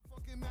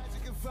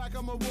fact,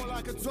 I'm a war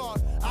like a talk.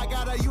 I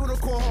got a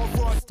unicorn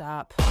for.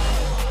 Stop.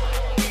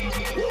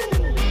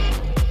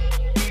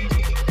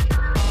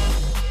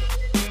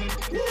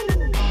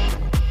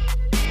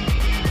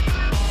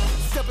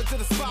 Step into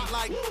the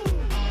spotlight.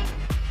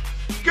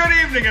 Good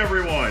evening,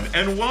 everyone,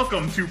 and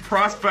welcome to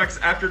Prospects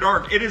After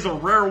Dark. It is a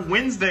rare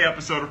Wednesday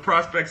episode of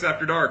Prospects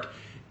After Dark.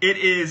 It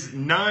is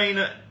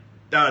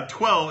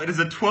 9/12. It is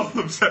the 12th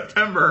of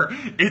September.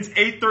 It's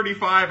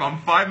 8:35. I'm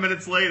 5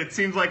 minutes late. It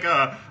seems like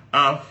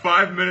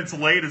 5 minutes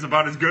late is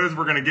about as good as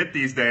we're going to get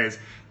these days.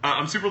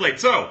 I'm super late.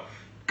 So,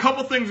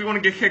 couple things we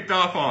want to get kicked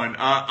off on.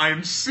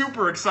 I'm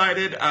super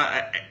excited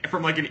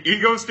from like an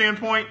ego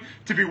standpoint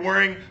to be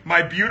wearing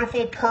my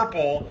beautiful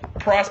purple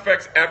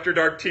Prospects After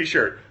Dark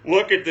t-shirt.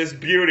 Look at this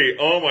beauty.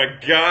 Oh my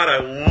God, I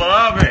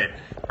love it.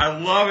 I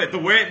love it. The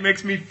way it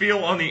makes me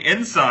feel on the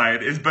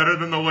inside is better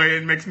than the way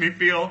it makes me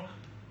feel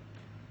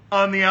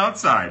on the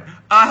outside.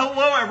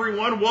 Hello,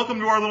 everyone. Welcome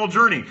to our little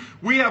journey.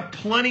 We have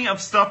plenty of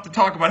stuff to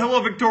talk about.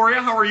 Hello,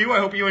 Victoria. How are you? I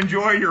hope you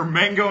enjoy your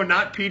mango,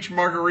 not peach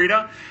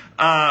margarita.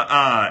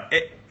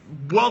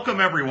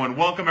 Welcome, everyone.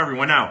 Welcome,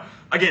 everyone. Now,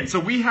 again, so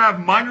we have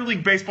minor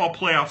league baseball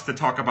playoffs to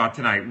talk about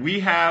tonight.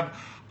 We have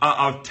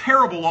a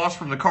terrible loss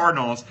from the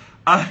Cardinals.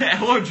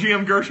 Hello,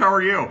 GM Gersh. How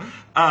are you?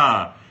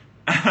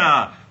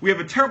 We have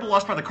a terrible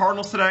loss by the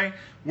Cardinals today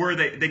where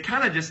they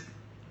kind of just...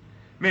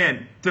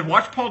 Man, to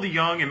watch Paul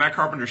DeJong and Matt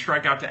Carpenter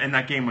strike out to end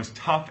that game was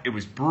tough. It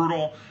was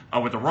brutal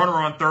with a runner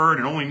on third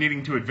and only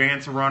needing to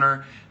advance a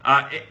runner.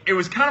 It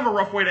was kind of a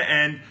rough way to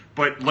end,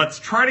 but let's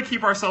try to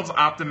keep ourselves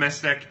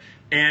optimistic.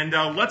 And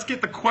let's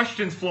get the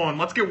questions flowing.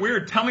 Let's get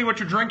weird. Tell me what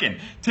you're drinking.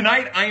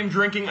 Tonight, I am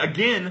drinking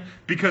again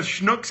because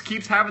Schnucks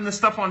keeps having this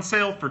stuff on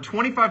sale for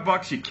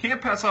 $25. You can't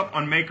pass up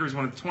on Makers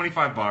when it's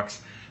 $25.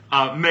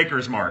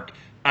 Maker's Mark.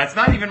 It's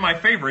not even my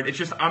favorite. It's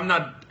just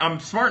I'm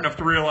smart enough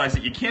to realize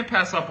that you can't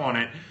pass up on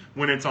it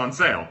when it's on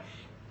sale.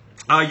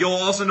 You'll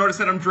also notice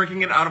that I'm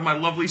drinking it out of my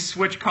lovely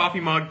Switch coffee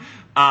mug.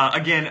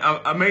 Again,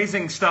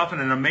 amazing stuff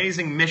and an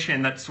amazing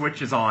mission that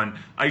Switch is on.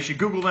 You should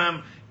Google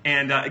them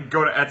and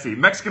go to Etsy.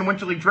 Mexican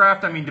Winter League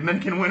Draft,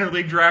 Dominican Winter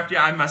League Draft.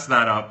 Yeah, I messed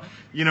that up.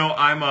 You know,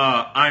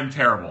 I'm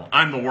terrible.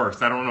 I'm the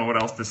worst. I don't know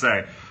what else to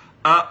say.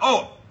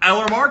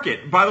 Eller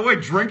Market. By the way,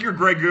 drink your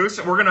Grey Goose.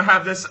 We're gonna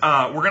have this.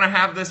 We're gonna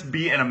have this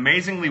be an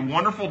amazingly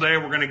wonderful day.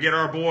 We're gonna get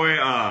our boy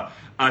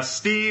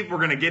Steve. We're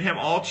gonna get him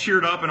all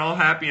cheered up and all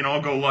happy and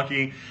all go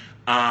lucky.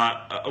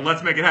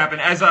 Let's make it happen.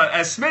 As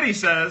Smitty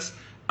says,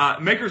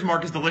 Maker's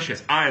Mark is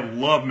delicious. I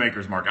love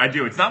Maker's Mark. I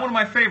do. It's not one of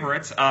my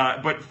favorites,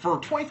 but for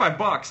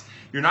 $25,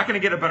 you're not gonna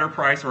get a better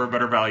price or a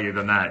better value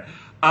than that.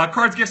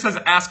 Cards Gift says,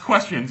 ask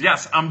questions.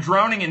 Yes, I'm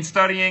drowning in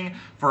studying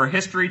for a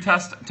history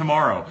test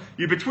tomorrow.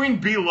 Between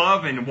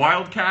B-Love and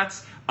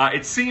Wildcats,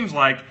 it seems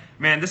like,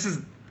 man, this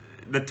is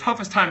the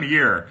toughest time of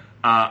year.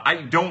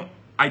 I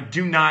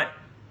do not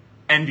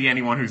envy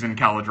anyone who's in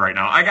college right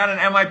now. I got an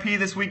MIP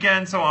this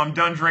weekend, so I'm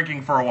done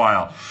drinking for a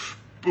while.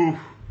 Ooh.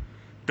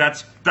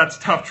 That's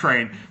tough,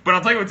 Train. But I'll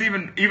tell you what's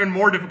even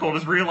more difficult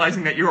is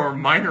realizing that you're a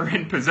minor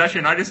in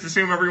possession. I just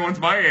assume everyone's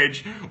my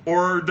age,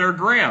 or they're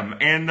Graham,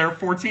 and they're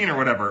 14 or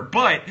whatever.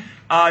 But,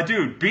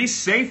 dude, be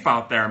safe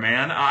out there,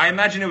 man. I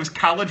imagine it was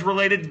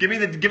college-related.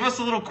 Give us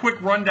a little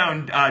quick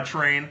rundown,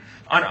 Train,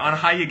 on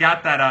how you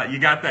got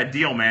that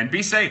deal, man.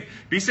 Be safe.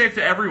 Be safe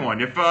to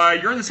everyone. If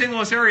you're in the St.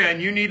 Louis area and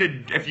you need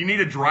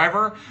a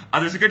driver,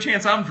 there's a good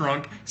chance I'm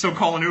drunk, so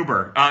call an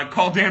Uber.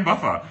 Call Dan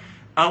Buffa.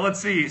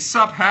 Let's see.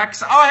 Sup,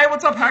 Hex? Oh, hey,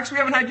 what's up, Hex? We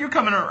haven't had you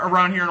coming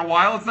around here in a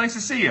while. It's nice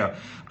to see you.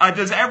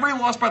 Does every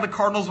loss by the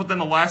Cardinals within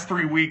the last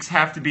 3 weeks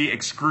have to be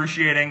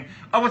excruciating?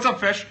 Oh, what's up,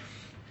 Fish?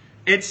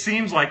 It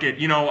seems like it.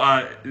 You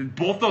know,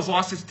 both those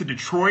losses to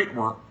Detroit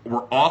were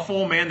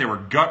awful, man. They were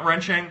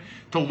gut-wrenching.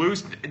 To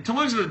lose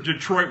to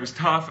Detroit was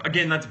tough.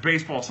 Again, that's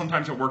baseball.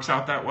 Sometimes it works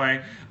out that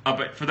way.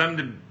 But for them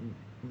to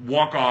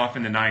walk off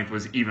in the ninth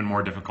was even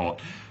more difficult.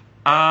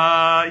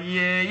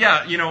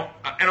 Yeah, you know,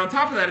 and on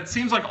top of that, it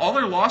seems like all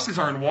their losses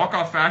are in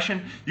walk-off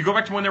fashion. You go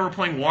back to when they were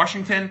playing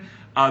Washington,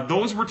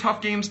 those were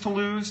tough games to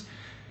lose.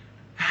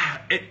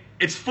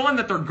 It's fun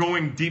that they're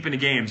going deep into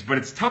games, but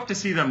it's tough to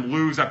see them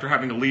lose after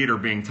having a lead or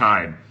being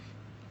tied.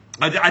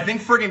 I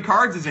think friggin'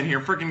 Cards is in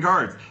here, friggin'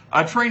 Cards.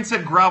 Train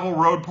said Gravel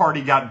Road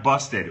Party got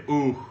busted.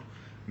 Ooh,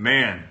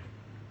 man,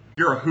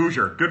 you're a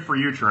Hoosier. Good for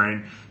you,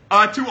 Train.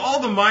 To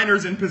all the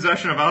minors in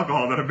possession of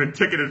alcohol that have been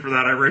ticketed for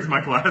that, I raise my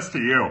glass to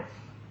you.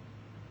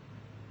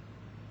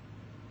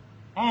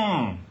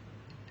 Oh,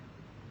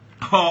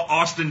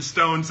 Austin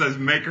Stone says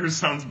Makers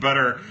sounds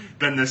better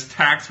than this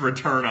tax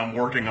return I'm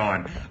working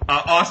on.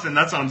 Austin,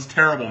 that sounds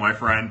terrible, my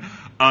friend.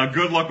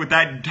 Good luck with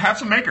that. Have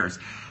some Makers.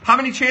 How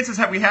many chances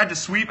have we had to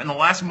sweep in the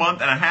last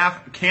month and a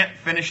half? Can't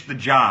finish the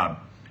job.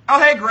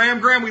 Oh, hey, Graham.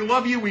 Graham, we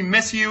love you. We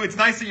miss you. It's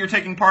nice that you're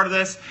taking part of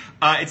this.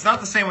 It's not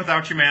the same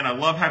without you, man. I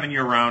love having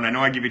you around. I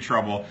know I give you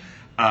trouble.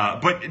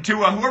 But to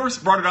whoever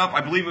brought it up,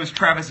 I believe it was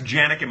Travis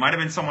Janik. It might have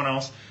been someone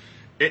else.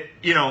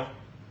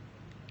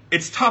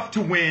 It's tough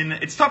to win.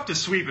 It's tough to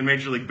sweep in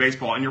Major League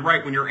Baseball. And you're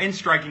right, when you're in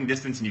striking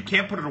distance and you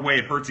can't put it away,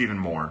 it hurts even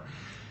more.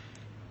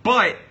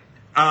 But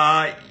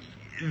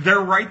they're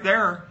right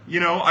there.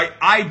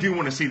 I do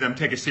want to see them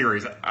take a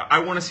series. I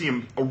want to see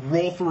them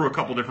roll through a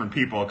couple different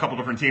people, a couple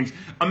different teams.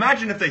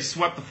 Imagine if they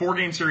swept the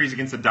 4-game series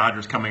against the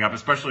Dodgers coming up,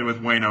 especially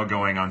with Waino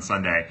going on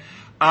Sunday.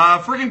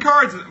 Friggin'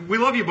 Cards, we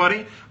love you,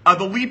 buddy.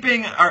 The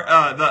leaving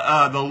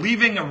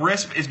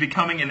RISP is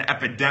becoming an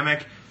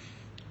epidemic.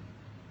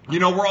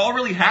 We're all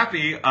really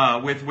happy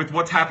with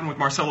what's happened with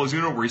Marcell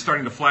Ozuna, where he's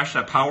starting to flash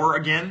that power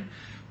again.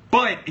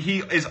 But he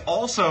is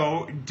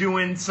also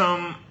doing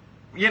some,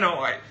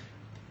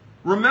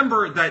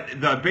 remember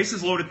that the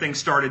bases loaded thing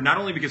started not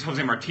only because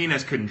Jose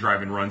Martinez couldn't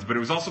drive in runs, but it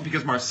was also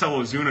because Marcell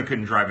Ozuna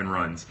couldn't drive in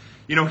runs.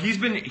 He's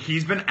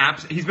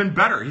been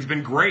better. He's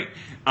been great.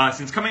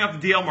 Since coming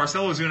off the DL,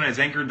 Marcell Ozuna has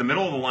anchored the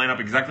middle of the lineup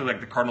exactly like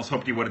the Cardinals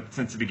hoped he would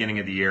since the beginning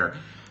of the year.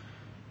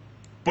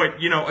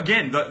 But,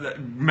 again, the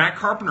Matt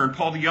Carpenter and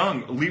Paul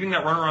DeJong leaving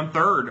that runner on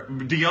third.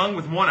 DeJong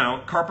with 1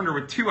 out, Carpenter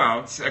with 2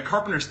 outs.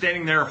 Carpenter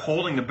standing there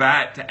holding the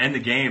bat to end the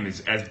game is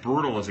as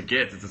brutal as it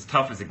gets. It's as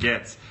tough as it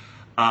gets.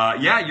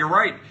 Yeah, you're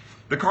right.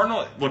 The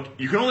Cardinal, look,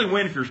 you can only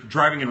win if you're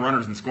driving in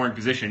runners in scoring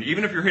position.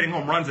 Even if you're hitting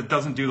home runs, it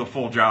doesn't do the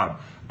full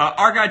job.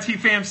 Our guy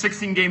T-Fam,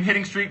 16-game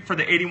hitting streak for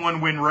the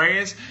 81-win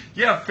Rays.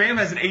 Yeah, Fam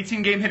has an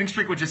 18-game hitting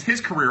streak, which is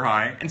his career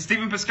high. And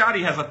Stephen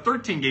Piscotty has a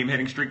 13-game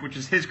hitting streak, which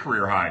is his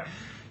career high.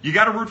 You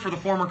got to root for the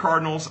former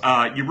Cardinals.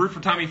 You root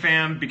for Tommy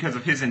Pham because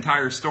of his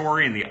entire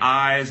story and the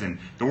eyes and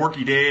the work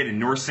he did in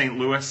North St.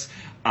 Louis,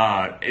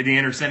 in the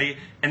inner city.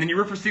 And then you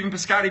root for Stephen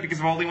Piscotty because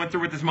of all he went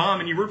through with his mom.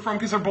 And you root for him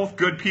because they're both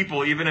good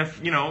people, even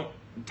if,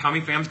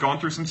 Tommy Pham's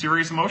gone through some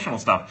serious emotional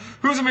stuff.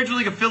 Who's a Major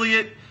League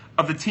affiliate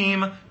of the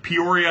team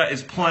Peoria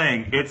is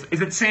playing?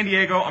 Is it San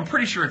Diego? I'm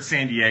pretty sure it's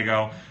San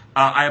Diego.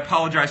 I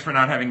apologize for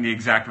not having the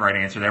exact right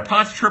answer there.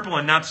 Ponce triple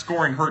and not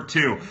scoring hurt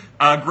too.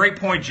 Great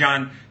point,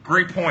 John.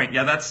 Great point.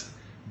 Yeah, that's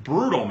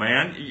brutal,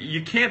 man.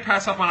 You can't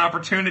pass up on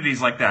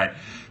opportunities like that.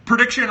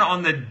 Prediction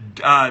on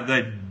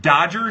the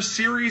Dodgers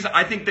series,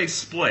 I think they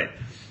split.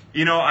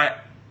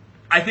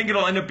 I think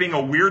it'll end up being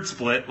a weird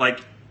split. Like,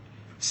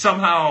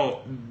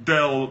 somehow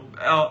they'll...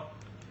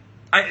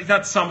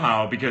 not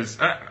somehow, because,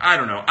 I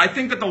don't know. I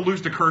think that they'll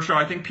lose to Kershaw.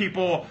 I think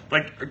people,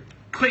 like...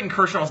 Clayton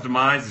Kershaw's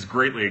demise is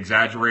greatly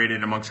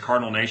exaggerated amongst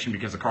Cardinal Nation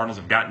because the Cardinals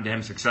have gotten to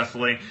him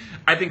successfully.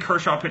 I think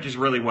Kershaw pitches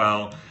really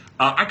well.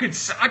 I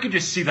could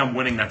just see them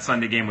winning that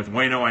Sunday game with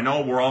Waino. I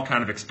know we're all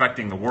kind of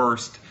expecting the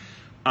worst.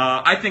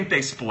 I think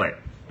they split.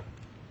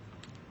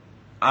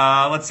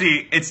 Let's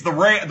see. It's the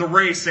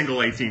Rays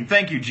single 18.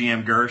 Thank you,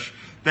 GM Gersh.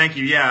 Thank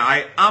you.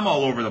 Yeah, I'm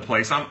all over the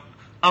place.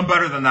 I'm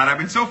better than that. I've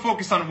been so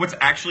focused on what's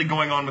actually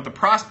going on with the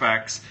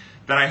prospects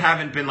that I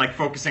haven't been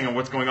focusing on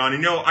what's going on.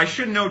 And I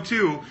should know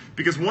too,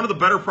 because one of the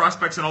better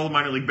prospects in all of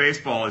minor league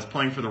baseball is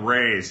playing for the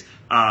Rays.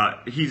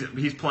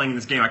 He's playing in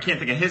this game. I can't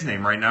think of his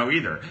name right now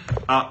either.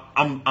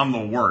 I'm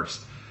the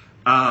worst.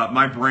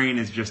 My brain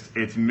is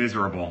it's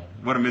miserable.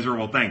 What a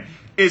miserable thing.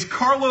 Is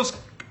Carlos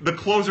the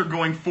closer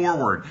going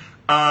forward?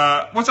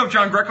 What's up,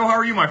 John Greco? How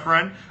are you, my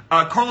friend?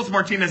 Carlos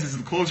Martinez is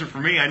the closer for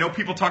me. I know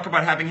people talk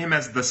about having him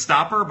as the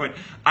stopper, but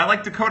I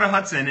like Dakota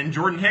Hudson and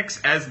Jordan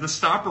Hicks as the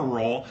stopper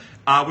role,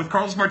 with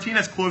Carlos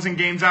Martinez closing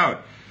games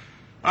out.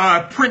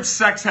 Prince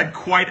Sex had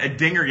quite a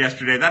dinger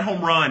yesterday. That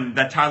home run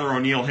that Tyler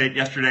O'Neill hit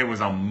yesterday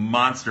was a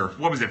monster.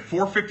 What was it,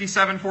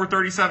 457,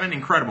 437?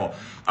 Incredible.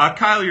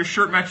 Kyle, your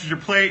shirt matches your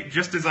plate,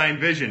 just as I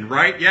envisioned,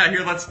 right? Yeah,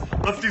 here, let's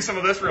do some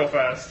of this real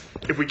fast,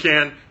 if we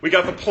can. We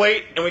got the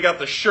plate, and we got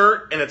the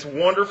shirt, and it's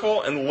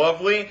wonderful and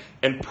lovely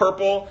and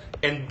purple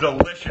and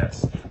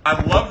delicious.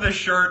 I love this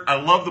shirt. I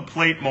love the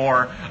plate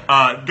more.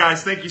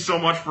 Guys, thank you so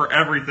much for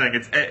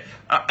everything.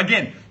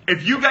 Again,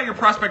 if you got your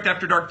Prospect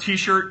After Dark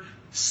t-shirt,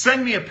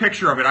 send me a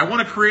picture of it. I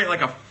want to create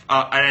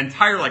an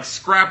entire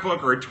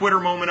scrapbook or a Twitter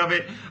moment of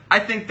it. I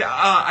think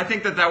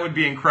that would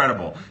be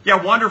incredible.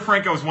 Yeah, Wander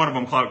Franco is one of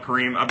them, Clout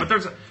Kareem. But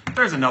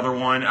there's another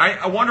one.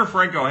 Wander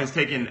Franco has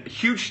taken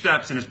huge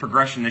steps in his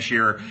progression this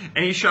year,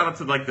 and he shot up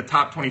to the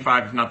top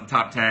 25, if not the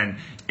top 10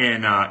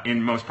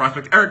 in most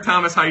prospects. Eric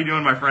Thomas, how you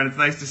doing, my friend? It's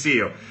nice to see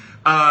you.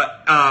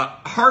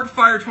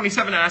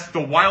 Heartfire27 asked,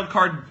 the wild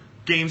card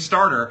game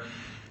starter.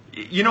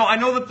 I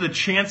know that the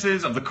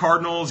chances of the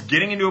Cardinals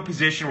getting into a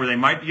position where they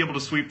might be able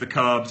to sweep the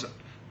Cubs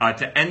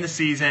to end the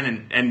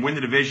season and win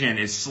the division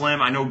is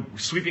slim. I know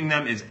sweeping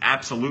them is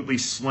absolutely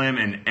slim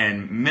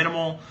and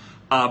minimal.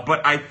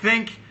 But I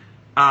think,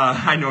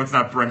 I know it's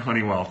not Brent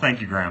Honeywell.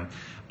 Thank you, Graham.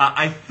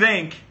 I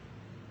think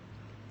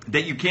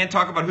that you can't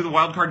talk about who the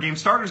wild card game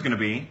starter is going to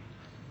be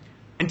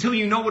until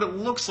you know what it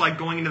looks like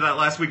going into that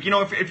last week.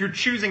 If you're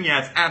choosing,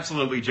 it's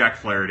absolutely Jack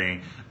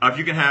Flaherty. If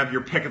you can have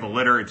your pick of the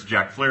litter, it's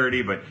Jack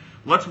Flaherty. But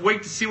let's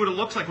wait to see what it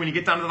looks like when you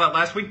get down to that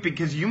last week,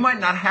 because you might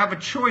not have a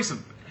choice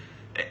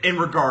in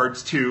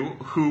regards to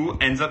who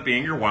ends up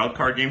being your wild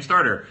card game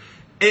starter.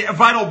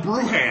 Vital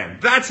Bruhan,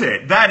 that's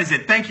it. That is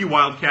it. Thank you,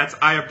 Wildcats.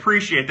 I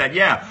appreciate that.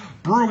 Yeah,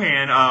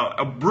 Bruhan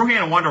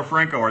and Wander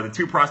Franco are the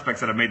two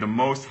prospects that have made the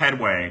most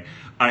headway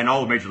in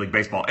all of Major League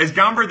Baseball. Is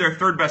Gomber their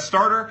third best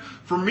starter?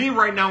 For me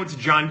right now, it's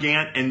John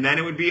Gant, and then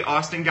it would be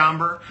Austin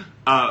Gomber.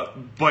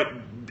 But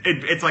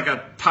it's like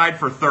a tied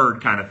for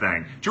third kind of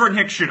thing. Jordan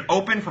Hicks should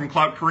open from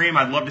Clout Kareem.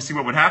 I'd love to see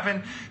what would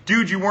happen.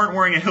 Dude, you weren't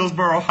wearing a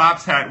Hillsborough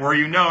Hops hat, were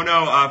you?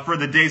 No, for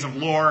the days of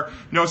lore.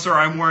 No, sir,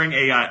 I'm wearing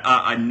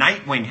a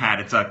Nightwing hat.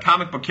 It's a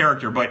comic book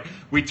character, but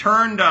we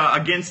turned,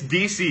 against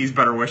DC's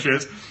better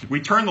wishes,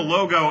 we turned the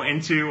logo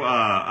into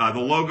the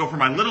logo for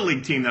my Little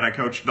League team that I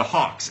coached, the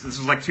Hawks. This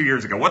was like 2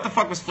 years ago. What the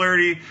fuck was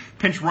Flaherty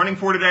pinch running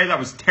for today? That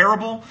was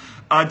terrible.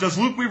 Does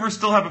Luke Weaver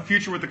still have a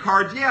future with the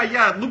Cards?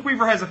 Yeah, Luke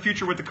Weaver has a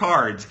future with the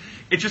Cards.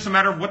 It's just a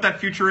matter of what that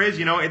future is.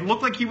 You know, it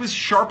looked like he was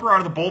sharper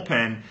out of the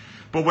bullpen,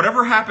 but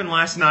whatever happened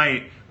last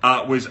night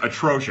was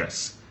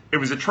atrocious. It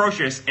was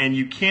atrocious, and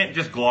you can't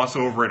just gloss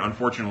over it,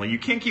 unfortunately. You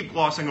can't keep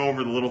glossing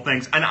over the little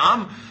things. And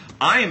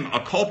I am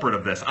a culprit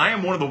of this. I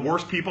am one of the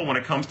worst people when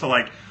it comes to,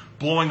 like,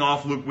 blowing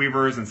off Luke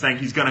Weaver's and saying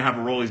he's going to have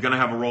a role, he's going to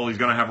have a role, he's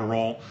going to have a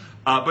role.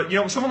 But, you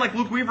know, someone like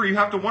Luke Weaver, you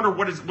have to wonder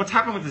what's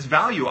happened with his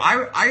value.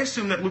 I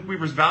assume that Luke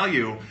Weaver's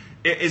value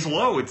is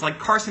low. It's like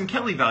Carson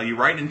Kelly value,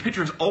 right? And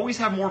pitchers always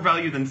have more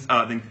value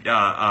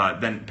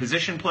than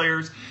position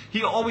players.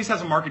 He always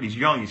has a market. He's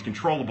young. He's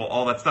controllable.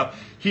 All that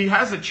stuff. He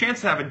has a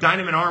chance to have a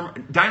dynamite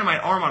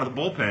arm out of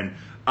the bullpen.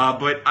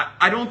 But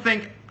I don't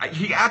think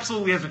he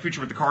absolutely has a future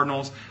with the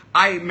Cardinals.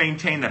 I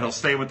maintain that he'll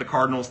stay with the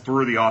Cardinals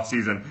through the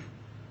offseason.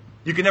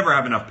 You can never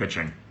have enough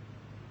pitching.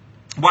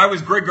 Why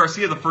was Greg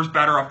Garcia the first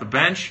batter off the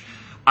bench?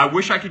 I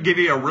wish I could give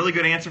you a really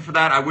good answer for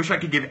that. I wish I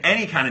could give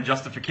any kind of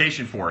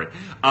justification for it.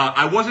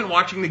 I wasn't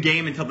watching the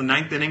game until the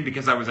 9th inning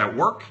because I was at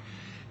work.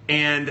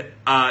 And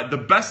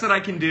the best that I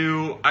can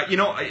do,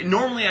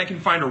 normally I can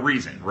find a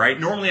reason, right?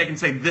 Normally I can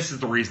say this is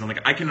the reason.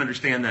 Like, I can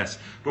understand this.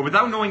 But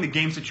without knowing the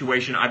game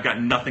situation, I've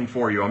got nothing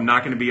for you. I'm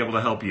not going to be able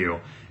to help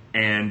you.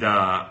 And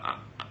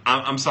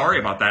I'm sorry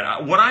about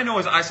that. What I know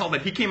is I saw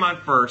that he came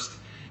out first.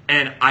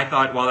 And I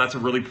thought, well, that's a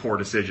really poor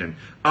decision.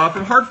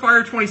 From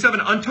Hardfire 27,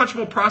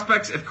 untouchable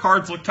prospects if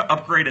Cards look to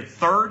upgrade at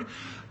third.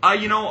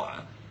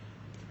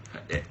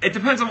 It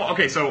depends on,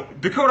 okay, so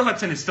Dakota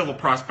Hudson is still a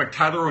prospect.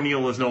 Tyler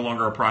O'Neill is no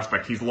longer a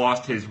prospect. He's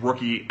lost his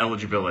rookie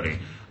eligibility.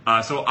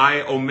 So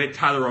I omit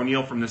Tyler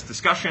O'Neill from this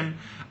discussion.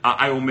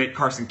 I omit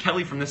Carson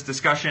Kelly from this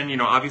discussion. You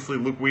know, obviously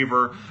Luke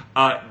Weaver.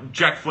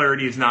 Jack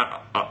Flaherty is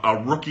not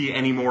a rookie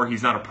anymore.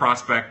 He's not a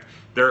prospect.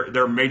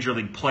 They're major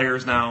league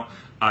players now.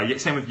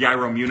 Same with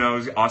Yairo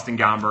Munoz, Austin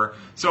Gomber.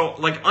 So,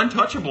 like,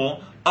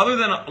 untouchable, other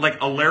than, like,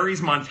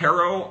 Alaris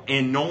Montero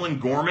and Nolan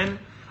Gorman,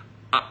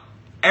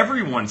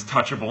 everyone's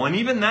touchable. And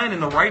even then,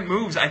 in the right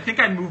moves, I think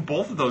I'd move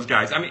both of those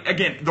guys. I mean,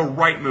 again, the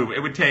right move. It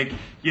would take,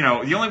 the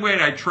only way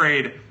that I'd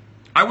trade,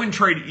 I wouldn't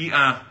trade, if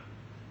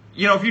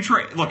you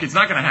trade, look, it's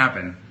not going to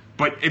happen.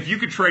 But if you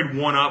could trade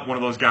one of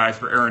those guys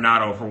for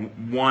Arenado for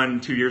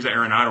 1-2 years of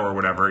Arenado or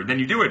whatever, then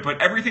you do it. But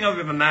everything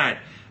other than that,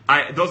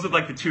 those are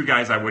like the two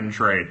guys I wouldn't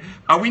trade.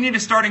 We need a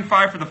starting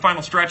five for the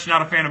final stretch.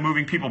 Not a fan of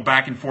moving people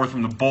back and forth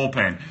from the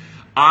bullpen.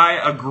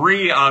 I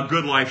agree,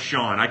 Good Life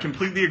Sean. I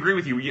completely agree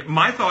with you.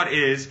 My thought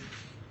is,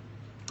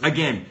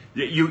 again,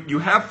 you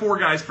have four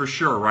guys for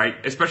sure, right?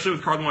 Especially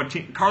with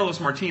Carlos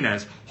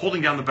Martinez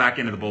holding down the back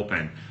end of the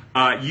bullpen.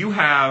 You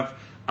have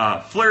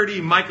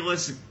Flaherty,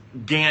 Michaelis,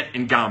 Gant,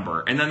 and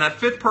Gomber. And then that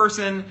fifth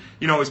person,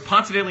 is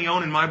Ponce de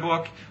Leon in my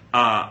book.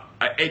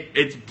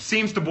 It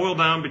seems to boil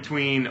down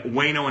between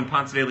Waino and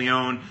Ponce de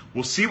Leon.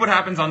 We'll see what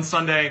happens on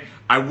Sunday.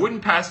 I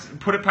wouldn't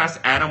put it past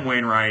Adam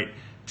Wainwright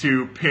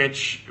to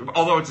pitch,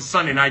 although it's a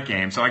Sunday night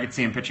game, so I could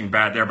see him pitching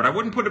bad there. But I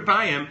wouldn't put it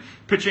by him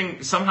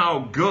pitching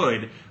somehow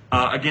good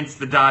against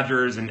the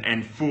Dodgers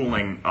and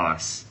fooling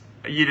us.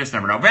 You just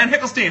never know. Van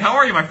Hickelstein, how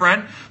are you, my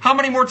friend? How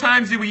many more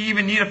times do we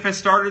even need a fifth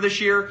starter this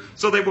year?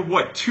 So they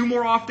would, 2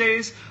 more off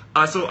days?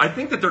 So I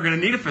think that they're going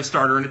to need a fifth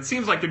starter, and it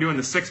seems like they're doing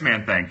the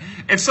 6-man thing.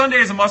 If Sunday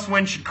is a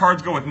must-win, should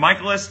Cards go with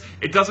Michaelis?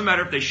 It doesn't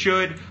matter if they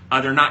should.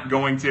 They're not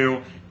going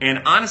to.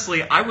 And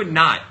honestly, I would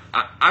not.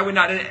 I would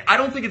not. And I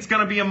don't think it's going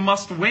to be a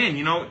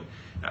must-win,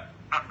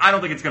 I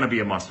don't think it's going to be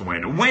a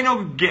must-win.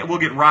 Waino will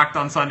get rocked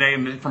on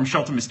Sunday from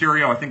Shelton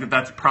Mysterio. I think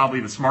that's probably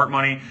the smart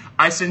money.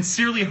 I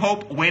sincerely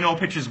hope Waino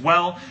pitches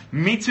well.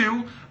 Me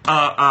too.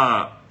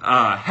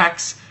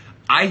 Hex.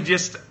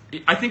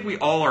 I think we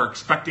all are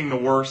expecting the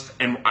worst,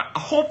 and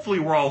hopefully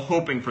we're all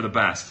hoping for the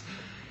best.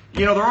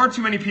 There aren't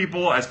too many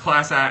people as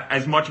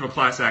much of a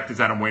class act as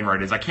Adam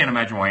Wainwright is. I can't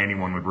imagine why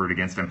anyone would root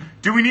against him.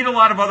 Do we need a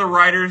lot of other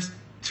writers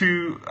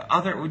to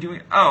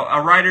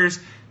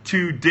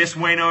diss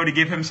Waino to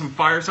give him some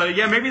fireside?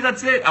 Yeah, maybe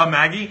that's it,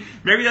 Maggie.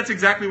 Maybe that's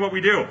exactly what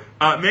we do.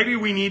 Maybe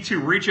we need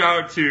to reach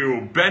out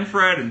to Ben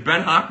Fred and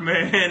Ben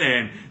Hockman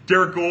and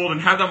Derek Gould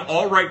and have them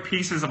all write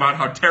pieces about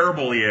how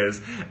terrible he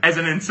is as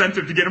an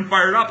incentive to get him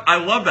fired up.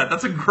 I love that.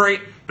 That's a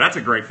great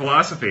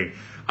philosophy.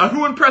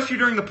 Who impressed you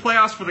during the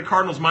playoffs for the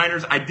Cardinals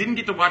minors? I didn't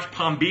get to watch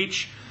Palm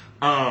Beach.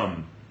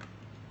 So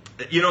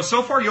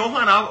far,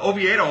 Johan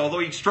Oviedo, although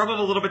he struggled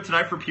a little bit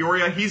tonight for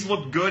Peoria, he's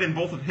looked good in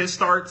both of his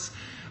starts.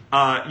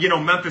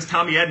 Memphis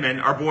Tommy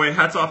Edman, our boy,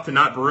 hats off to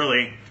Not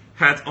Barilli.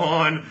 Hats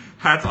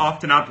off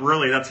to Not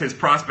Barilli. That's his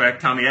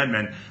prospect, Tommy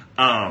Edman.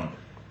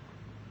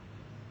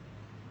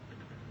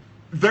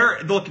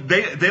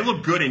 They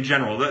look good in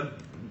general. The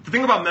the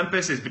thing about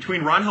Memphis is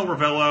between Rangel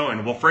Ravello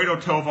and Wilfredo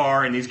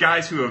Tovar and these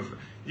guys who have,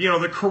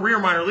 they're career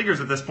minor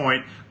leaguers at this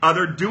point,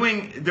 they're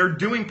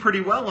doing pretty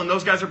well, and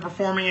those guys are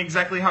performing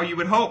exactly how you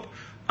would hope.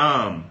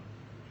 Kevin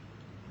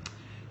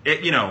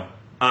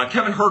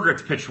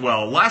Hergertz pitched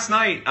well. Last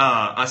night,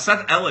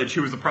 Seth Elledge,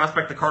 who was the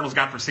prospect the Cardinals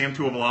got for Sam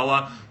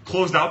Tuivailala,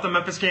 closed out the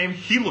Memphis game.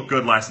 He looked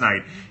good last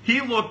night.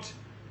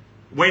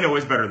 Waino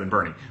is better than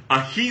Bernie.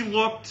 He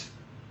looked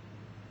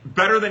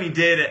better than he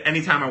did at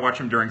any time I watched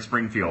him during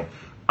Springfield.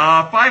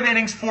 5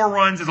 innings, 4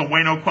 runs is a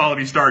Waino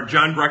quality start.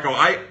 John Greco,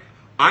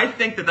 I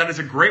think that is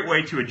a great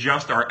way to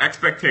adjust our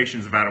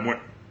expectations of Adam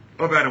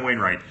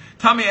Wainwright.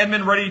 Tommy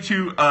Edman ready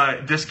to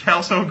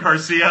Descalso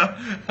Garcia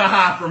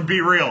from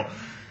Be Real.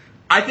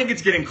 I think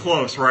it's getting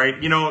close, right?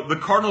 The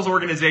Cardinals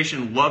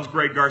organization loves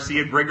Greg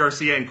Garcia. Greg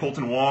Garcia and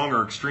Colton Wong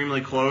are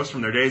extremely close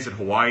from their days at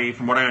Hawaii,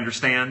 from what I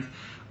understand.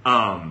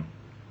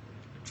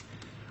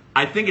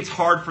 I think it's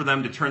hard for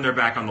them to turn their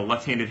back on the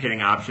left-handed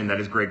hitting option that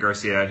is Greg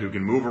Garcia, who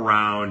can move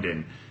around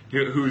and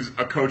who's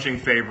a coaching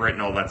favorite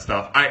and all that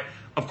stuff.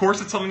 Of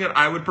course, it's something that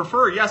I would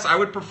prefer. Yes, I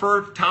would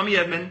prefer Tommy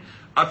Edman.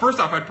 First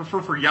off, I'd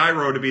prefer for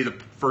Yairo to be the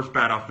first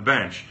bat off the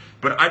bench.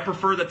 But I'd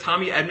prefer that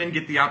Tommy Edman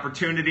get the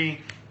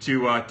opportunity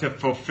to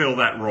fulfill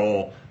that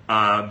role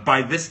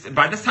by this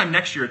time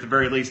next year at the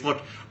very least.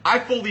 Look, I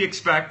fully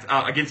expect,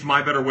 against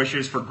my better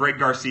wishes, for Greg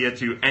Garcia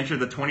to enter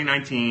the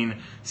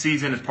 2019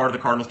 season as part of the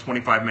Cardinals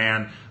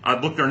 25-man.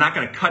 Look, they're not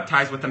going to cut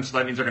ties with him, so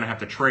that means they're going to have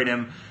to trade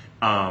him.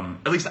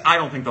 At least I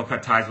don't think they'll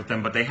cut ties with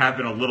him, but they have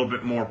been a little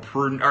bit more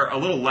prudent, or a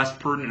little less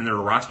prudent in their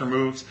roster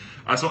moves.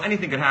 So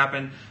anything could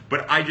happen,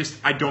 but I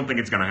don't think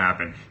it's going to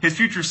happen. His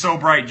future's so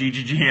bright,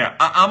 GGG.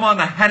 I'm on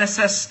the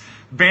Genesis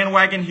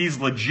bandwagon. He's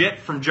legit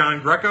from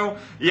John Greco.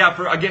 Yeah,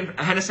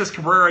 Genesis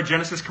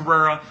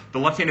Cabrera, the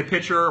left-handed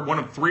pitcher, one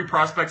of 3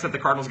 prospects that the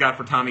Cardinals got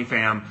for Tommy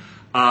Pham.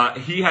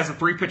 He has a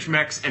 3-pitch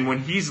mix, and when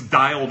he's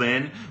dialed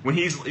in,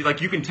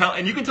 you can tell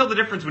the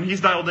difference when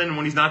he's dialed in and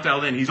when he's not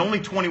dialed in. He's only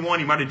 21.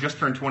 He might have just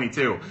turned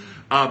 22,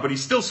 but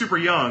he's still super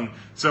young.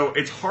 So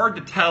it's hard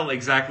to tell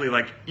exactly.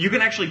 You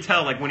can actually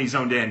tell when he's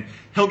zoned in.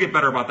 He'll get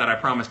better about that, I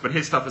promise. But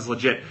his stuff is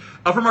legit.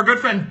 From our good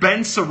friend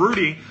Ben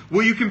Cerruti,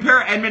 will you compare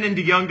Edman and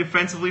DeYoung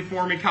defensively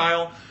for me,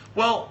 Kyle?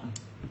 Well,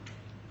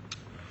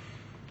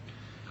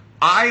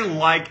 I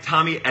like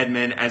Tommy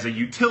Edman as a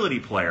utility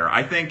player.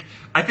 I think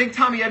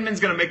Tommy Edman's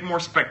going to make more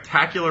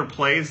spectacular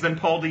plays than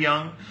Paul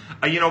DeYoung.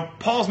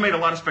 Paul's made a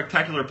lot of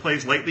spectacular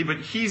plays lately, but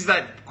he's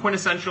that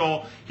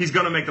quintessential, he's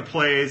going to make the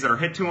plays that are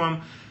hit to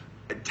him.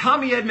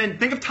 Tommy Edman,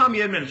 think of Tommy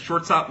Edman as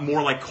shortstop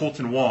more like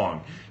Colton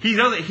Wong. He's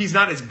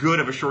not as good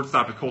of a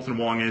shortstop as Colton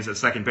Wong is at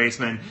second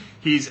baseman.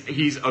 He's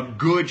a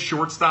good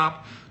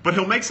shortstop, but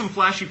he'll make some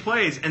flashy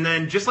plays, and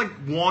then just like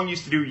Wong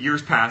used to do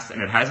years past,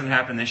 and it hasn't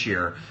happened this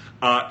year,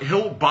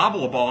 he'll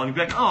bobble a ball and you'll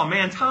be like, oh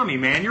man, Tommy,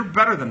 man, you're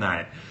better than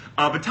that.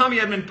 But Tommy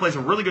Edman plays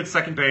a really good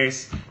second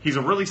base. He's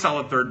a really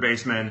solid third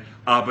baseman,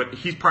 but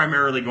he's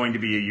primarily going to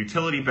be a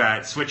utility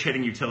bat,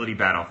 switch-hitting utility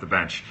bat off the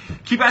bench.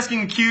 Keep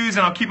asking cues,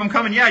 and I'll keep them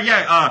coming.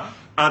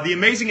 The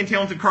Amazing and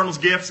Talented Cardinals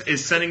Gifts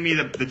is sending me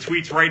the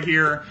tweets right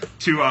here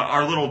to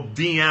our little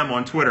DM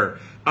on Twitter.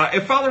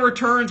 If Fowler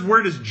returns,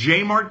 where does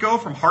J-Mart go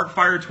from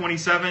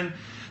Heartfire27?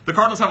 The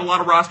Cardinals have a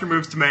lot of roster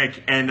moves to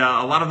make, and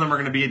a lot of them are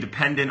going to be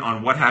dependent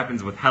on what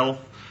happens with health.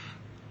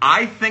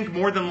 I think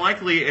more than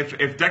likely, if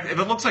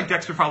it looks like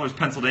Dexter Fowler's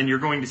penciled in, you're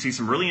going to see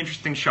some really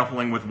interesting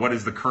shuffling with what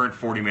is the current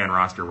 40-man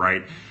roster,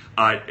 right?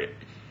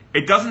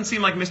 It doesn't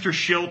seem like Mr.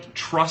 Schilt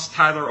trusts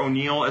Tyler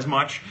O'Neill as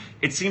much.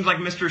 It seems like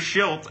Mr.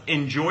 Schilt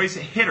enjoys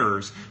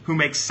hitters who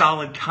make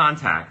solid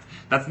contact.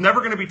 That's never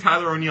going to be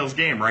Tyler O'Neill's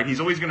game, right?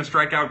 He's always going to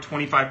strike out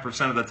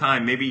 25% of the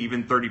time, maybe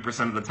even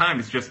 30% of the time.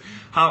 It's just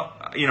how,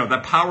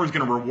 that power is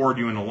going to reward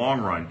you in the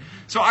long run.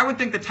 So I would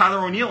think that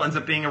Tyler O'Neill ends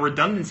up being a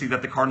redundancy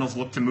that the Cardinals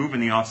look to move in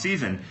the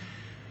offseason.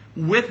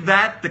 With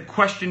that, the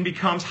question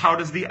becomes, how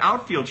does the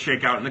outfield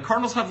shake out? And the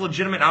Cardinals have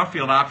legitimate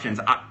outfield options.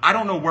 I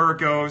don't know where it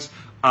goes,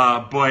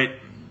 but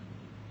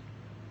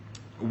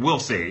we'll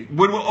see.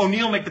 Would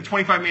O'Neill make the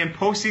 25-man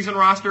postseason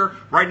roster?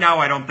 Right now,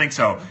 I don't think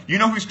so. You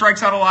know who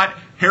strikes out a lot?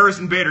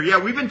 Harrison Bader. Yeah,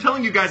 we've been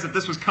telling you guys that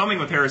this was coming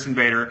with Harrison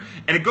Bader,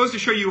 and it goes to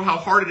show you how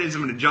hard it is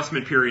of an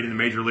adjustment period in the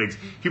major leagues.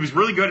 He was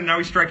really good, and now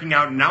he's striking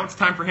out, and now it's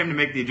time for him to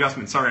make the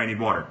adjustment. Sorry, I need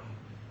water.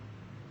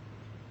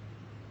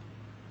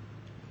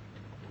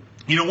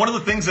 One of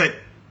the things that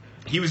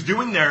he was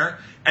doing there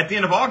at the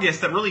end of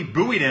August that really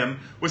buoyed him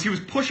was he was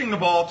pushing the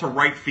ball to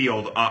right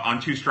field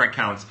on 2 strike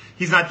counts.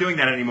 He's not doing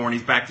that anymore, and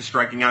he's back to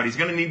striking out. He's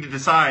going to need to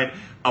decide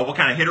what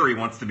kind of hitter he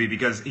wants to be,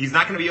 because he's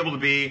not going to be able to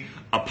be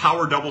a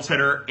power doubles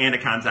hitter and a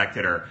contact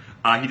hitter.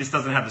 He just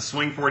doesn't have the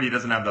swing for it. He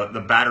doesn't have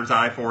the batter's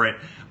eye for it.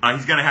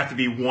 He's going to have to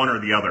be one or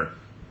the other.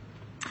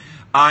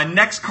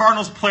 Next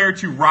Cardinals player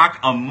to rock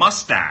a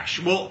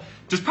mustache. Well,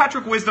 does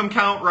Patrick Wisdom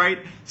count, right?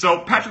 So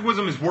Patrick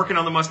Wisdom is working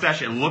on the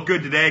mustache. It looked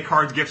good today.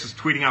 Cards Gifts is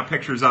tweeting out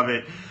pictures of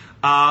it.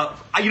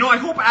 I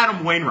hope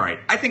Adam Wainwright.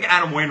 I think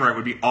Adam Wainwright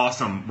would be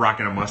awesome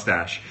rocking a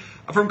mustache.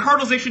 From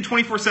Cardinals Nation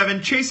 24/7,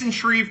 Chasen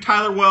Shreve,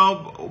 Tyler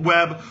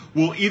Webb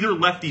will either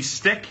lefty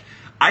stick.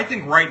 I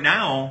think right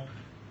now,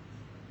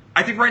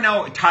 I think right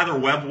now Tyler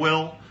Webb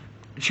will.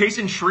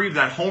 Chasen Shreve,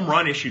 that home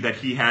run issue that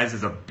he has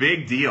is a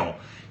big deal.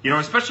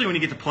 Especially when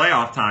you get to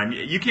playoff time.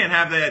 You can't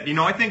have that.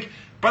 I think,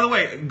 by the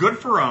way, good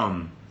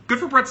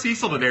for Brett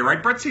Cecil today,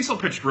 right? Brett Cecil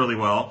pitched really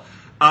well.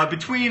 I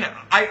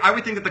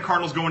would think that the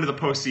Cardinals go into the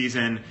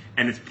postseason,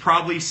 and it's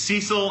probably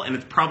Cecil and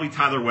it's probably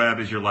Tyler Webb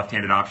as your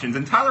left-handed options.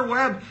 And Tyler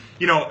Webb,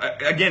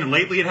 again,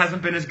 lately it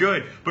hasn't been as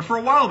good. But for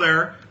a while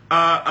there,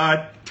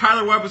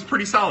 Tyler Webb was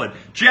pretty solid.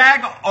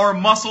 Jag or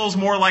Muscles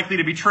more likely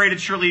to be traded?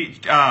 Surely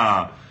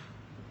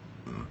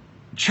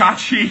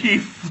Chachi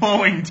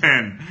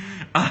Flowington.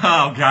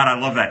 Oh, God, I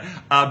love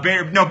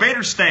that.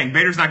 Bader's staying.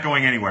 Bader's not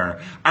going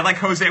anywhere. I like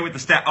Jose with the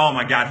stat. Oh,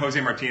 my God,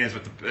 Jose Martinez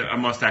with a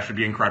mustache would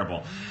be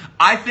incredible.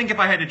 I think if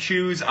I had to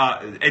choose,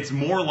 it's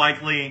more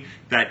likely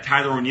that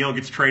Tyler O'Neill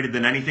gets traded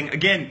than anything.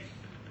 Again,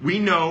 we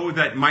know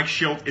that Mike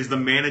Shildt is the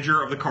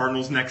manager of the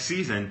Cardinals next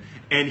season,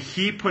 and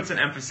he puts an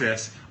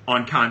emphasis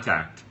on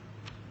contact.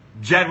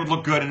 Jed would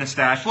look good in a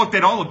stash. Look,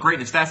 they'd all look great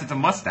in a stash. It's a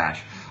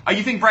mustache.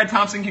 You think Brad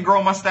Thompson can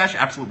grow a mustache?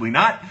 Absolutely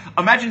not.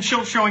 Imagine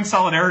Shildt showing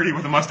solidarity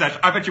with a mustache.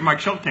 I bet you Mike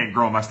Shildt can't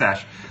grow a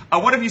mustache.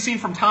 What have you seen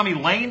from Tommy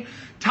Lane?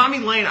 Tommy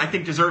Lane, I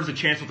think, deserves a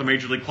chance with the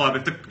Major League club.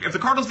 If the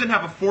Cardinals didn't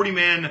have a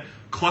 40-man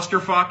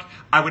clusterfuck,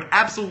 I would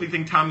absolutely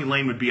think Tommy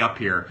Lane would be up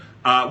here.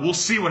 We'll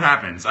see what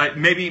happens.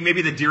 Maybe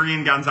the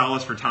Dirian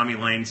Gonzalez for Tommy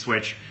Lane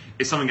switch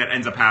is something that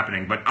ends up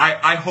happening. But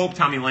I hope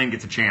Tommy Lane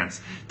gets a chance.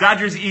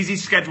 Dodgers' easy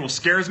schedule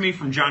scares me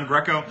from John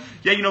Greco.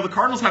 Yeah, the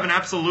Cardinals have an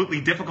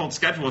absolutely difficult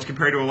schedule as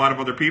compared to a lot of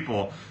other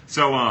people.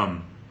 So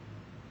a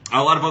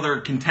lot of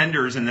other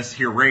contenders in this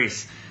here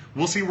race.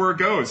 We'll see where it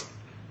goes.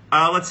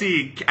 Let's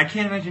see. I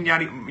can't imagine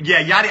Yachty.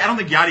 Yeah, Yachty. I don't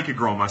think Yachty could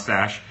grow a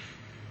mustache.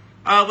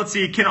 Let's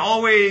see. Can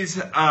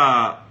always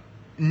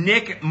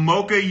Nick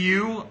Mocha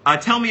you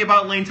tell me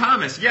about Lane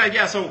Thomas?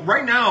 Yeah. So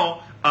right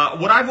now,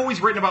 what I've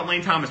always written about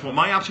Lane Thomas, what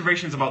my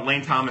observations about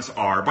Lane Thomas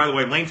are. By the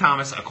way, Lane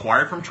Thomas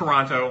acquired from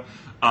Toronto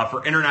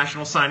for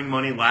international signing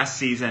money last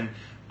season.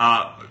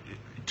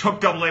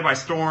 Took AA by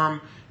storm.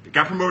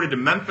 Got promoted to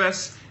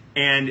Memphis,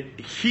 and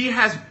he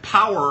has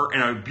power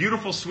and a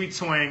beautiful sweet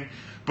swing,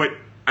 but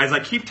as I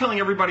keep telling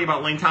everybody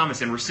about Lane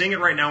Thomas, and we're seeing it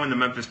right now in the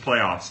Memphis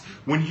playoffs,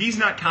 when he's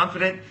not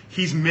confident,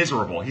 he's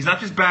miserable. He's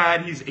not just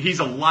bad, he's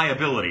a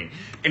liability.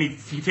 And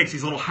he takes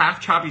these little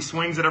half-choppy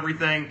swings at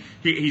everything.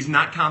 He's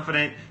not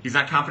confident. He's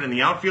not confident in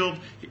the outfield.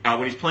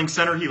 When he's playing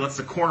center, he lets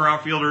the corner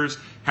outfielders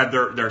have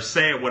their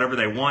say at whatever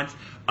they want.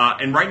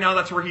 And right now,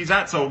 that's where he's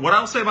at. So what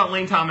I'll say about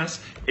Lane Thomas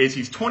is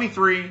he's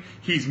 23.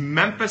 He's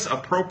Memphis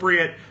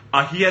appropriate.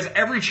 He has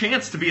every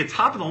chance to be a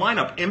top of the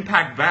lineup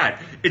impact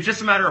bat. It's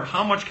just a matter of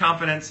how much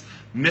confidence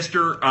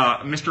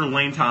Mr.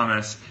 Lane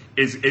Thomas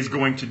is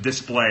going to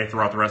display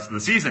throughout the rest of the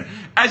season.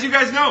 As you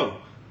guys know,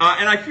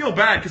 and I feel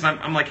bad because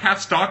I'm like half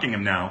stalking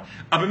him now,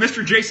 but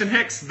Mr. Jason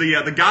Hicks,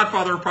 the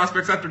godfather of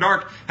Prospects After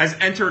Dark, has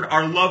entered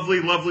our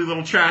lovely, lovely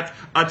little chat.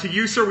 To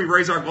you, sir, we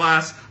raise our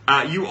glass.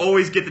 You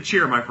always get the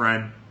cheer, my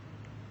friend.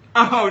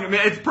 Oh,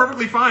 it's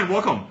perfectly fine.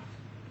 Welcome.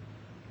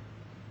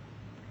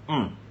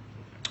 All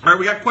right,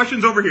 we got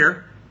questions over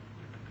here.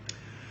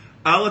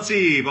 Let's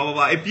see, blah, blah,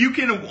 blah. If you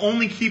can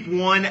only keep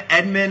one,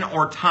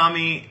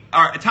 Tommy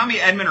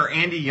Edman or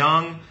Andy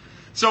Young.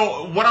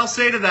 So what I'll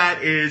say to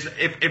that is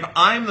if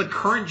I'm the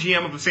current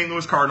GM of the St.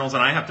 Louis Cardinals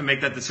and I have to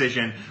make that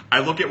decision, I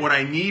look at what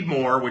I need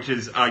more, which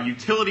is a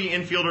utility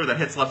infielder that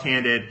hits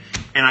left-handed,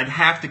 and I'd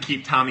have to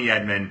keep Tommy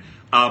Edman.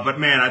 But,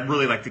 man, I'd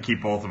really like to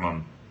keep both of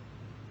them.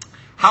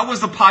 How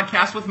was the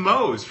podcast with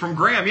Mose from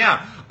Graham?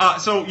 Yeah.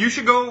 So you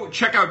should go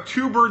check out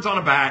Two Birds on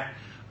a Bat.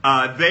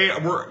 They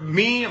were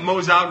me,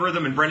 Mose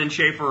Algorithm, and Brendan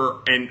Schaefer,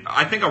 and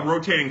I think a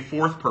rotating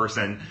fourth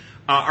person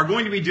are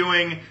going to be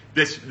doing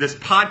this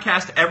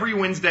podcast every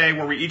Wednesday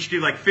where we each do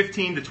like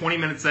 15 to 20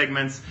 minute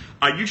segments.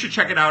 You should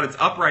check it out. It's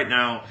up right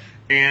now,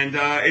 and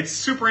it's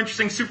super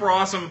interesting, super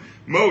awesome.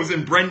 Mose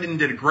and Brendan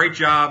did a great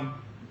job.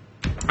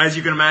 As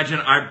you can imagine,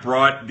 I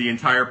brought the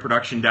entire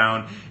production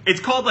down. It's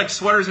called like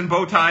Sweaters and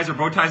Bow Ties or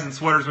Bow Ties and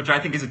Sweaters, which I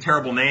think is a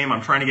terrible name.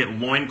 I'm trying to get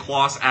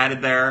loincloths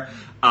added there.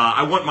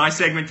 I want my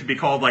segment to be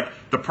called like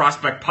the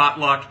Prospect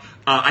Potluck.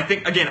 I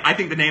think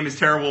the name is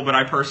terrible, but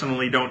I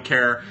personally don't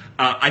care.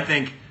 I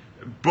think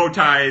bow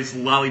ties,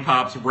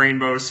 lollipops,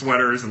 rainbow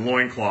sweaters, and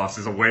loincloths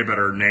is a way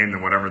better name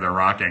than whatever they're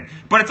rocking.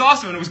 But it's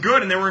awesome, and it was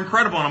good, and they were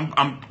incredible, and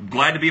I'm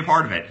glad to be a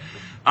part of it.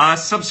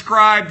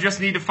 Subscribe,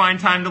 just need to find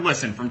time to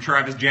listen from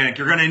Travis Janik.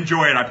 You're going to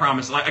enjoy it, I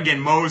promise. Again,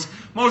 Mose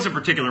in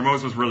particular,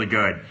 Mose was really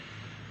good.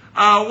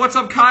 What's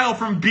up, Kyle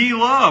from B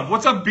Love?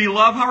 What's up, B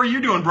Love? How are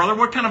you doing, brother?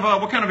 What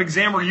kind of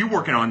exam are you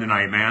working on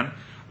tonight, man?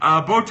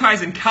 Bow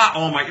ties and cod.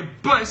 Oh my!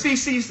 But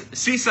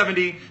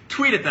C70.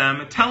 Tweet at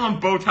them. Tell them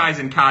bow ties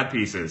and cod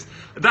pieces.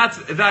 That's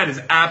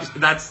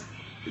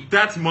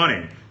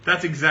money.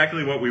 That's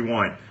exactly what we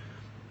want.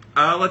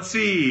 Let's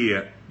see.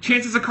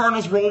 Chances of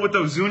Cardinals roll with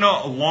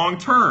Ozuna long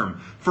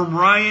term from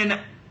Ryan.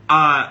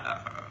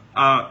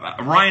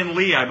 Ryan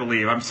Lee, I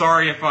believe. I'm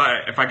sorry if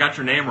I got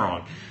your name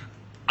wrong.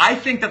 I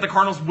think that the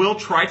Cardinals will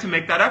try to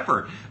make that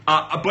effort.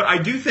 But I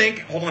do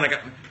think,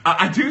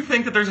 I do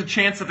think that there's a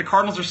chance that the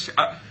Cardinals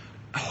are,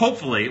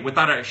 hopefully,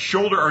 without a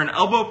shoulder or an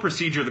elbow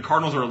procedure, the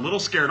Cardinals are a little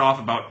scared off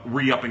about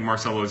re-upping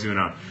Marcell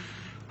Ozuna.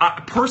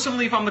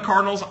 Personally, if I'm the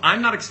Cardinals,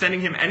 I'm not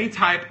extending him any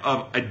type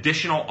of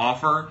additional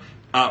offer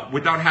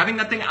without having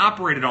that thing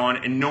operated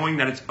on and knowing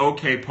that it's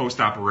okay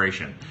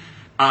post-operation.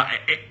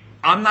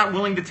 I'm not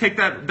willing to take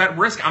that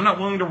risk. I'm not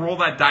willing to roll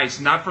that dice,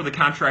 not for the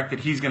contract that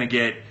he's going to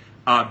get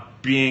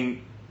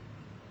being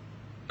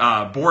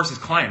Boris's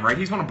client, right?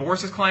 He's one of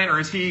Boris's client, or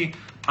is he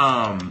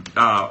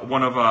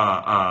one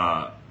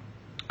of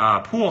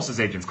Pujols'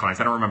 agent's clients?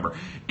 I don't remember.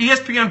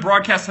 ESPN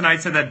broadcast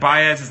tonight said that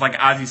Baez is like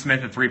Ozzie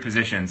Smith at 3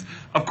 positions.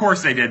 Of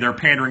course they did. They're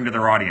pandering to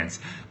their audience.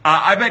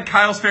 I bet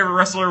Kyle's favorite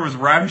wrestler was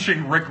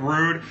ravishing Rick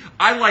Rude.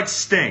 I like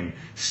Sting.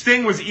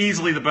 Sting was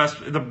easily the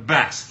best.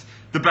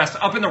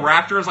 Up in the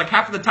rafters. Like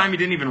half of the time he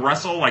didn't even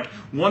wrestle. Like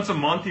once a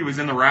month he was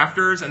in the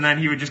rafters, and then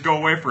he would just go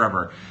away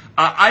forever.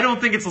 I don't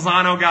think it's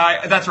Lozano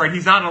guy. That's right.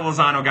 He's not a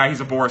Lozano guy.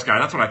 He's a Boris guy.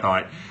 That's what I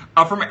thought.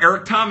 From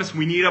Eric Thomas,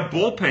 we need a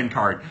bullpen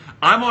card.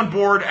 I'm on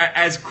board,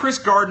 as Chris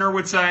Gardner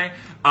would say,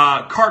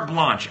 carte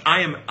blanche.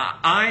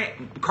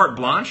 Carte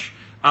blanche.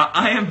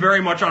 I am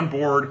very much on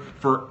board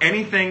for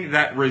anything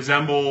that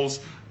resembles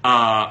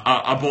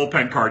a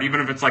bullpen card,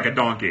 even if it's like a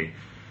donkey.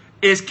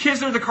 Is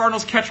Kisner the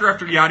Cardinals catcher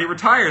after Yachty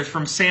retires?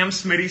 From Sam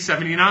Smitty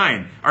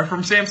 79, or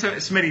from Sam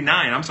Smitty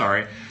 9. I'm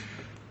sorry.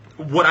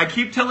 What I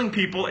keep telling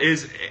people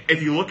is,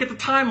 if you look at the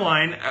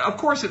timeline, of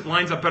course it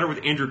lines up better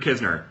with Andrew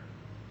Kisner.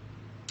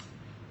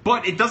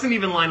 But it doesn't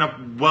even line up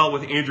well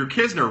with Andrew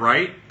Kisner,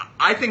 right?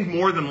 I think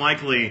more than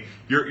likely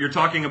you're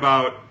talking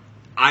about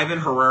Ivan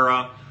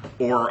Herrera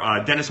or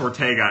Dennis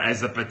Ortega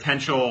as a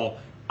potential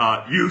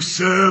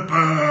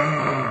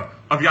usurper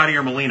of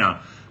Yadier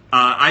Molina.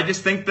 I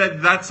just think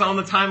that that's on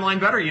the timeline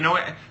better. You know,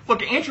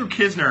 look, Andrew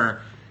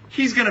Kisner,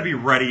 he's going to be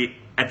ready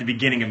at the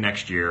beginning of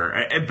next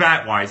year.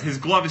 Bat-wise, his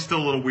glove is still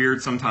a little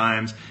weird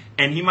sometimes,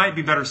 and he might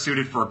be better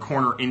suited for a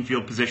corner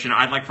infield position.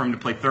 I'd like for him to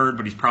play third,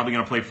 but he's probably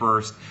going to play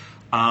first.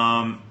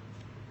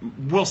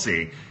 We'll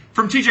see.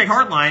 From TJ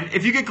Hartline,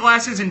 if you get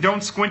glasses and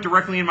don't squint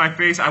directly in my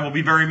face, I will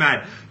be very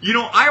mad. You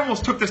know, I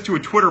almost took this to a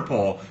Twitter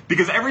poll,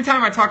 because every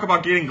time I talk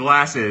about getting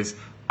glasses, do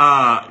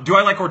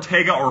I like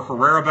Ortega or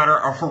Herrera better?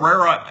 Or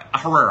Herrera.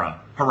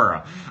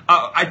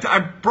 I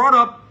brought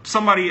up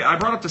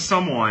to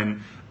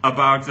someone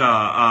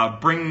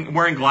about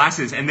wearing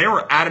glasses, and they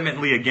were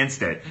adamantly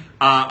against it.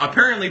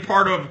 Apparently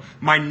part of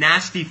my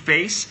nasty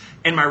face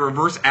and my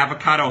reverse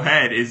avocado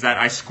head is that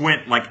I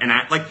squint like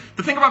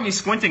the thing about me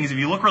squinting is, if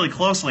you look really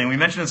closely, and we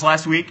mentioned this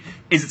last week,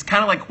 is it's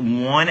kind of like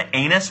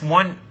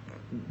one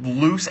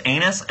loose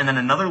anus and then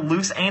another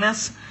loose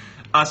anus.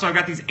 So I've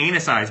got these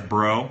anus eyes,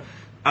 bro.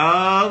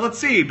 Let's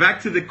see,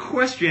 back to the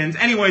questions.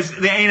 Anyways,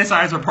 the anus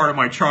eyes are part of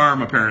my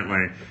charm,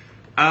 apparently.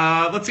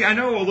 Let's see, I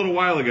know a little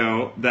while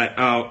ago that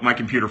my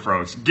computer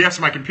froze.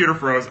 Guess my computer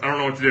froze. I don't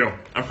know what to do.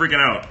 I'm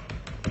freaking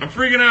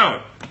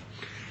out.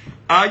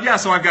 Yeah,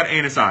 so I've got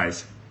anus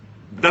eyes.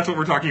 That's what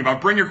we're talking about.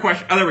 Bring your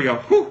question. Oh, there we go.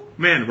 Whew,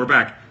 man, we're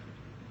back.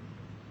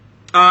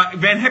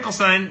 Van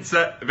Hickelstein,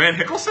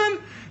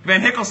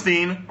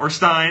 or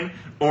Stein,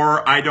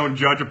 or I don't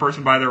judge a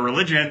person by their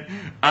religion,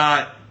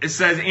 it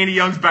says Andy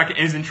Young's back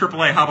is in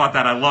AAA. How about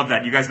that? I love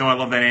that. You guys know I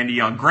love that Andy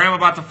Young. Graham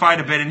about to fight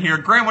a bit in here.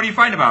 Graham, what are you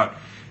fighting about?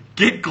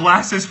 Get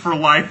glasses for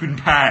life and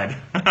pad.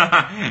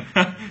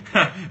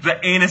 The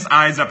anus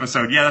eyes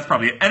episode. Yeah, that's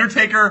probably it.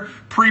 Undertaker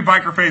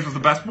pre-biker phase was the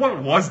best.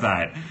 What was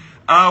that?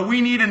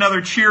 We need another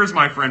cheers,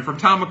 my friend, from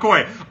Tom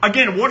McCoy.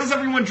 Again, what is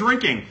everyone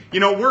drinking? You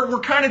know, we're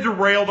kind of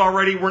derailed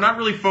already. We're not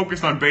really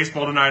focused on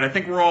baseball tonight. I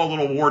think we're all a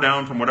little wore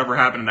down from whatever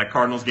happened in that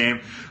Cardinals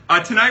game.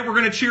 Tonight, we're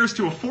going to cheers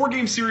to a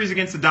 4-game series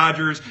against the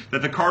Dodgers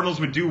that the Cardinals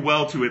would do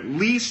well to at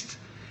least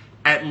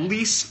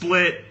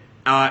split,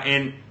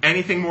 and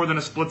anything more than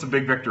a split's a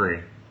big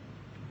victory.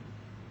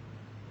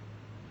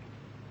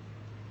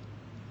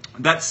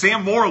 That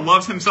Sam Moore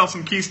loves himself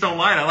some Keystone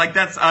Light. I like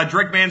that.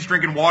 Drake Man's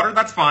drinking water.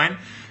 That's fine.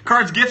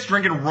 Cards Gifts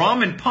drinking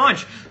rum and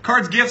punch.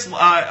 Cards Gifts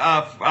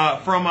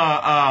from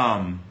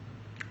a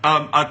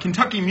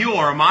Kentucky Mule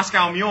or a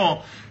Moscow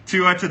Mule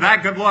to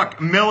that. Good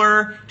luck.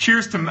 Miller,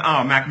 cheers to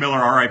Mac Miller,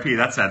 R.I.P.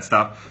 That's sad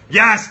stuff.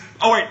 Yes.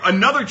 Oh wait,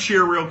 another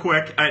cheer real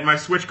quick at my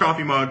Switch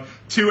coffee mug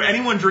to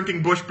anyone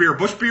drinking Busch Beer.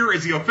 Busch Beer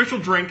is the official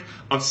drink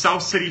of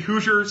South City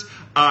Hoosiers.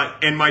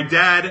 And my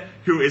dad,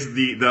 who is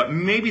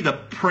maybe the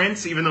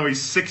prince, even though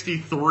he's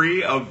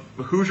 63 of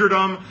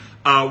Hoosierdom,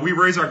 we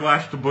raise our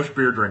glass to Busch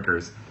Beer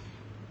drinkers.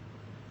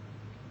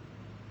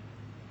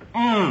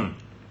 Van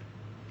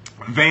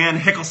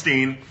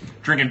Hickelstein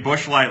drinking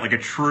Busch Light like a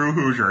true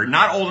Hoosier.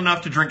 Not old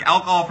enough to drink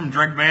alcohol from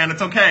Drink Van.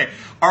 It's okay.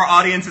 Our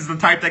audience is the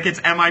type that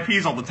gets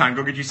MIPs all the time.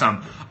 Go get you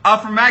some.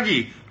 From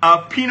Maggie,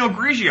 Pinot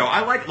Grigio.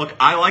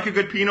 I like a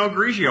good Pinot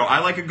Grigio. I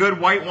like a good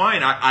white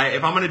wine.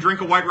 If I'm going to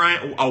drink a white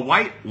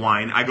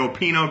wine, I go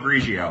Pinot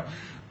Grigio.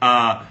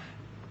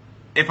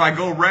 If I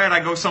go red, I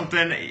go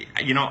something,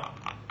 you know,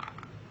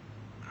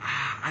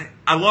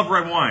 I love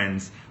red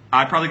wines.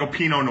 I'd probably go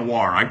Pinot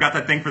Noir. I've got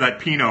that thing for that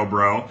Pinot,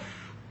 bro.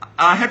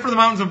 Head for the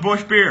mountains of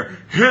Busch Beer.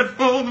 Head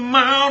for the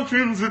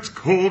mountains, it's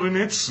cold and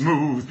it's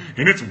smooth,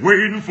 and it's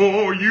waiting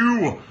for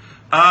you.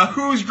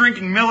 Who's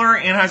drinking Miller?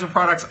 Anheuser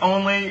products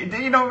only.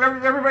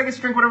 Everybody gets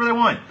to drink whatever they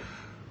want.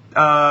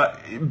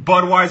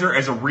 Budweiser,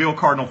 as a real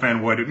Cardinal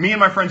fan would. Me and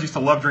my friends used to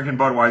love drinking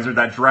Budweiser,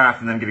 that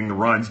draft, and then getting the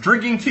runs.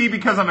 Drinking tea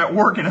because I'm at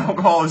work and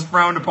alcohol is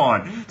frowned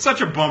upon.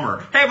 Such a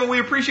bummer. Hey, but we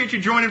appreciate you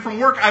joining from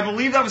work. I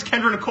believe that was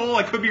Kendra Nicole.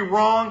 I could be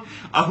wrong.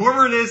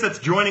 Whoever it is that's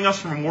joining us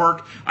from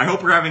work, I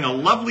hope you're having a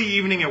lovely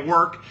evening at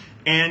work.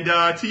 And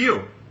to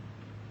you,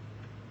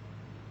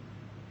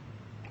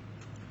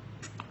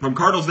 from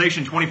Cardinals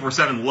Nation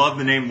 24/7, love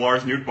the name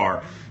Lars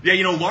Nootbaar.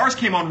 Yeah, Lars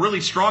came on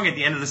really strong at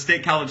the end of the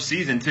State College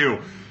season, too.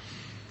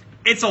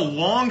 It's a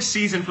long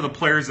season for the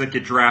players that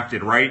get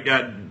drafted, right?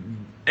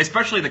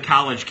 Especially the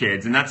college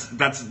kids, and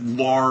that's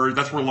Lars.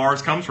 That's where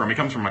Lars comes from. He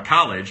comes from a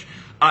college.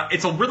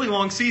 It's a really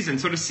long season,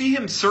 so to see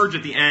him surge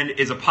at the end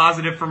is a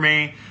positive for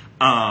me.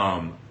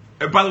 By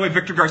the way,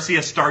 Victor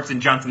Garcia starts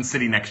in Johnson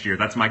City next year.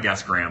 That's my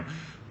guess, Graham.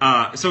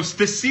 So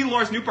to see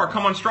Lars Nootbaar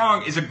come on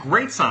strong is a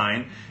great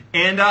sign,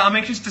 and I'm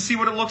anxious to see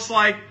what it looks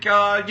like,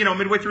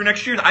 midway through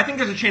next year. I think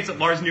there's a chance that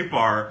Lars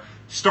Nootbaar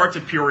starts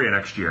at Peoria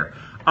next year.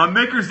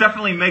 Makers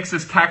definitely makes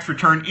this tax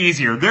return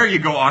easier. There you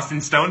go, Austin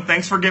Stone.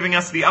 Thanks for giving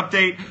us the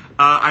update.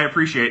 I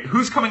appreciate it.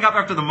 Who's coming up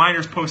after the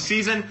Miners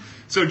postseason?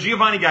 So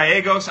Giovanni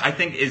Gallegos, I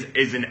think,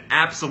 is an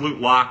absolute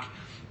lock.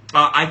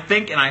 I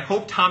think and I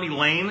hope Tommy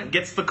Lane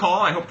gets the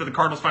call. I hope that the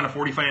Cardinals find a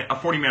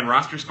 40-man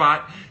roster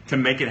spot to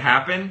make it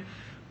happen.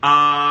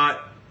 And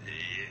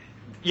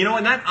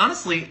that,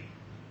 honestly,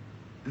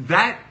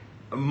 that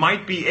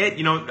might be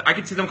it. I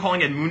could see them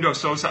calling Edmundo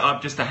Sosa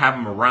up just to have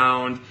him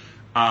around.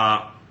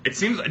 It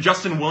seems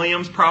Justin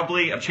Williams,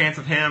 probably a chance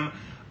of him.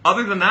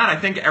 Other than that, I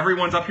think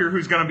everyone's up here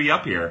who's going to be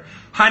up here.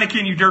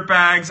 Heineken, you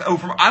dirtbags.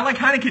 I like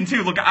Heineken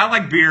too. Look, I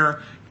like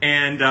beer,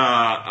 and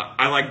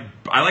I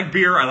like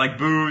beer. I like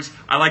booze.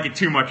 I like it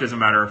too much, as a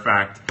matter of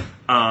fact.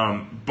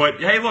 But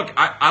hey, look,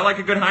 I like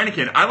a good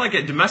Heineken. I like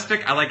it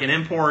domestic. I like an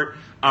import.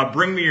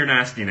 Bring me your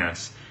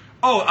nastiness.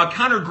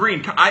 Connor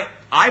Green.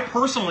 I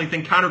personally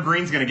think Connor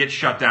Green's going to get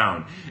shut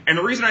down, and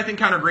the reason I think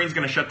Connor Green's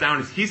going to shut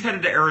down is he's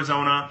headed to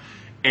Arizona.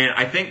 And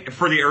I think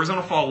for the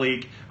Arizona Fall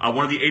League,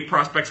 one of the 8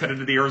 prospects headed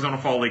to the Arizona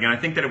Fall League, and I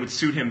think that it would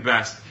suit him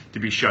best to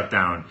be shut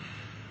down.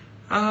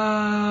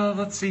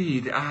 Let's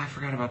see. I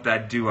forgot about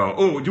that duo.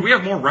 Oh, do we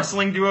have more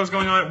wrestling duos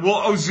going on? Will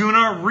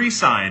Ozuna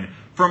re-sign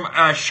from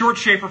Short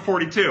Schaefer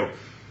 42?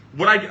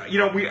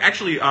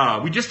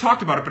 We just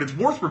talked about it, but it's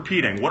worth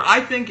repeating. What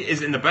I think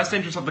is in the best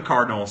interest of the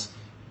Cardinals,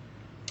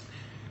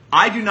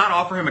 I do not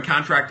offer him a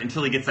contract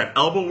until he gets that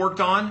elbow worked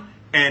on,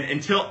 and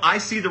until I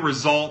see the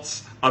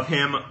results of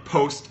him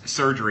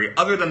post-surgery.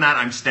 Other than that,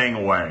 I'm staying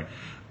away.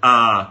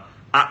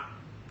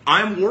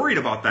 I'm worried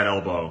about that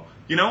elbow.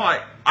 You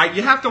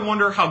have to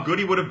wonder how good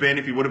he would have been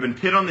if he would have been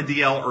put on the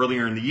DL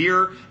earlier in the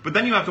year, but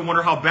then you have to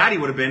wonder how bad he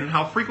would have been and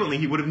how frequently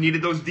he would have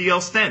needed those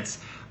DL stints.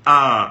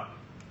 I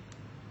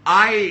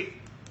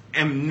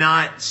am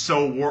not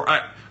so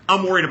worried.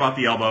 I'm worried about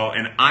the elbow,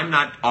 and I'm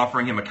not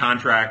offering him a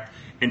contract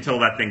until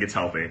that thing gets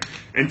healthy.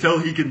 Until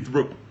he can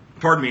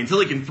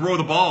throw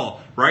the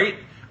ball, right?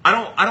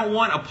 I don't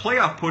want a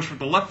playoff push with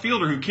the left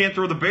fielder who can't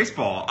throw the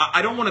baseball.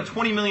 I don't want a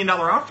 $20 million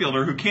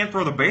outfielder who can't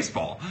throw the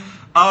baseball.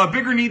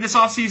 Bigger need this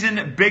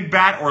offseason, big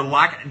bat or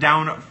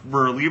lockdown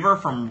reliever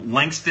from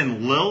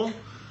Langston Lill.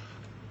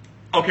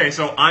 Okay,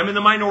 so I'm in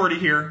the minority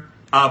here.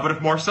 But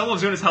if Marcell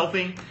Ozuna is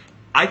healthy,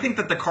 I think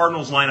that the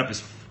Cardinals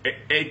lineup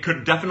it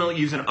could definitely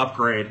use an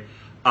upgrade.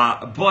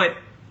 But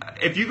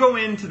if you go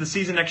into the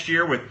season next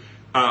year with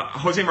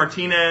Jose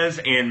Martinez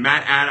and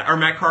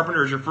Matt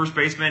Carpenter as your first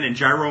baseman, and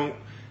Jairo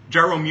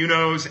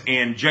Munoz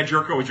and Jed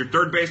Jerko as your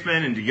third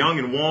baseman, and DeYoung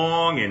and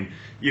Wong, and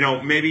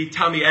maybe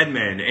Tommy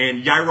Edman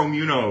and Jairo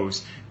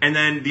Munoz, and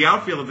then the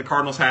outfield that the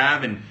Cardinals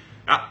have, and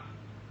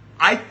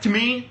to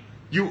me,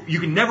 you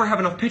can never have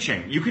enough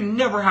pitching. You can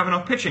never have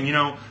enough pitching.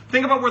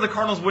 Think about where the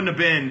Cardinals would have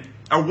been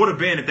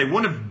if they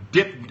wouldn't have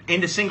dipped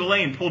into single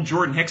A and pulled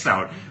Jordan Hicks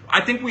out.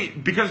 I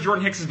think because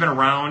Jordan Hicks has been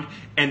around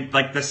and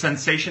like the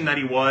sensation that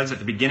he was at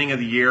the beginning of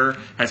the year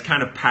has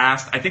kind of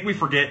passed, I think we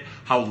forget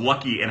how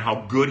lucky and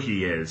how good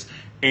he is.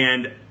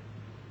 And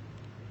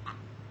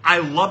I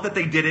love that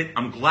they did it.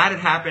 I'm glad it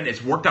happened.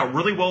 It's worked out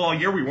really well all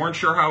year. We weren't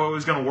sure how it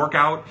was going to work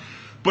out.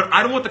 But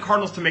I don't want the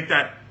Cardinals to make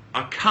that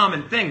a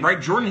common thing,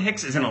 right? Jordan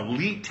Hicks is an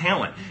elite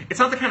talent. It's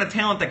not the kind of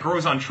talent that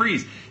grows on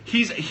trees.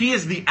 He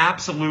is the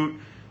absolute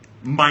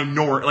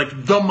minority,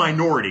 like the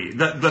minority,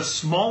 the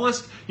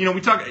smallest. You have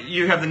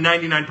the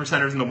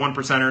 99%ers and the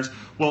 1%ers.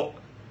 Well,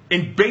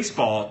 in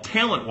baseball,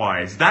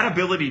 talent-wise, that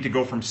ability to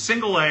go from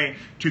single A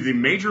to the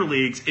major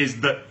leagues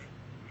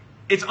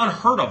it's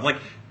unheard of. Like,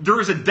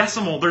 there's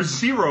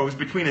zeros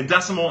between a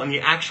decimal and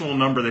the actual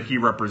number that he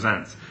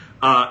represents.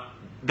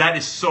 That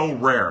is so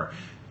rare.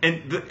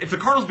 And if the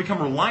Cardinals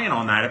become reliant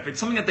on that, if it's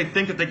something that they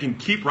think that they can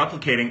keep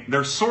replicating,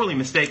 they're sorely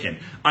mistaken.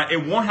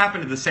 It won't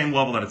happen to the same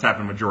level that it's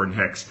happened with Jordan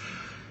Hicks.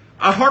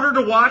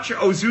 Harder to watch,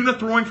 Ozuna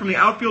throwing from the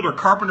outfield or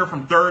Carpenter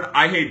from third.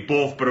 I hate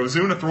both, but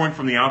Ozuna throwing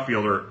from the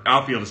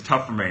outfield is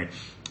tough for me.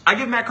 I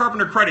give Matt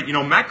Carpenter credit.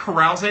 Matt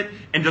corrals it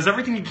and does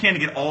everything he can to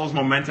get all his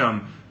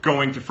momentum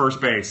going to first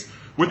base.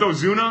 With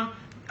Ozuna,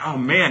 oh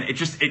man,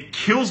 it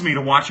kills me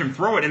to watch him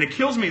throw it, and it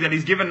kills me that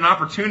he's given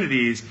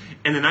opportunities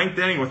in the ninth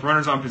inning with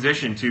runners on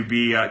position to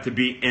be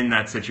in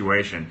that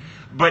situation.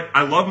 But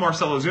I love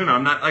Marcell Ozuna.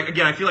 I'm not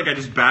again. I feel like I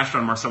just bashed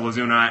on Marcell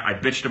Ozuna. I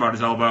bitched about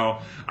his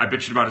elbow. I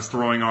bitched about his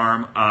throwing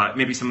arm.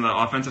 Maybe some of the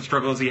offensive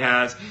struggles he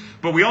has.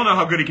 But we all know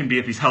how good he can be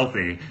if he's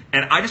healthy.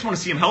 And I just want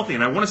to see him healthy,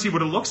 and I want to see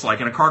what it looks like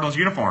in a Cardinals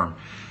uniform.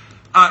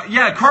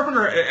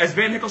 Carpenter, as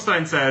Van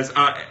Hickelstein says,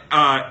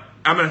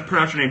 I'm going to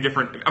pronounce your name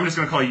different. I'm just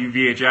going to call you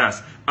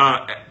VHS.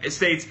 It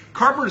states,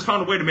 Carpenter's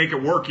found a way to make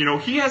it work.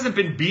 He hasn't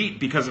been beat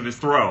because of his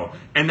throw,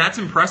 and that's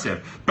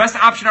impressive. Best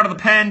option out of the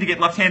pen to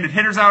get left-handed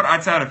hitters out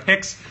outside of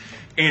Hicks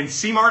and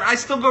Seamart. I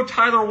still go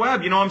Tyler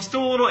Webb. I'm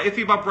still a little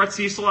iffy about Brett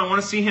Cecil. I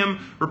want to see him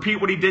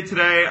repeat what he did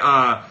today.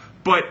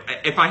 But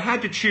if I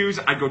had to choose,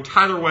 I'd go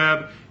Tyler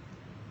Webb.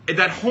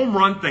 That home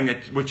run thing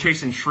with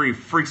Chasen Shreve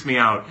freaks me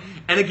out.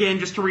 And again,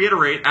 just to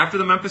reiterate, after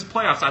the Memphis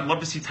playoffs, I'd love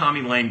to see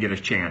Tommy Lane get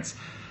his chance.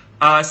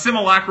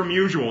 Simulacrum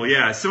usual,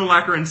 yeah,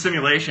 simulacra and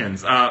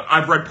simulations.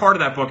 I've read part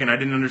of that book and I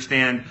didn't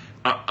understand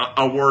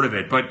a word of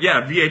it. But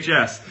yeah,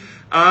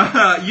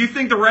 VHS. You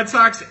think the Red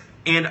Sox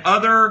and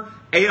other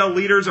AL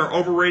leaders are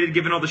overrated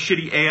given all the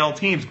shitty AL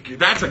teams?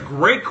 That's a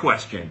great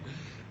question.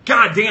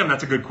 God damn,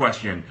 that's a good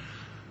question.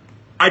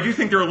 I do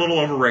think they're a little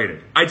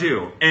overrated. I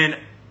do.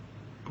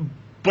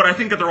 But I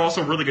think that they're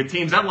also really good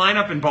teams. That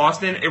lineup in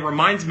Boston, it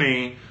reminds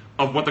me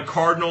of what the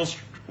Cardinals,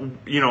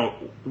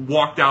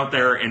 walked out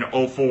there in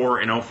 04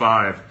 and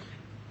 05.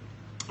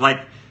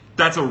 Like,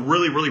 that's a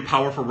really, really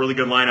powerful, really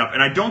good lineup.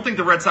 And I don't think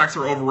the Red Sox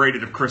are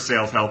overrated if Chris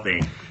Sale's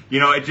healthy.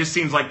 It just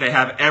seems like they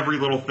have every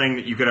little thing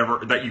that you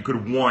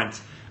could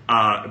want.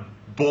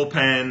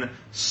 Bullpen,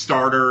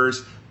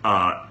 starters,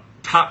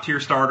 top-tier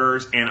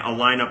starters, and a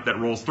lineup that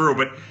rolls through.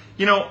 But,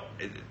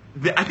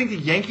 I think the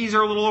Yankees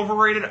are a little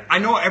overrated. I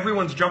know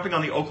everyone's jumping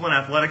on the Oakland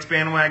Athletics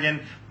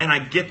bandwagon, and I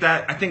get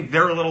that. I think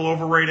they're a little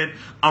overrated.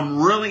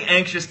 I'm really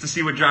anxious to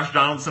see what Josh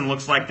Donaldson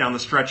looks like down the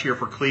stretch here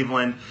for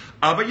Cleveland.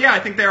 But yeah, I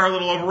think they are a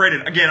little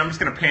overrated. Again, I'm just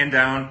going to pan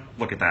down.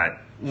 Look at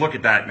that. Look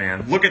at that,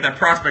 man. Look at that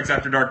Prospects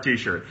After Dark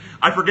t-shirt.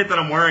 I forget that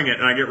I'm wearing it,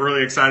 and I get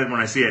really excited when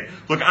I see it.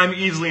 Look, I'm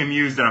easily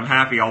amused and I'm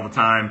happy all the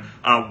time.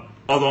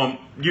 Although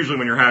usually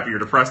when you're happy, you're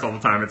depressed all the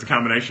time. It's a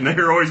combination that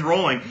you're always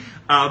rolling.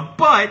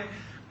 But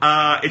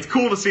it's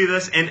cool to see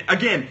this. And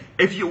again,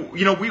 if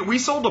we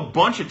sold a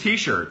bunch of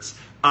t-shirts.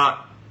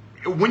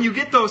 When you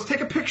get those,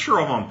 take a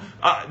picture of them.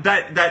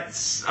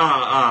 That's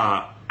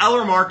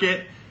Eller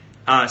Market,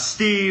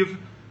 Steve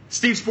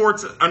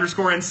Sports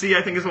 _NC,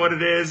 I think is what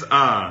it is.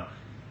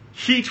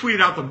 He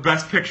tweeted out the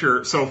best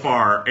picture so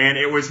far, and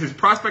it was his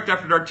Prospect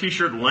After Dark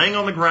t-shirt laying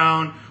on the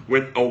ground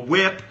with a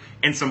whip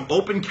and some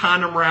open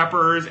condom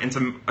wrappers and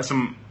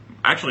some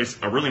actually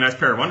a really nice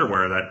pair of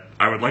underwear that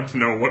I would like to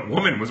know what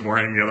woman was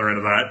wearing the other end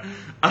of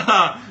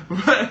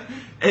that.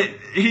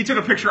 He took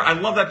a picture. I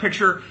love that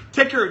picture.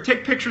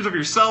 Take pictures of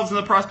yourselves in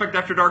the Prospect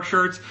After Dark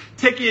shirts.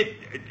 Take it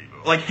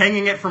like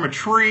hanging it from a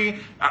tree.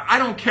 I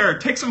don't care.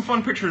 Take some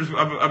fun pictures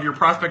of your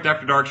Prospect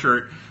After Dark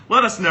shirt.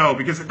 Let us know,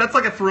 because that's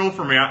like a thrill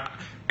for me.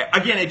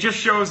 Again, it just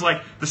shows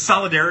like the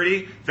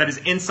solidarity that is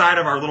inside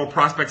of our little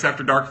Prospects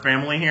After Dark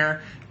family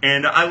here.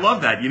 And I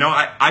love that.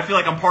 I feel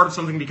like I'm part of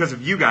something because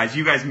of you guys.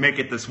 You guys make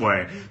it this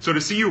way. So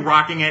to see you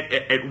rocking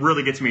it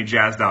really gets me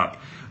jazzed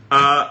up.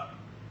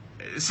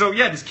 So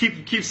yeah, just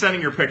keep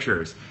sending your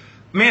pictures.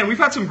 Man, we've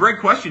had some great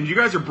questions. You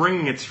guys are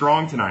bringing it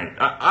strong tonight.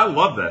 I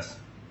love this.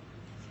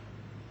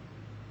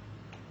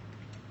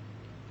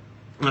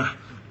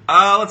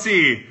 Let's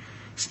see.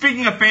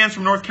 Speaking of fans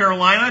from North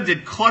Carolina,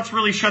 did Klutz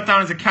really shut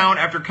down his account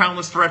after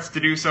countless threats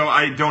to do so?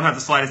 I don't have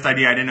the slightest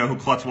idea. I didn't know who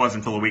Klutz was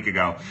until a week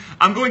ago.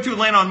 I'm going to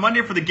Atlanta on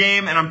Monday for the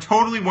game, and I'm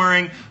totally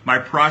wearing my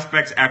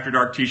Prospects After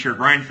Dark t-shirt.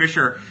 Ryan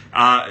Fisher,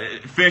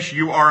 Fish,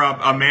 you are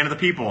a man of the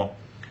people.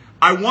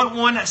 I want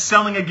one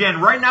selling again.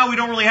 Right now, we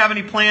don't really have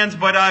any plans,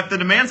 but if the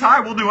demand's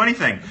high, we'll do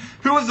anything.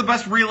 Who is the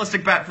best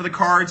realistic bet for the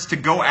Cards to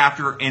go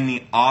after in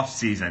the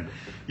offseason?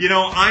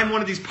 I'm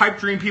one of these pipe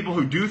dream people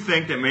who do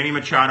think that Manny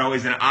Machado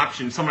is an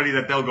option, somebody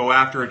that they'll go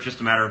after. It's just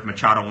a matter of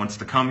Machado wants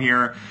to come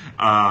here.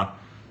 The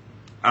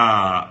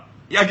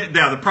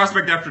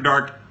Prospect After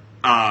Dark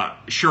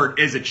shirt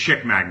is a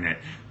chick magnet.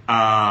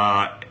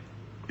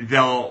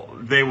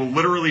 They will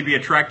literally be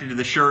attracted to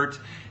the shirt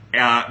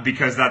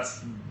because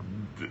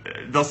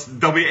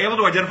they'll be able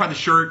to identify the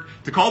shirt,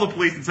 to call the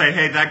police and say,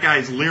 hey, that guy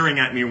is leering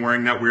at me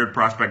wearing that weird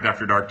Prospect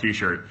After Dark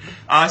t-shirt.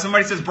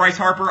 Somebody says Bryce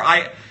Harper.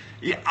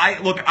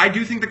 I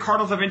do think the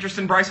Cardinals have interest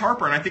in Bryce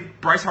Harper, and I think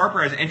Bryce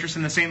Harper has interest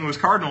in the St. Louis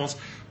Cardinals.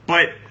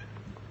 But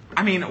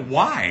I mean,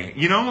 why?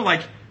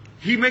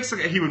 He would make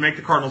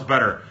the Cardinals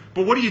better.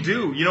 But what do you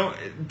do?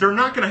 They're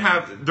going to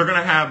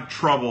have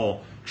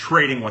trouble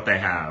trading what they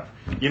have.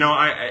 They're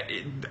going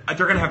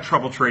to have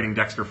trouble trading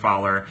Dexter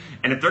Fowler,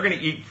 and if they're going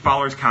to eat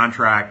Fowler's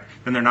contract,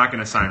 then they're not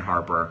going to sign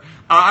Harper.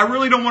 I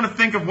really don't want to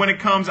think of when it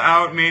comes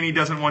out, Manny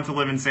doesn't want to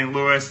live in St.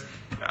 Louis,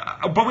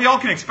 but we all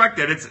can expect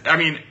it.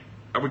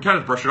 We kind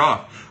of brush it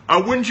off.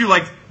 Wouldn't you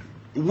like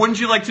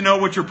to know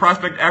what your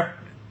prospects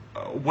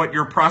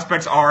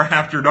are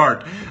after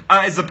dark?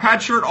 Is the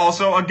Pat shirt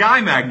also a guy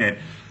magnet?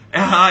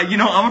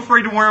 I'm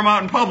afraid to wear them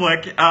out in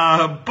public,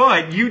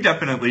 but you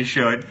definitely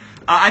should.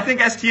 I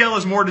think STL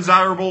is more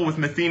desirable with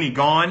Matheny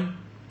gone.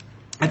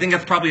 I think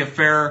that's probably a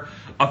fair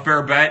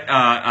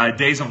bet.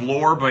 Days of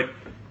Lore, but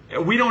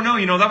we don't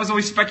know. That was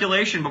always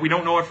speculation, but we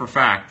don't know it for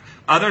fact.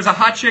 There's a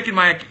hot chick in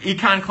my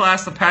econ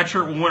class. The pad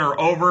shirt will win her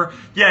over.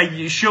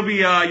 Yeah, she'll be.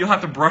 You'll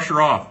have to brush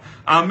her off.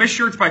 Missed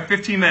shirts by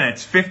 15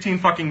 minutes. 15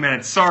 fucking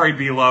minutes. Sorry,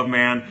 B-Love,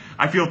 man.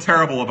 I feel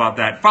terrible about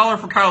that. Fowler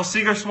for Kyle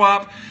Seager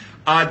swap.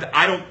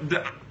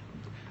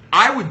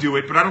 I would do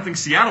it, but I don't think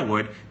Seattle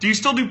would. Do you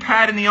still do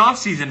pad in the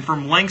offseason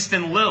from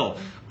Langston Lill?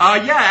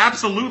 Yeah,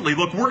 absolutely.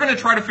 Look, we're going to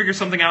try to figure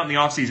something out in the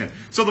offseason.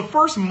 So the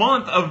first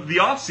month of the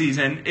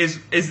offseason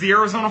is the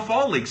Arizona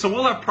Fall League. So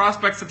we'll have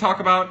prospects to talk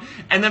about.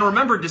 And then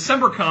remember,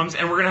 December comes,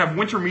 and we're going to have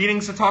winter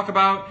meetings to talk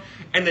about.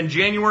 And then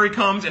January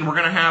comes, and we're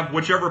going to have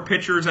whichever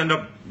pitchers end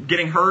up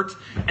getting hurt.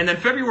 And then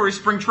February,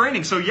 spring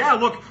training. So yeah,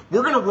 look,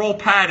 we're going to roll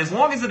pad. As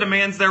long as the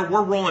demand's there,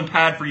 we're rolling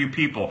pad for you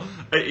people.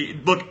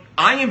 Look,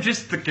 I am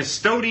just the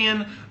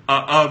custodian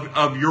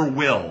of your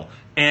will.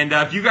 And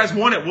if you guys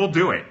want it, we'll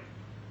do it.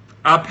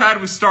 Pad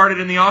was started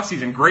in the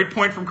offseason. Great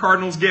point from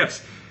Cardinals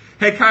Gifts.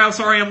 Hey, Kyle,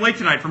 sorry I'm late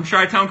tonight from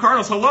Chi-Town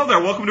Cardinals. Hello there.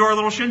 Welcome to our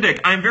little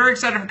shindig. I'm very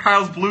excited for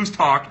Kyle's Blues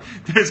talk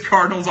this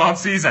Cardinals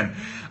offseason.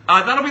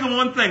 That'll be the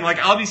one thing.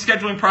 I'll be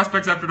scheduling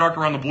Prospects After Dark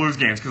around the Blues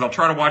games because I'll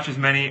try to watch as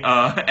many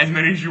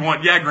as you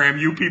want. Yeah, Graham,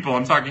 you people.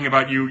 I'm talking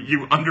about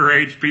you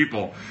underage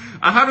people.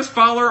 How does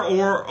Fowler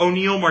or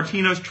O'Neill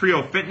Martinez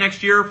trio fit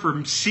next year?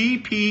 From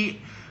CP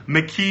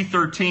McKee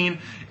 13.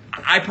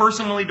 I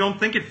personally don't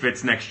think it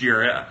fits next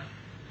year.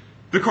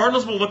 The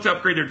Cardinals will look to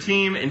upgrade their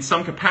team in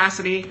some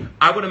capacity.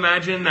 I would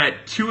imagine that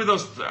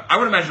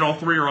all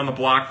three are on the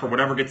block for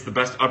whatever gets the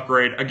best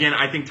upgrade. Again,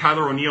 I think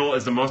Tyler O'Neill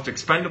is the most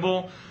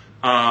expendable.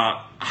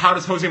 How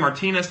does Jose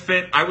Martinez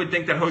fit? I would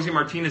think that Jose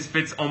Martinez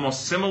fits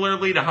almost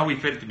similarly to how he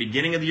fit at the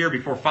beginning of the year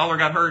before Fowler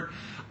got hurt.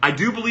 I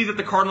do believe that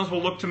the Cardinals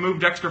will look to move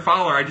Dexter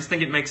Fowler. I just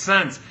think it makes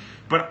sense.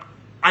 But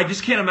I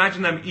just can't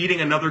imagine them eating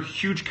another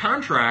huge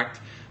contract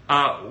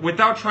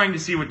without trying to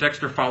see what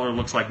Dexter Fowler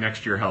looks like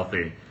next year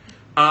healthy.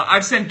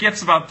 I've sent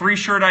gifts about 3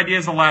 shirt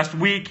ideas the last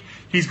week.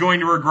 He's going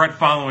to regret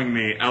following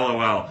me,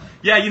 LOL.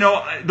 Yeah,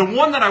 the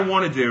one that I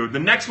want to do, the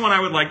next one I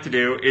would like to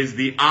do is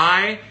the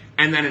eye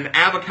and then an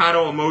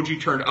avocado emoji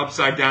turned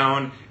upside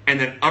down and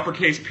then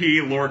uppercase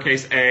P,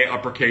 lowercase a,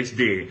 uppercase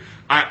D.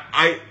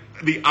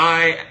 The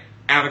eye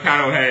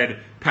avocado head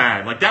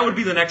pad. That would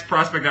be the next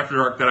Prospect After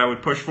Dark that I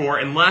would push for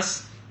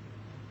unless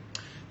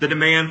the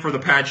demand for the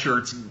pad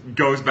shirts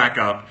goes back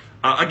up.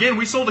 Again,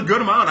 we sold a good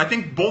amount. I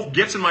think both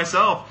Gifts and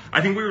myself,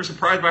 I think we were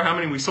surprised by how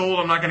many we sold.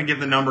 I'm not going to give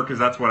the number because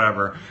that's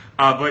whatever.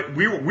 But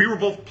we were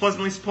both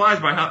pleasantly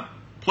surprised by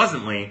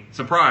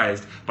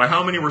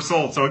how many were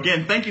sold. So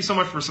again, thank you so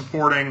much for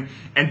supporting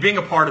and being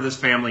a part of this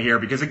family here.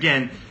 Because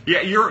again,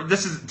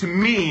 this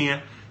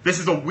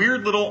is a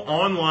weird little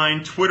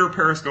online Twitter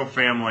Periscope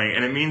family,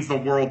 and it means the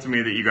world to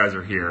me that you guys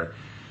are here.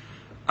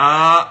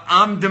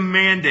 I'm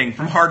demanding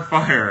from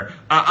Hardfire.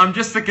 I'm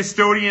just the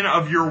custodian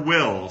of your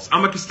wills.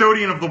 I'm a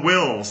custodian of the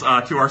wills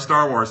to our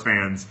Star Wars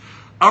fans.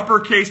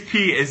 Uppercase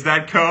P, is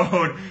that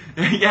code?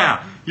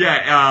 Yeah.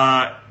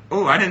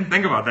 Oh, I didn't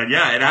think about that.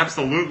 Yeah, it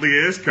absolutely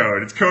is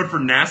code. It's code for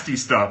nasty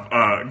stuff.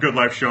 Good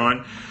life,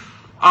 Sean.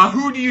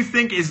 Who do you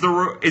think is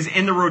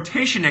in the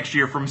rotation next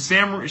year from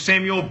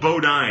Samuel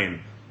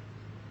Bodine?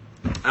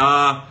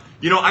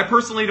 I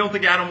personally don't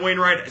think Adam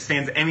Wainwright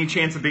stands any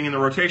chance of being in the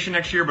rotation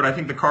next year, but I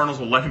think the Cardinals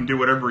will let him do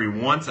whatever he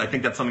wants. I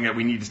think that's something that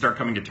we need to start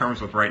coming to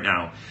terms with right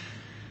now.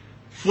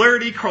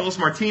 Flaherty, Carlos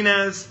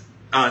Martinez,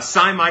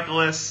 Cy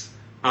Michaelis,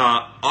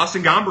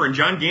 Austin Gomber, and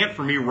John Gant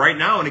for me right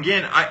now. And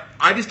again,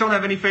 I just don't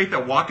have any faith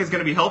that Wacha's going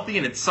to be healthy,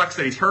 and it sucks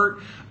that he's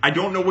hurt. I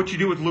don't know what you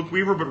do with Luke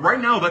Weaver, but right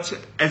now, that's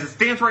as it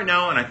stands right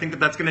now, and I think that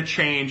that's going to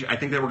change. I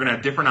think that we're going to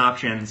have different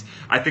options.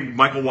 I think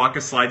Michael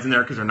Wacha slides in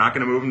there because they're not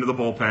going to move him to the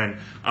bullpen,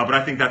 but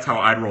I think that's how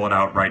I'd roll it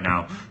out right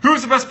now.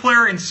 Who's the best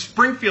player in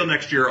Springfield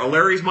next year?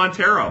 Alariz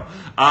Montero.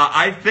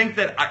 I think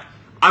that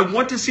I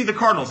want to see the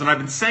Cardinals, and I've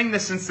been saying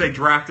this since they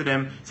drafted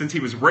him, since he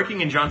was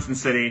raking in Johnson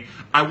City.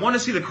 I want to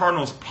see the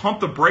Cardinals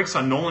pump the brakes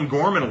on Nolan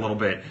Gorman a little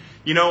bit.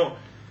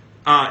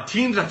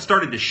 Teams have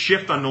started to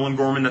shift on Nolan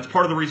Gorman. That's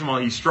part of the reason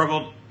why he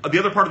struggled. The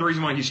other part of the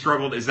reason why he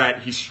struggled is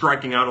that he's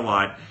striking out a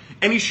lot,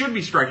 and he should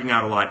be striking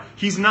out a lot.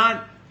 He's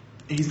not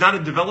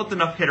a developed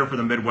enough hitter for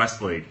the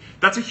Midwest League.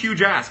 That's a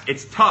huge ask.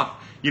 It's tough.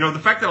 The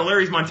fact that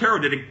Alariz Montero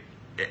did it,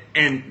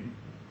 and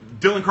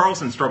Dylan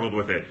Carlson struggled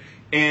with it,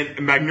 and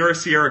Magneuris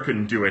Sierra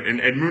couldn't do it,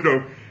 and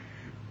Edmundo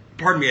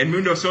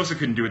Sosa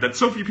couldn't do it. That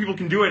so few people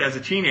can do it as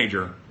a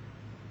teenager.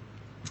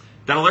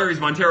 That Alariz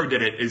Montero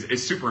did it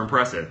is super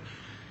impressive.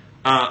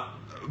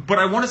 But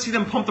I want to see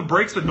them pump the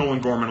brakes with Nolan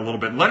Gorman a little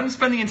bit. Let him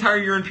spend the entire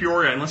year in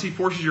Peoria unless he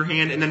forces your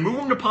hand, and then move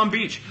him to Palm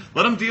Beach.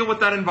 Let him deal with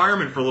that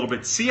environment for a little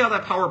bit. See how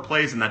that power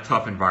plays in that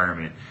tough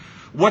environment.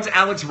 What's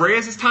Alex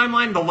Reyes'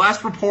 timeline? The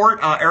last report,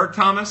 Eric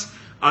Thomas,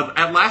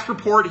 at last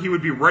report, he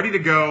would be ready to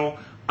go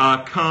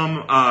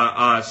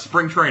come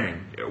spring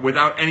training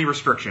without any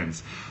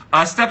restrictions.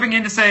 Stepping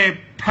in to say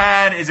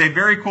pad is a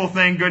very cool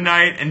thing. Good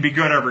night and be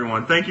good,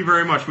 everyone. Thank you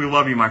very much. We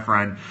love you, my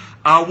friend.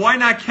 Why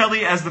not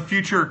Kelly as the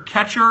future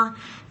catcher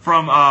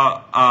from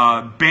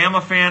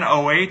Bama fan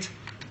 08?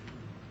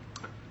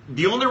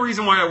 The only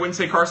reason why I wouldn't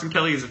say Carson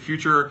Kelly is a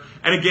future,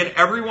 and again,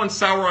 everyone's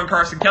sour on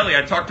Carson Kelly.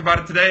 I talked about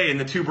it today in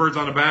the Two Birds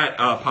on a Bat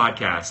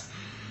podcast.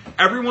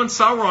 Everyone's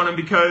sour on him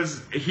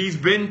because he's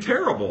been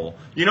terrible.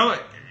 You know,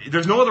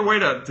 there's no other way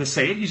to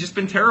say it. He's just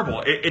been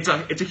terrible. It's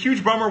a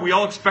huge bummer. We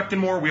all expected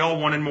more. We all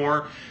wanted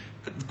more.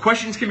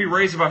 Questions can be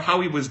raised about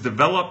how he was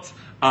developed.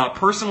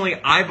 Personally,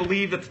 I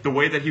believe that the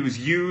way that he was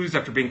used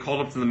after being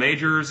called up to the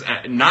majors,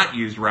 not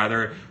used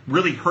rather,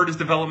 really hurt his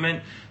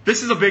development.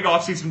 This is a big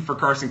offseason for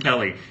Carson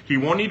Kelly. He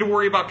won't need to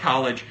worry about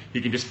college. He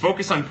can just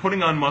focus on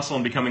putting on muscle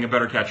and becoming a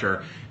better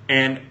catcher.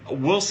 And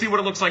we'll see what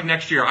it looks like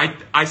next year.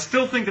 I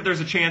still think that there's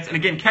a chance. And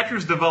again,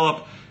 catchers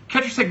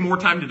take more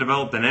time to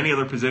develop than any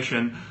other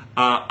position.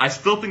 I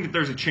still think that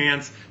there's a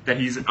chance that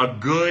he's a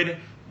good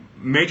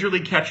major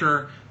league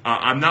catcher.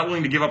 I'm not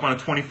willing to give up on a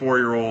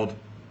 24-year-old.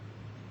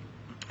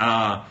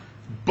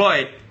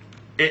 But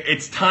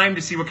it's time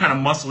to see what kind of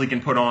muscle he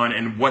can put on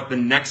and what the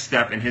next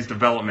step in his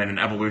development and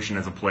evolution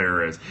as a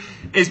player is.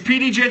 Is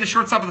PDJ the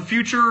shortstop of the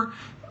future,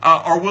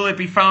 or will it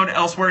be found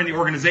elsewhere in the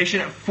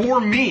organization?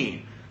 For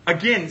me,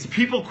 again,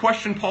 people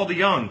question Paul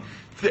DeJong.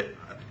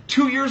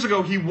 2 years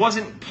ago, he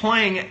wasn't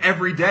playing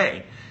every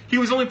day. He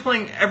was only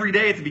playing every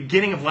day at the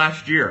beginning of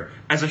last year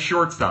as a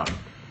shortstop.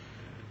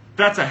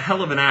 That's a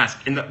hell of an ask,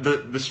 and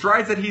the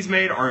strides that he's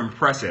made are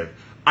impressive.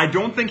 I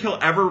don't think he'll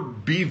ever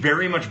be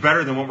very much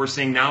better than what we're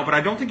seeing now, but I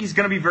don't think he's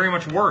going to be very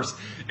much worse.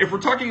 If we're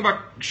talking about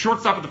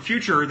shortstop of the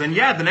future, then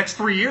yeah, the next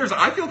 3 years,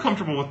 I feel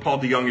comfortable with Paul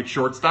DeJong at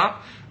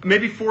shortstop.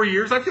 Maybe 4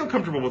 years, I feel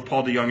comfortable with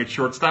Paul DeJong at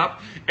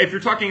shortstop. If you're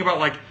talking about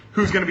like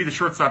who's going to be the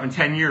shortstop in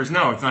 10 years,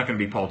 no, it's not going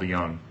to be Paul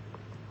DeJong.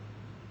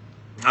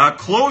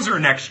 Closer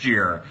next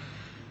year.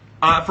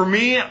 For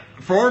me,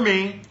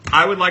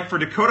 I would like for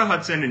Dakota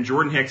Hudson and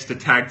Jordan Hicks to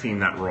tag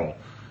team that role.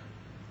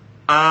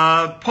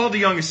 Paul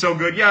DeJong is so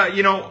good. Yeah,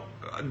 you know,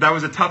 that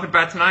was a tough at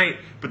bat tonight,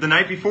 but the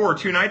night before,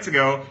 2 nights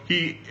ago,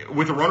 he,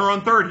 with a runner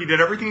on third, he did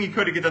everything he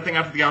could to get that thing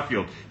out to the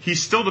outfield.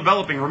 He's still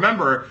developing.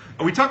 Remember,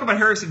 we talk about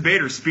Harrison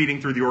Bader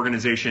speeding through the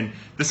organization.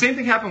 The same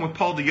thing happened with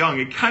Paul DeJong.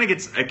 It kind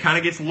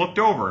of gets looked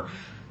over.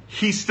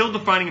 He's still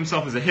defining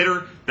himself as a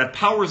hitter. That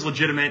power is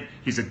legitimate.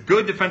 He's a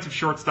good defensive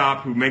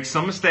shortstop who makes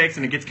some mistakes,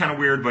 and it gets kind of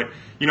weird. But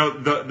you know,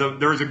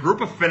 there is a group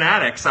of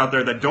fanatics out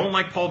there that don't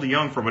like Paul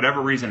DeJong for whatever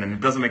reason, and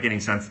it doesn't make any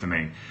sense to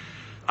me.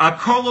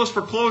 Carlos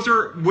for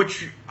closer,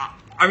 which,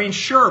 I mean,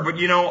 sure, but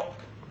you know,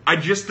 I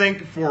just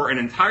think for an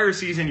entire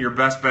season, your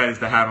best bet is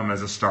to have him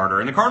as a starter.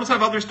 And the Cardinals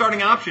have other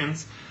starting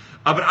options,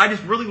 but I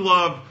just really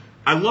love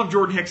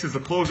Jordan Hicks as the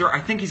closer.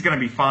 I think he's going to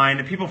be fine.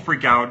 If people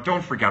freak out,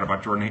 don't freak out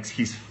about Jordan Hicks.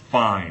 He's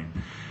fine.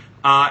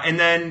 And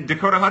then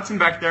Dakota Hudson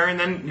back there, and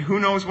then who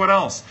knows what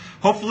else.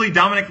 Hopefully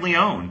Dominic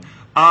Leone.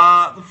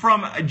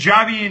 From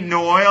Javi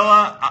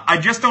Noela, I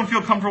just don't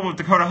feel comfortable with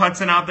Dakota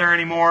Hudson out there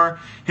anymore.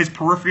 His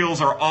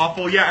peripherals are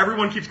awful. Yeah,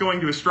 everyone keeps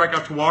going to his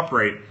strikeout to walk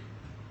rate.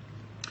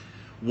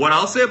 What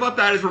I'll say about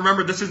that is,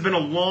 remember, this has been a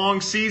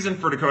long season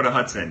for Dakota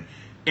Hudson.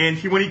 And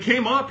when he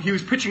came up, he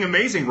was pitching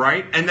amazing,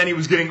 right? And then he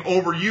was getting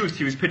overused.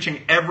 He was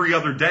pitching every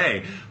other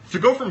day. To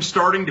go from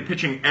starting to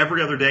pitching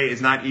every other day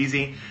is not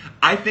easy.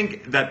 I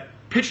think that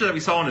pitcher that we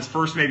saw in his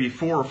first maybe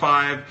 4 or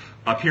 5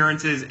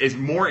 appearances is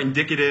more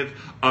indicative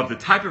of the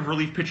type of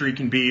relief pitcher he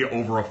can be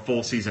over a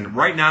full season.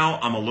 Right now,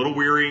 I'm a little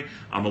weary.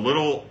 I'm a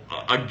little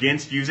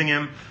against using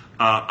him.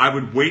 I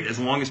would wait as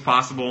long as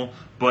possible,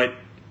 but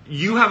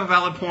you have a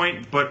valid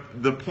point, but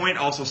the point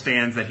also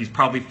stands that he's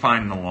probably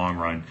fine in the long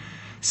run.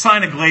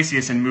 Sign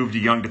Iglesias and move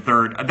DeJong to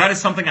third. That is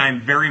something I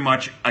am very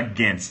much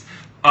against.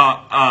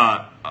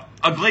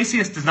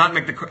 Iglesias does not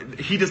make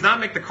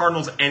the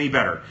Cardinals any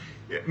better.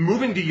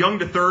 Moving DeJong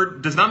to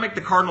third does not make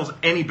the Cardinals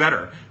any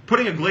better.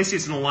 Putting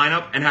Iglesias in the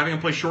lineup and having him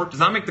play short does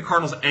not make the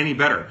Cardinals any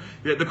better.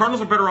 The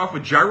Cardinals are better off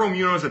with Jairo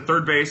Munoz at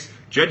third base,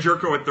 Jed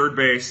Jerko at third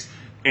base,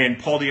 and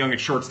Paul DeJong at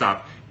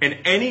shortstop. And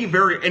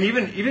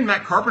even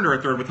Matt Carpenter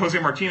at third with Jose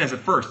Martinez at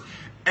first.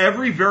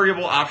 Every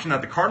variable option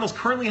that the Cardinals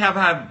currently have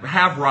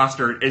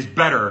rostered is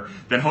better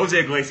than Jose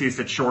Iglesias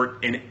at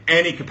short in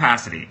any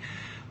capacity.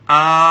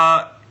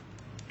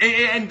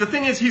 And the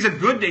thing is, he's a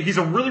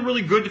really,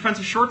 really good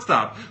defensive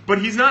shortstop,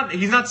 but he's not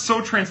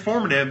so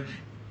transformative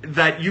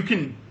that you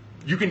can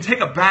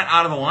take a bat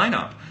out of the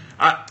lineup.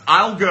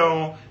 I'll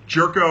go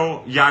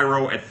Jerko,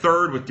 Jairo at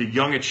third with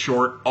DeJong at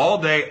short all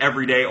day,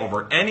 every day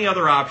over any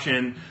other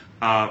option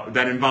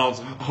that involves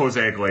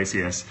Jose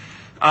Iglesias.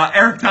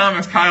 Eric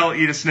Thomas, Kyle,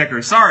 eat a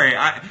Snickers. Sorry,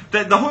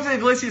 the Jose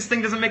Iglesias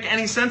thing doesn't make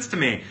any sense to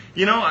me.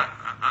 You know,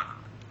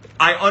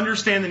 I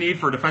understand the need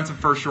for a defensive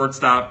first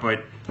shortstop,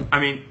 but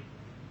I mean,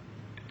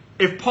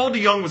 if Paul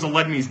DeJong was a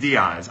Ledmys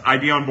Diaz,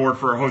 I'd be on board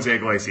for Jose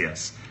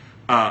Iglesias.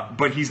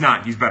 But he's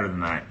not. He's better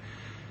than that.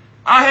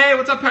 Hey,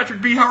 what's up, Patrick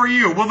B? How are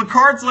you? Will the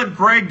Cards let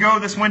Greg go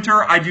this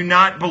winter? I do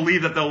not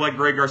believe that they'll let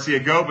Greg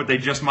Garcia go, but they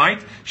just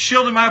might.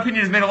 Shield, in my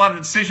opinion, has made a lot of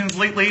decisions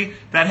lately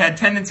that had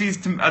tendencies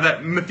to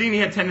that Matheny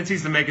had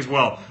tendencies to make as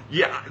well.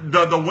 Yeah,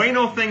 the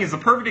Waino thing is a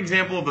perfect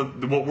example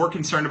of what we're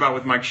concerned about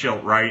with Mike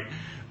Schilt, right?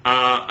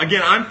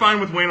 Again, I'm fine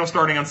with Waino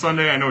starting on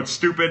Sunday. I know it's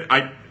stupid.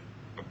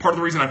 Part of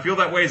the reason I feel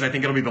that way is I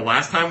think it'll be the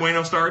last time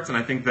Waino starts, and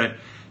I think that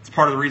it's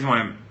part of the reason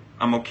why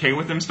I'm okay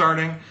with him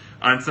starting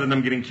instead of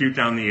them getting cute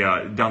down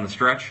the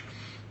stretch.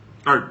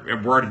 Or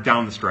we're already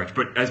down the stretch,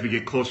 but as we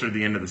get closer to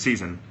the end of the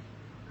season,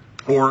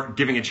 or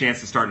giving a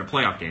chance to start in a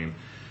playoff game,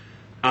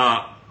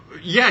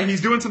 yeah,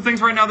 he's doing some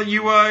things right now that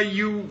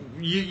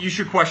you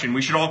should question.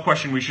 We should all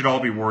question. We should all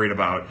be worried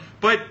about.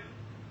 But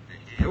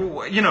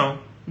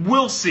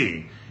we'll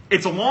see.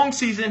 It's a long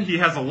season. He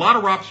has a lot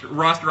of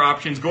roster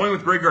options. Going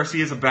with Greg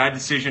Garcia is a bad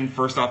decision.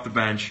 First off the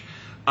bench.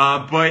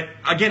 But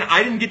again,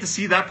 I didn't get to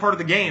see that part of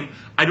the game.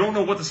 I don't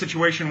know what the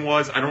situation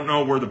was. I don't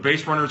know where the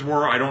base runners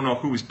were. I don't know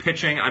who was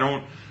pitching. I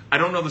don't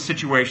know the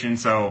situation.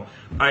 So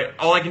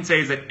all I can say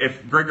is that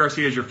if Greg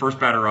Garcia is your first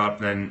batter up,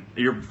 then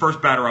your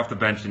first batter off the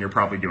bench, then you're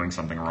probably doing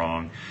something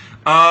wrong.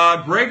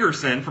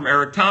 Gregerson from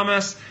Eric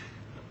Thomas.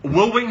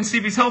 We'll wait and see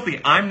if he's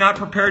healthy. I'm not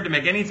prepared to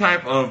make any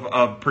type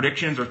of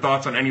predictions or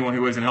thoughts on anyone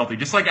who isn't healthy.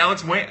 Just like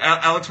Alex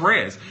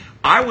Reyes.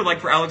 I would like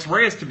for Alex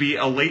Reyes to be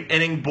a late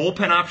inning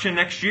bullpen option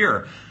next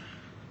year.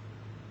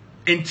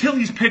 Until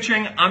he's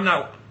pitching, I'm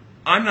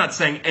not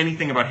saying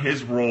anything about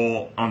his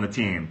role on the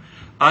team.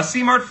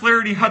 C-Mart,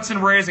 Flaherty, Hudson,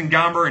 Reyes, and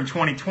Gomber in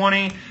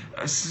 2020.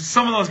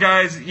 Some of those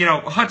guys,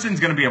 Hudson's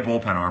going to be a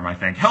bullpen arm, I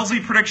think.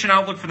 Helsley prediction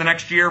outlook for the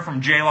next year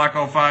from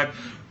JLock05.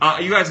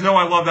 You guys know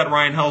I love that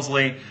Ryan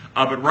Helsley,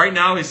 but right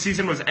now his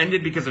season was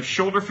ended because of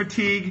shoulder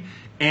fatigue,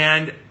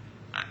 and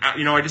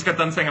I just got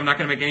done saying I'm not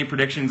going to make any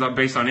predictions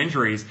based on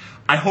injuries.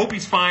 I hope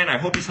he's fine. I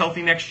hope he's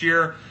healthy next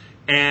year,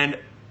 and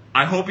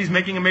I hope he's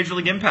making a major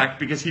league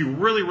impact because he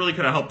really, really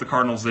could have helped the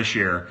Cardinals this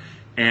year.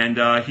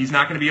 And he's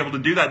not going to be able to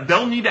do that.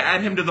 They'll need to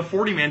add him to the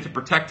 40-man to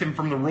protect him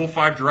from the Rule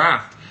 5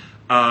 draft.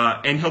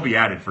 And he'll be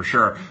added for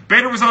sure.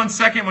 Bader was on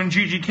second when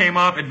Gigi came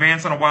up,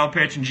 advanced on a wild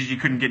pitch, and Gigi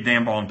couldn't get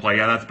damn ball in play.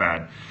 Yeah, that's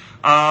bad.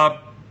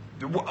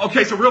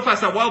 Okay, so real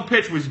fast, that wild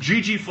pitch was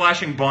Gigi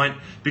flashing bunt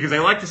because they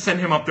like to send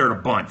him up there to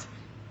bunt.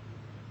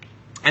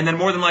 And then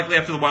more than likely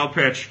after the wild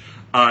pitch,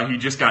 he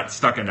just got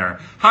stuck in there.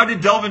 How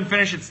did Delvin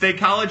finish at State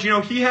College?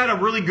 He had a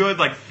really good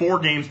 4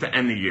 games to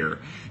end the year.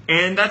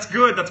 And that's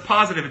good. That's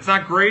positive. It's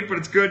not great, but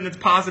it's good and it's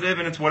positive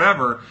and it's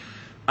whatever.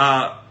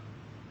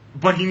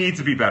 But he needs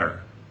to be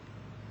better.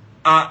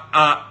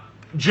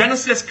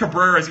 Genesis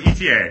Cabrera's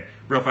ETA.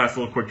 Real fast, a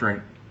little quick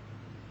drink.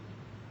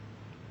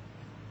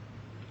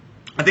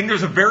 I think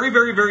there's a very,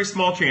 very, very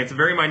small chance, a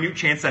very minute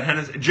chance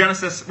that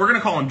Genesis, we're going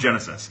to call him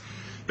Genesis,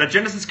 that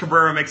Genesis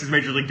Cabrera makes his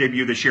Major League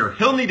debut this year.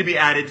 He'll need to be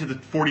added to the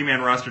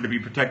 40-man roster to be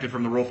protected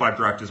from the Rule 5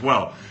 draft as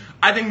well.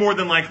 I think more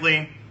than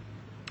likely,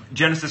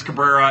 Genesis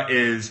Cabrera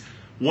is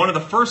one of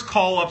the first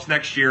call-ups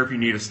next year if you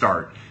need a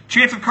start.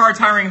 Chance of Cards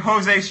hiring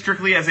Jose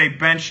strictly as a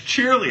bench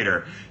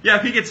cheerleader. Yeah,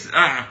 if he gets...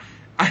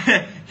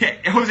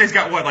 Jose's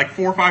got,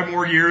 4 or 5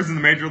 more years in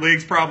the major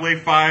leagues, probably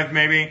 5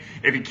 maybe,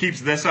 if he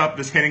keeps this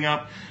hitting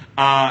up.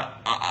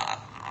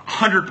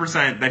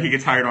 100% that he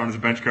gets hired on as a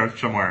bench coach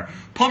somewhere.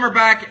 Plummer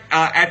back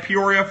at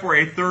Peoria for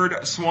a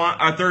third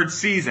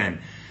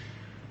season.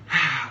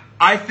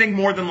 I think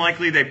more than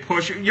likely they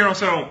push.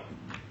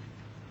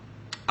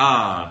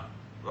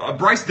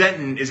 Bryce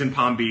Denton is in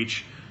Palm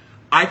Beach.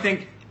 I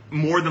think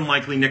more than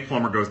likely Nick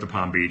Plummer goes to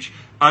Palm Beach.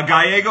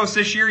 Gallegos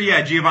this year,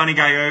 yeah, Giovanni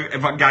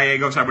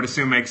Gallegos, I would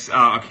assume makes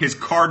his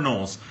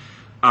Cardinals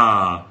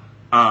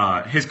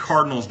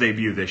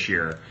debut this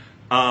year.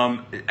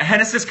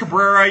 Genesis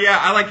Cabrera, yeah,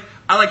 I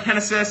like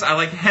Genesis. I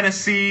like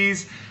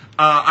Hennessy's.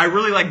 I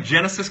really like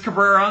Genesis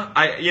Cabrera.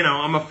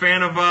 I'm a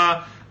fan of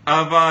that.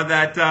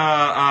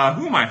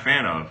 Who am I a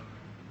fan of?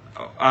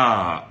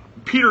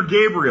 Peter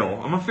Gabriel.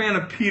 I'm a fan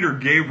of Peter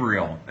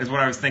Gabriel, is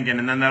what I was thinking.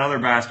 And then that other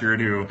bastard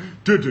who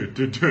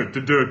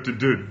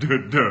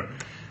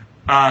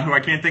I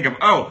can't think of.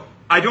 Oh,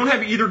 I don't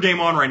have either game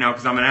on right now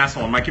because I'm an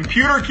asshole and my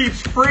computer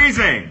keeps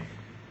freezing.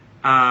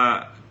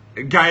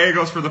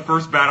 Gallegos for the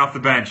first bat off the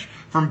bench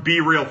from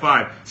B-Real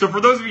 5. So for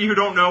those of you who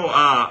don't know,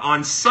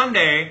 on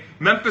Sunday,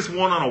 Memphis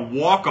won on a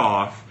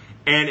walk-off,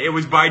 and it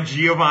was by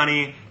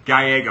Giovanni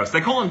Gallegos.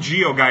 They call him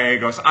Gio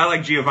Gallegos. I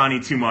like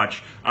Giovanni too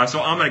much,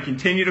 so I'm going to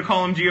continue to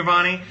call him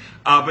Giovanni.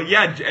 But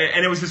yeah,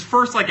 and it was his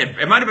first,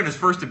 it might have been his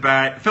first at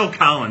bat. Phil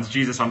Collins,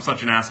 Jesus, I'm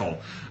such an asshole.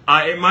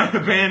 It might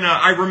have been,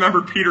 I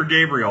remember Peter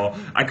Gabriel.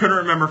 I couldn't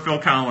remember Phil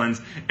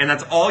Collins, and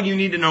that's all you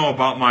need to know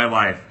about my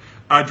life.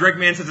 Drake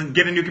Mann says,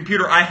 get a new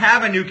computer. I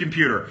have a new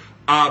computer,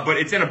 but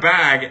it's in a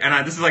bag,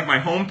 and this is my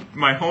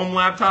home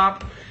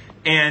laptop,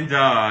 and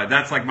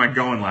that's my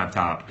going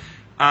laptop.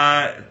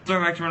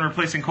 Throwing back to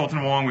replacing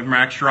Colton Wong with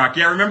Max Schrock.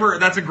 Yeah, remember,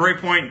 that's a great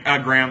point,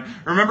 Graham.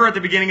 Remember at the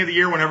beginning of the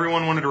year when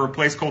everyone wanted to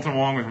replace Colton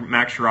Wong with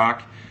Max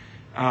Schrock?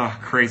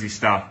 Crazy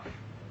stuff.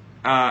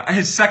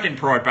 His second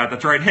pro at bat,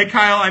 that's right. Hey,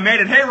 Kyle, I made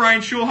it. Hey,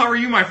 Ryan Schul, how are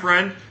you, my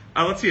friend?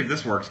 Let's see if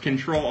this works.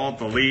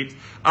 Control-Alt-Delete.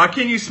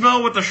 Can you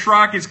smell what the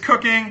Schrock is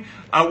cooking?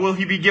 Will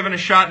he be given a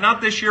shot?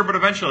 Not this year, but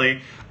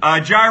eventually.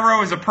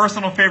 Gyro is a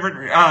personal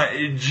favorite.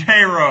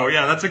 Gyro.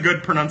 Yeah, that's a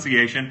good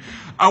pronunciation.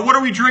 What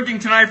are we drinking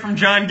tonight from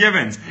John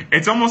Givens?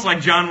 It's almost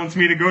like John wants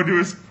me to go to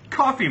his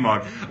coffee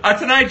mug.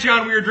 Tonight,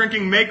 John, we are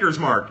drinking Maker's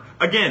Mark.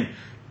 Again,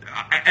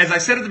 as I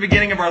said at the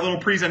beginning of our little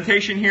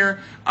presentation here,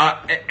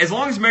 as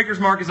long as Maker's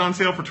Mark is on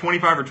sale for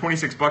 $25 or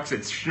 $26 at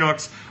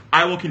Schnucks,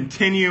 I will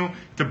continue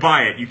to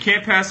buy it. You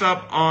can't pass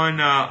up on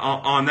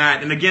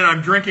that. And again,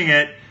 I'm drinking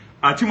it.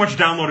 Too much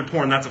downloaded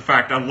porn, that's a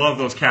fact. I love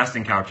those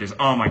casting couches.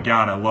 Oh my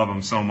God, I love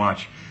them so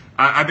much.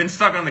 I've been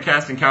stuck on the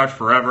casting couch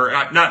forever.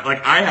 Not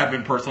like I have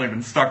been personally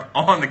been stuck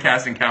on the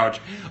casting couch,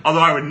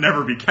 although I would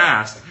never be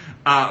cast.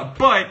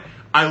 But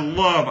I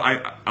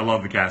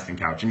love the casting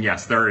couch. And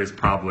yes, there is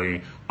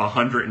probably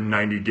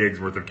 190 gigs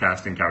worth of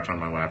casting couch on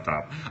my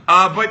laptop.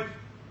 But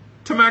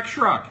to Max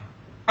Schrock.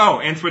 Oh,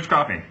 and Switch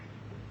Coffee.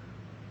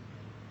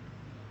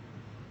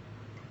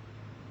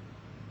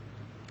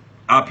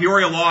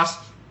 Peoria lost.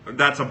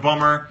 That's a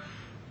bummer.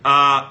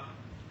 It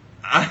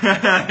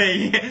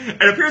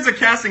appears that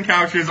casting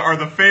couches are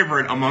the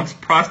favorite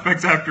amongst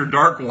Prospects After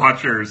Dark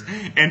watchers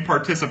and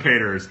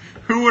participators.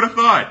 Who would have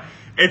thought?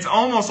 It's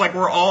almost like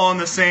we're all on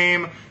the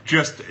same,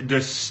 just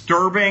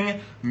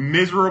disturbing,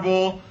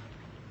 miserable,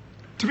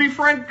 to be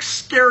frank,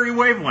 scary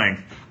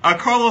wavelength.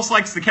 Carlos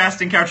likes the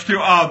casting couch too.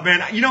 Oh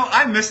man,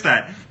 I miss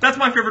that. That's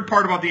my favorite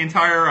part about the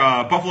entire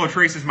Buffalo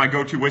Trace is my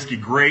go-to whiskey.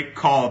 Great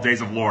call,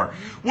 Days of Lore.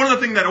 One of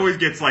the things that always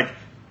gets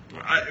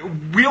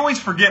we always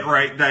forget,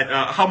 right, that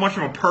how much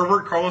of a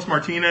pervert Carlos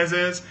Martinez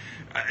is.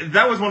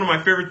 That was one of my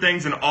favorite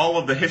things in all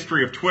of the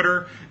history of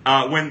Twitter,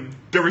 when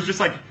there was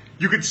just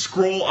you could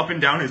scroll up and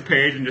down his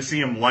page and just see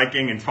him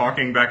liking and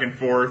talking back and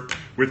forth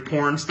with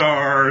porn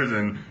stars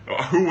and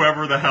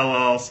whoever the hell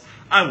else.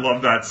 I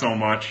love that so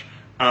much.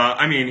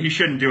 He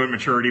shouldn't do it,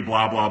 maturity,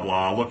 blah, blah,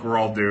 blah. Look, we're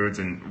all dudes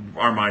and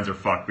our minds are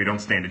fucked. We don't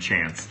stand a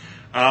chance.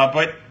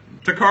 But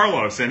to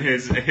Carlos and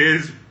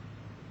his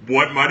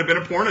what might have been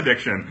a porn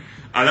addiction,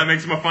 that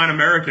makes him a fine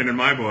American in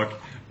my book.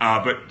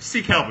 But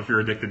seek help if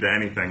you're addicted to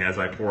anything, as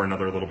I pour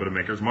another little bit of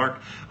Maker's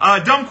Mark.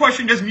 Dumb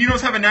question, does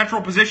Munoz have a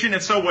natural position?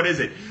 If so, what is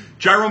it?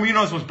 Jairo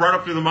Munoz was brought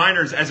up through the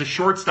minors as a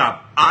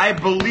shortstop. I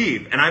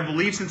believe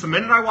since the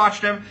minute I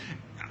watched him,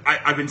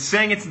 I've been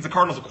saying it since the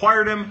Cardinals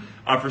acquired him,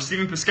 for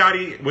Stephen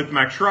Piscotty with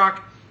Max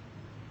Schrock,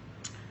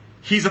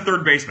 he's a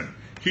third baseman.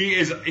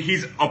 He's a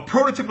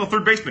prototypical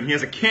third baseman. He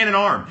has a cannon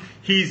arm.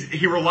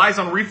 He relies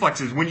on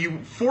reflexes. When you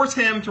force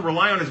him to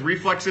rely on his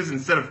reflexes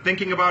instead of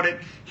thinking about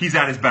it, he's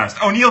at his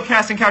best. O'Neill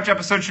Casting Couch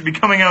episode should be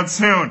coming out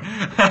soon.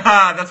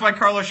 That's why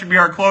Carlos should be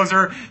our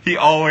closer. He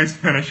always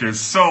finishes.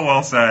 So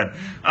well said.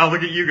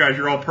 Look at you guys.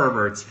 You're all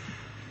perverts.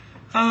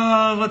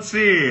 Let's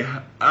see.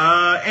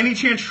 Any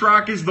chance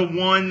Schrock is the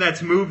one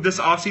that's moved this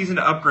offseason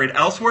to upgrade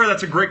elsewhere?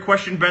 That's a great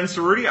question, Ben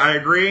Cerruti. I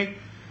agree.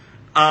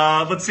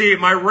 Let's see.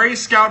 My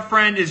Rays scout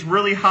friend is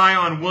really high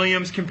on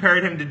Williams,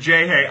 compared him to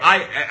Jay Hay.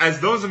 As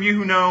those of you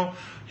who know,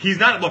 he's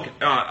not. Look,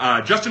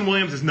 Justin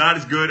Williams is not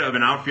as good of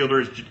an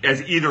outfielder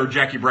as either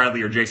Jackie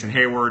Bradley or Jason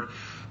Hayward.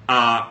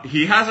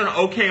 He has an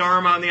okay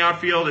arm on the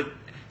outfield.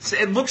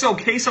 It looks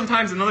okay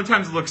sometimes, and other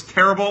times it looks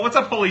terrible. What's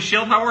up, Holy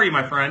Shield? How are you,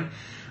 my friend?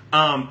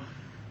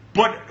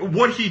 But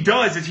what he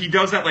does is he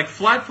does that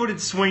flat-footed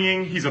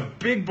swinging. He's a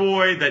big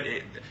boy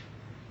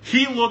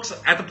he looks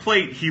at the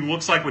plate. He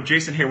looks like what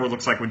Jason Hayward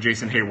looks like when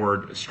Jason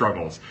Hayward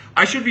struggles.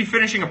 I should be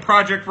finishing a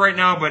project right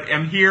now, but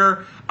am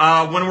here.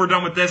 When we're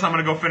done with this, I'm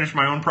going to go finish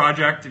my own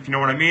project, if you know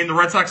what I mean. The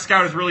Red Sox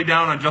scout is really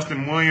down on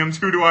Justin Williams.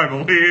 Who do I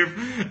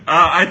believe?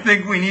 I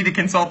think we need to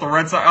consult the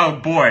Red Sox. Oh,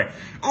 boy.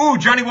 Ooh,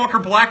 Johnny Walker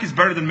Black is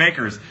better than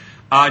Makers.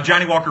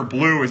 Johnny Walker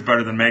Blue is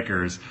better than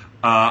Makers.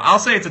 I'll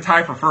say it's a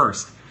tie for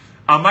first.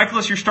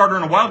 Michaelis, your starter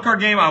in a wild card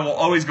game. I will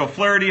always go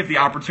Flaherty if the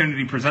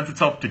opportunity presents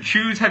itself to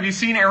choose. Have you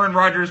seen Aaron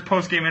Rodgers'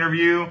 post-game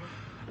interview?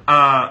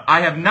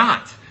 I have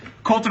not.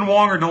 Colton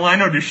Wong or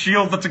Delino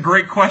DeShields? That's a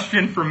great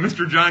question from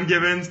Mr. John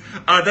Givens.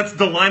 That's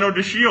Delino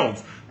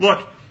DeShields.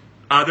 Look,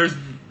 I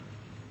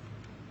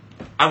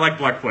like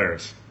black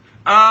players.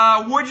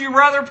 Would you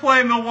rather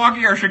play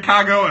Milwaukee or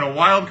Chicago in a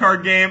wild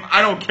card game?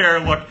 I don't care.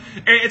 Look,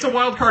 it's a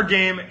wild card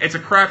game. It's a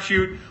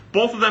crapshoot.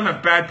 Both of them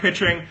have bad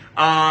pitching.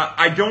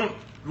 I don't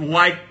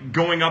like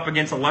going up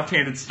against a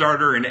left-handed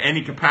starter in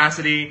any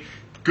capacity.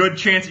 Good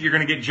chance that you're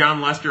going to get John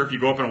Lester if you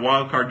go up in a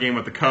wild card game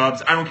with the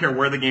Cubs. I don't care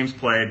where the game's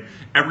played.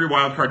 Every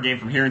wild card game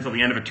from here until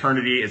the end of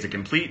eternity is a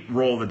complete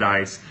roll of the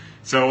dice.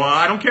 So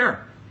I don't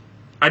care.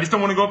 I just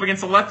don't want to go up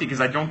against a lefty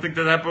because I don't think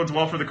that bodes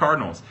well for the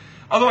Cardinals.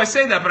 Although I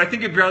say that, but I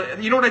think you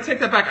know what? I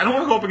take that back. I don't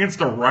want to go up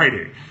against a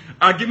righty.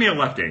 Give me a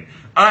lefty.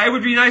 It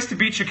would be nice to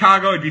beat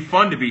Chicago. It'd be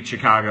fun to beat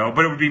Chicago,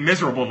 but it would be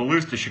miserable to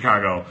lose to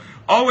Chicago.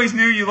 Always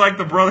knew you liked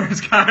the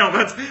brothers, Kyle.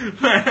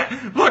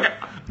 Look,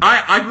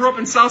 I grew up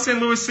in South St.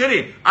 Louis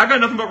City. I've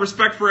got nothing but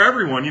respect for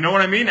everyone. You know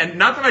what I mean? And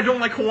not that I don't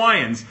like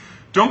Hawaiians.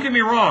 Don't get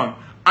me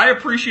wrong. I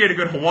appreciate a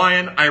good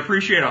Hawaiian. I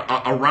appreciate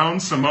a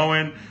round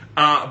Samoan.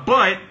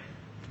 But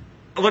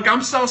look,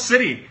 I'm South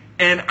City,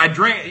 and I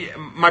drink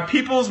my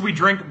peoples. We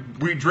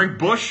drink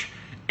Bush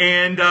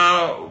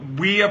And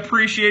we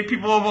appreciate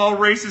people of all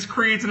races,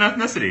 creeds, and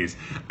ethnicities.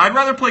 I'd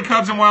rather play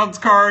Cubs in wild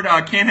card.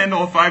 Can't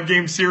handle a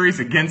 5-game series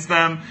against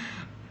them.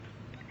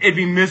 It'd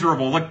be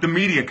miserable. Like, the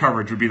media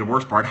coverage would be the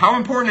worst part. How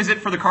important is it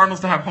for the Cardinals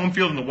to have home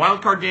field in the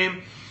wild card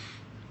game?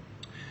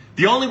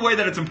 The only way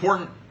that it's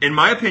important, in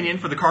my opinion,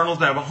 for the Cardinals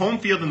to have a home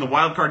field in the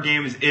wild card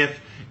game is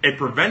if it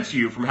prevents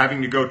you from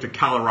having to go to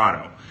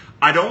Colorado.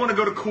 I don't want to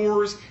go to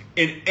Coors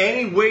in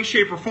any way,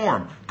 shape, or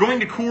form. Going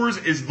to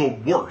Coors is the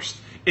worst.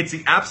 It's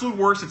the absolute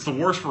worst. It's the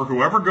worst for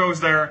whoever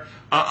goes there.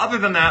 Other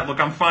than that, look,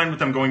 I'm fine with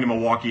them going to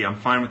Milwaukee. I'm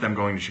fine with them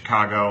going to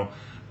Chicago.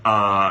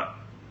 I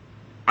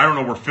don't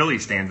know where Philly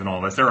stands in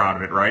all this. They're out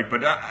of it, right?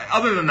 But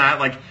other than that,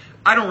 like,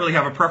 I don't really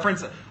have a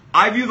preference.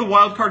 I view the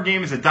wild card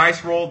game as a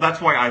dice roll. That's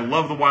why I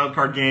love the wild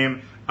card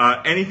game.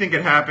 Anything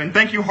could happen.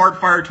 Thank you,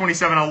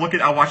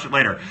 Hardfire27. I'll watch it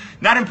later.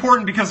 Not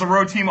important because the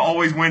road team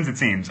always wins, it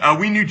seems.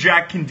 We know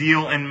Jack can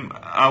deal in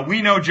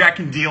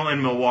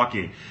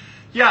Milwaukee.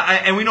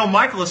 Yeah, and we know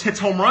Michaelis hits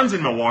home runs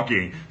in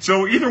Milwaukee.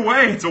 So either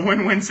way, it's a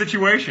win-win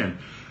situation.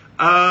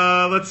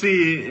 Let's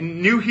see.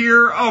 New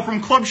here. Oh,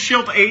 from Club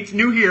Schilt 8.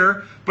 New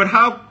here. But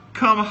you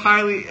come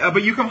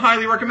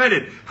highly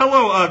recommended.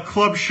 Hello,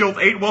 Club Schilt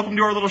 8. Welcome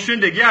to our little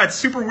shindig. Yeah, it's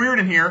super weird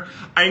in here.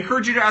 I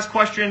encourage you to ask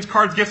questions.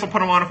 Cards, gifts, I'll put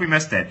them on if we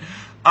missed it.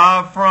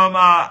 From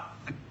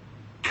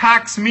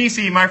Cox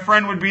Misi, my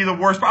friend would be the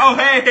worst. Oh,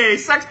 hey,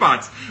 sex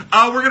bots.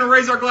 We're going to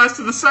raise our glass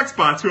to the sex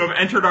bots who have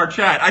entered our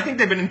chat. I think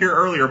they've been in here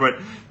earlier, but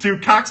to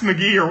Cox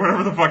McGee or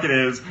whatever the fuck it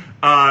is,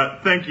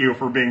 thank you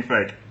for being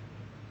fake.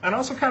 And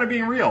also kind of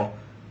being real.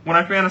 When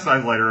I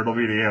fantasize later, it'll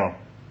be to you.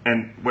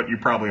 And what you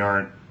probably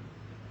aren't.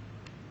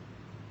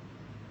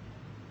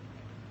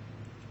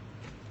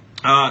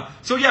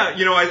 So yeah,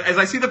 as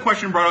I see the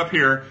question brought up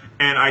here,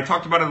 and I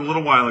talked about it a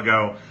little while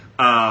ago,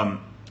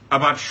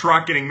 about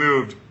Schrock getting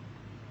moved,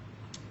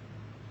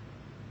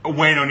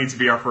 Waino needs to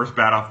be our first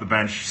bat off the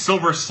bench.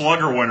 Silver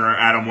Slugger winner,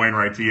 Adam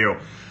Wainwright, to you.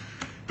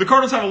 The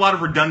Cardinals have a lot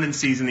of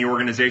redundancies in the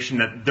organization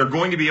that they're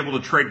going to be able to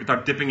trade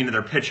without dipping into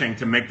their pitching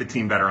to make the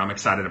team better. I'm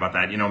excited about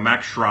that.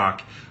 Max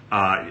Schrock,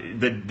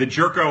 the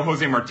Jerko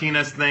Jose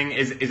Martinez thing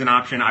is an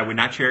option. I would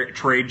not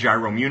trade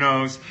Jairo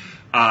Munoz.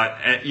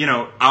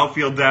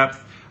 Outfield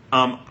depth.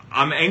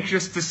 I'm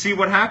anxious to see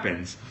what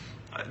happens.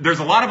 There's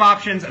a lot of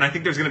options, and I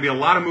think there's going to be a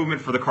lot of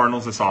movement for the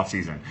Cardinals this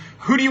offseason.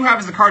 Who do you have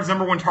as the Cards'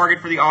 number one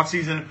target for the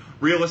offseason,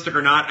 realistic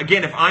or not?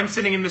 Again, if I'm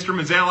sitting in Mr.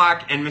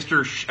 Mozeliak and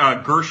Mr.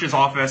 Gersh's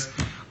office,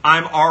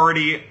 I'm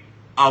already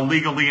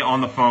legally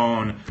on the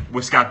phone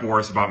with Scott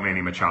Boras about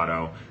Manny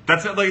Machado.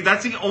 That's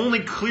the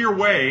only clear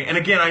way. And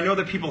again, I know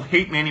that people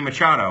hate Manny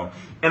Machado,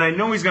 and I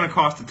know he's going to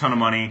cost a ton of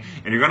money.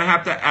 And you're going to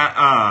have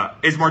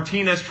to. Is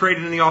Martinez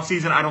traded in the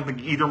offseason? I don't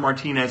think either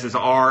Martinez's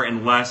are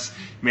unless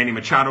Manny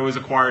Machado is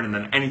acquired, and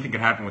then anything could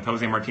happen with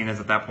Jose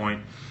Martinez at that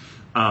point.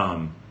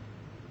 The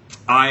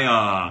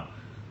Cardinals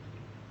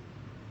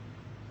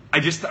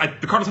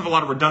have a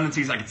lot of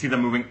redundancies. I could see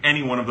them moving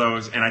any one of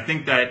those, and I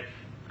think that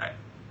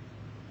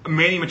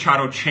Manny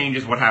Machado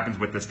changes what happens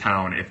with this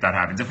town if that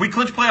happens. If we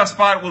clinch playoff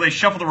spot, will they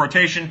shuffle the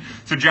rotation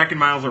so Jack and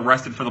Miles are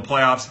rested for the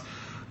playoffs?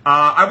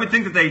 I would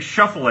think that they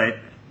shuffle it.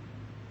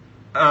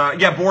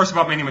 Boris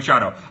about Manny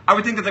Machado. I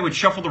would think that they would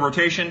shuffle the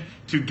rotation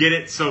to get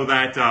it so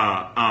that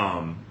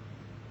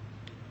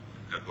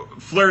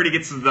Flaherty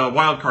gets the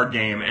wild card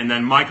game, and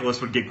then Michaelis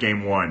would get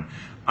game one.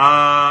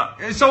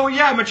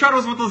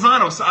 Machado's with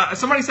Lozano.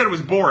 Somebody said it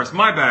was Boris.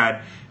 My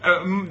bad.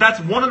 That's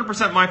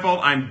 100% my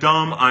fault. I'm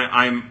dumb.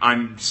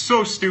 I'm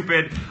so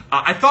stupid.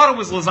 I thought it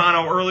was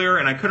Lozano earlier,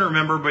 and I couldn't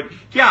remember. But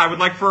yeah, I would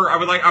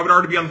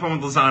already be on the phone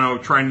with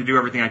Lozano, trying to do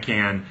everything I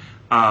can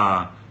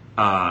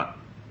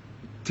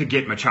to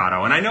get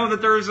Machado. And I know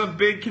that there's a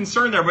big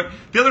concern there. But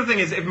the other thing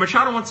is, if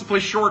Machado wants to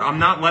play short, I'm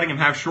not letting him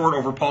have short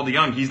over Paul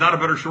DeJong. He's not a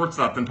better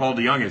shortstop than Paul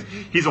DeJong is.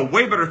 He's a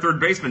way better third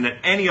baseman than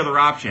any other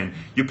option.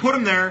 You put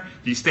him there,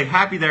 you stay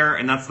happy there,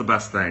 and that's the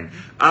best thing.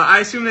 I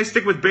assume they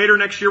stick with Bader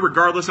next year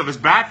regardless of his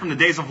bat from the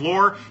days of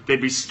lore. They'd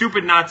be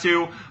stupid not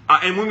to.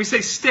 And when we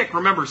say stick,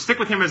 remember, stick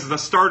with him as the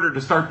starter to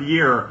start the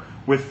year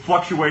with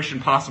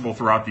fluctuation possible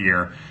throughout the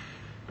year.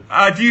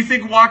 Do you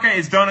think Wacha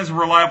is done as a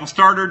reliable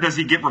starter? Does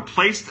he get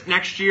replaced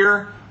next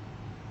year?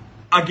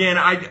 Again,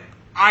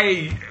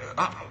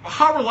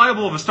 how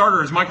reliable of a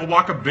starter has Michael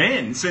Wacha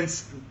been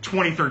since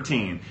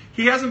 2013?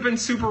 He hasn't been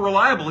super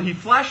reliable. He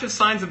flashes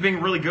signs of being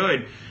really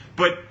good,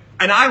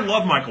 and I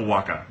love Michael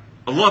Wacha.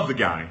 I love the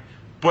guy,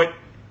 but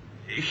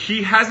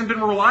he hasn't been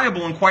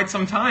reliable in quite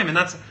some time, and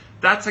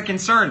that's a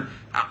concern.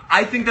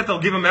 I think that they'll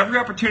give him every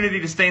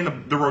opportunity to stay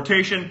in the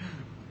rotation.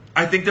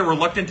 I think they're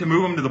reluctant to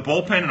move him to the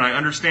bullpen, and I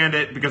understand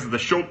it because of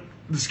the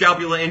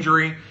scapula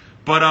injury.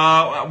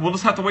 But we'll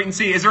just have to wait and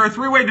see. Is there a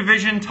three-way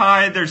division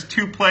tie? There's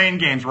 2 play-in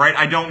games, right?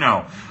 I don't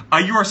know.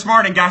 You are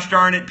smart, and gosh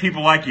darn it,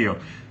 people like you.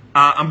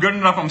 I'm good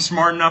enough, I'm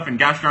smart enough, and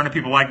gosh darn it,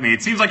 people like me.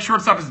 It seems like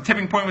shortstop is a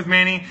tipping point with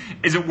Manny.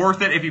 Is it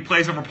worth it if he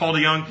plays over Paul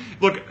DeJong?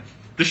 Look,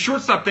 the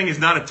shortstop thing is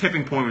not a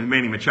tipping point with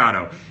Manny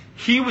Machado.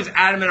 He was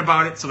adamant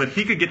about it so that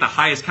he could get the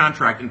highest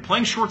contract, and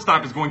playing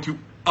shortstop is going to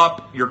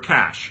up your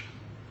cash.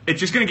 It's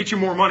just going to get you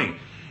more money.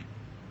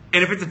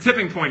 And if it's a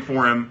tipping point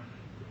for him,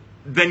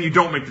 then you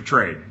don't make the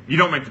trade. You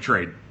don't make the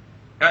trade.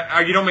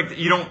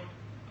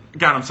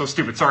 God, I'm so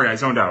stupid. Sorry, I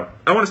zoned out.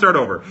 I want to start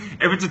over.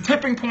 If it's a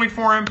tipping point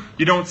for him,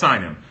 you don't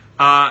sign him.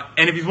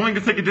 And if he's willing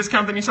to take a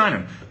discount, then you sign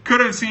him. Could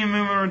have seen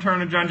him return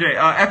to John Jay.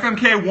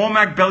 FMK,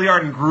 Womack,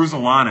 Belliard, and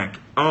Gruzelanek.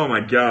 Oh,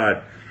 my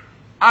God.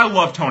 I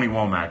love Tony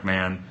Womack,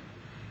 man.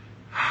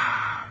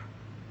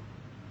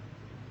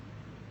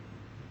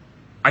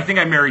 I think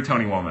I'd marry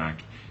Tony Womack.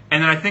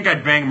 And then I think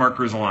I'd bang Mark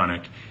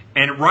Gruzelanek.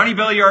 And Ronnie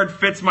Belliard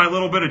fits my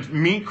little bit of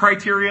meat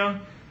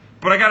criteria.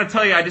 But I got to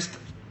tell you,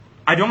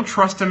 I don't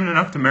trust him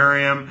enough to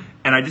marry him.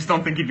 And I just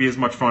don't think he'd be as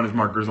much fun as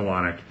Mark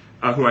Gruzelanek.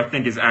 Who I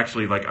think is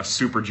actually like a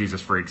super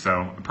Jesus freak,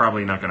 so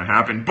probably not going to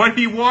happen. But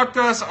he walked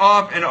us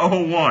off in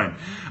 0-1.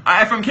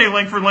 FMK,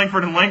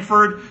 Langford, and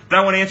Langford.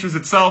 That one answers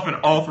itself, and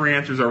all three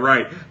answers are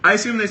right. I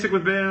assume they stick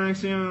with Ben.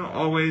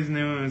 Always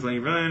knew it was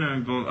like,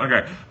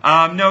 okay.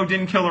 No,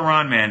 didn't kill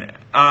Iran, man.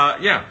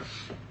 Yeah.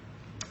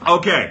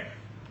 Okay.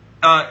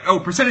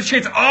 Percentage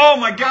chance. Oh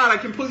my God, I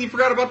completely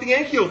forgot about the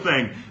Ankiel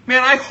thing.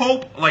 Man, I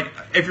hope, like,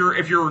 if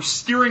you're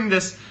steering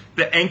the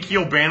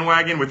Ankiel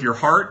bandwagon with your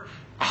heart,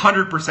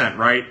 100%,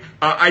 right?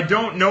 I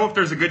don't know if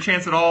there's a good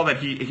chance at all that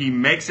he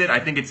makes it. I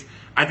think it's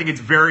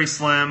very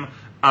slim.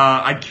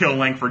 I'd kill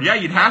Langford. Yeah,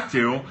 you'd have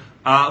to.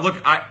 Look,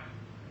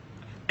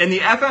 in the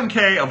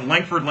FMK of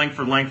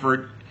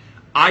Langford,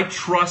 I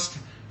trust.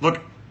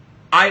 Look,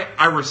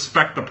 I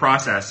respect the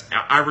process.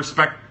 I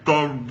respect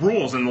the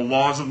rules and the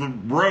laws of the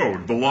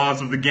road, the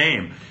laws of the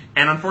game.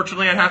 And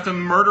unfortunately, I'd have to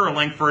murder a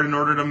Langford in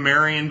order to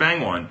marry and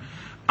bang one.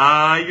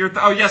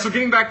 So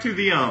getting back to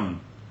the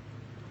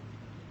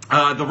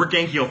Rick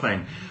Ankiel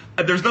thing.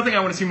 There's nothing I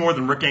want to see more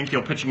than Rick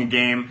Ankiel pitching a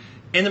game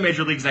in the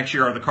major leagues next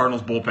year out of the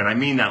Cardinals bullpen. I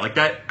mean that. Like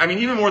that. I mean,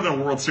 even more than a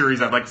World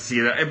Series, I'd like to see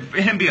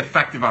him be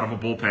effective out of a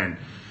bullpen.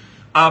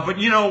 But,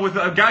 with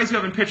guys who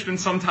haven't pitched in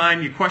some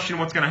time, you question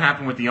what's going to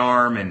happen with the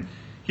arm. And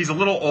he's a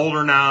little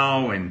older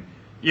now. And,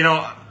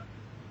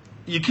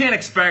 you can't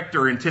expect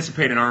or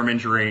anticipate an arm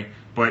injury.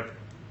 But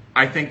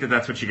I think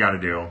that's what you got to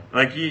do.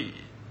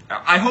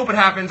 I hope it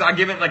happens. I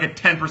give it like a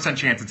 10%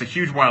 chance. It's a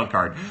huge wild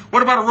card.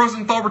 What about a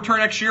Rosenthal return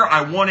next year?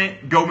 I want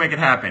it. Go make it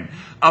happen.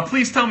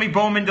 Please tell me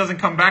Bowman doesn't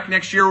come back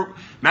next year.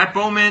 Matt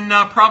Bowman,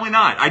 probably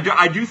not.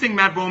 I do think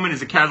Matt Bowman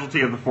is a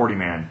casualty of the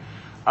 40-man.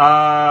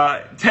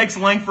 Takes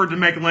Langford to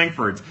make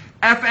Langfords.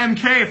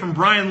 FMK from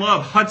Brian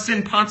Love,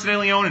 Hudson, Ponce de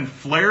Leon, and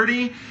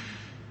Flaherty.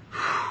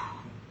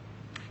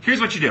 Here's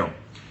what you do.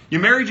 You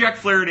marry Jack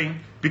Flaherty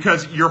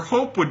because your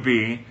hope would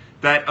be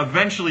that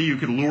eventually you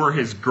could lure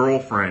his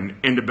girlfriend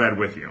into bed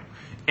with you.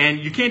 And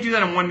you can't do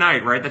that in one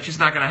night, right? That's just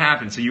not going to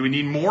happen. So you would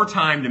need more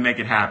time to make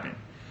it happen.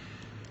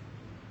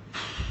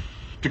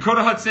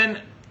 Dakota Hudson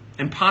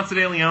and Ponce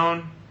de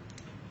Leon.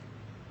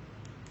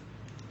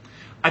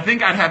 I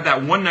think I'd have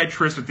that one-night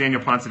tryst with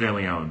Daniel Ponce de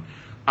Leon.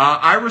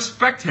 I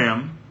respect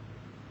him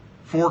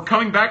for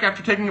coming back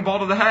after taking a ball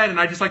to the head, and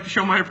I just like to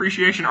show my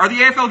appreciation. Are the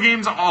AFL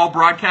games all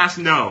broadcast?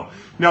 No.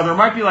 Now there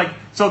might be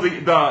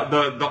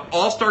the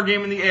All-Star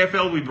game in the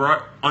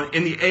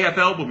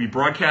AFL will be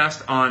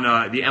broadcast on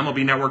the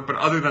MLB Network, but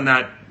other than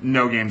that,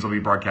 no games will be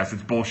broadcast.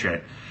 It's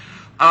bullshit.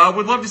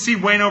 Would love to see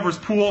Waino versus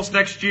Pujols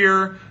next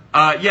year.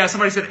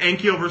 Somebody said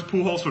Ankiel versus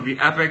Pujols would be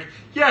epic.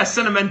 Yeah,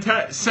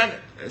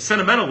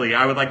 sentimentally,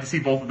 I would like to see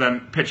both of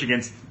them pitch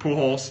against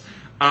Pujols.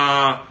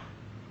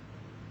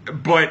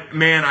 But,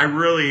 man,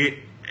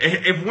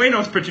 if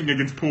Waino's pitching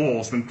against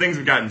Pujols, then things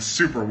have gotten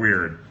super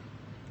weird.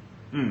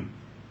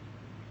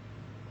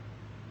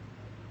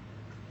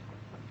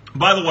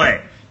 By the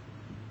way,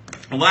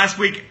 last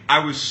week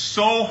I was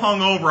so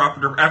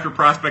hungover after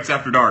Prospects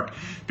After Dark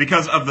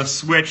because of the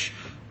Switch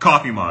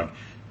coffee mug.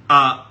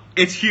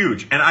 It's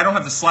huge, and I don't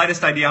have the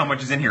slightest idea how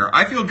much is in here.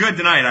 I feel good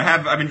tonight.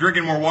 I've been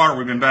drinking more water.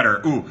 We've been better.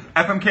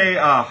 FMK,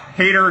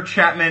 Hader,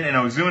 Chapman, and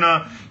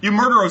Ozuna. You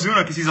murder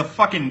Ozuna because he's a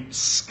fucking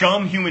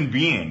scum human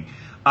being.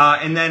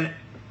 And then,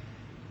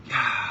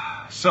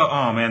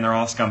 oh man, they're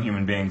all scum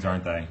human beings,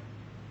 aren't they?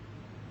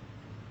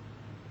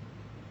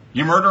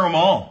 You murder them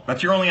all.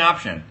 That's your only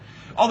option.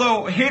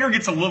 Although Hader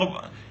gets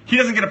he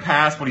doesn't get a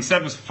pass. What he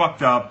said was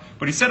fucked up.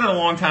 But he said it a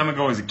long time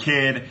ago as a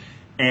kid,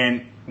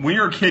 and when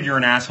you're a kid, you're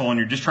an asshole, and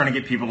you're just trying to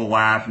get people to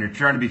laugh, and you're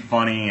trying to be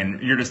funny,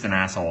 and you're just an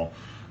asshole.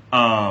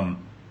 So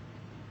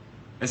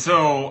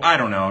I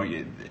don't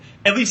know.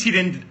 At least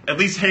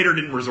Hader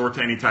didn't resort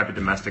to any type of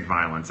domestic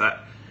violence.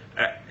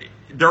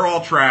 They're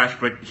all trash,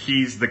 but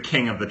he's the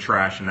king of the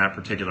trash in that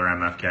particular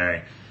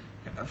MFK.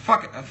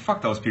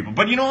 Fuck those people.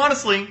 But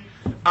honestly,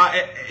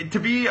 to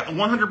be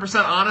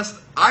 100% honest,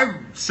 I've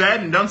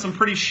said and done some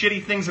pretty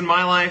shitty things in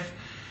my life.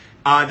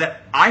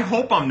 That I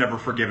hope I'm never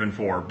forgiven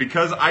for,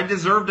 because I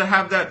deserve to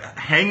have that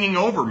hanging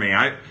over me.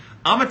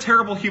 I'm a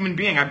terrible human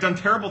being. I've done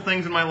terrible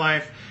things in my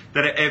life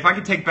that if I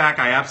could take back,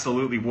 I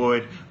absolutely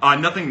would.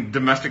 Nothing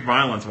domestic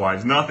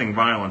violence-wise. Nothing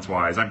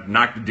violence-wise. I've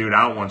knocked a dude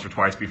out once or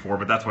twice before,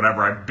 but that's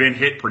whatever. I've been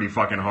hit pretty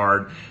fucking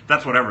hard.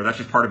 That's whatever. That's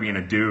just part of being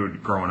a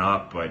dude growing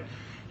up. But,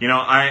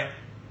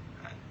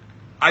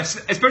 I've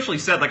especially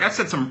said, I've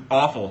said some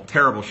awful,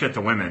 terrible shit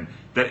to women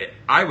that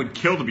I would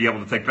kill to be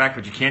able to take back,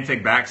 but you can't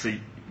take back, so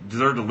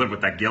deserve to live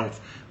with that guilt.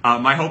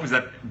 My hope is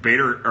that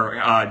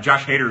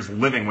Josh Hader's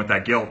living with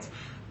that guilt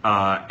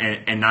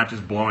and not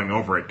just blowing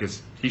over it,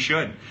 because he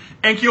should.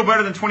 And Keel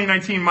better than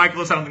 2019,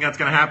 Michaelis. I don't think that's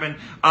going to happen.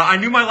 I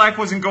knew my life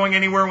wasn't going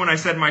anywhere when I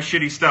said my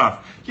shitty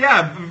stuff.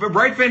 Yeah,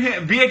 right,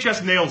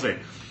 VHS nails it.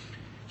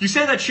 You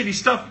say that shitty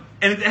stuff,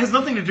 and it has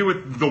nothing to do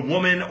with the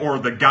woman or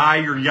the guy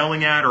you're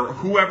yelling at or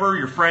whoever,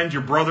 your friends,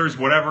 your brothers,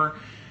 whatever.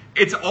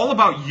 It's all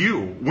about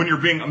you when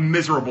you're being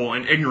miserable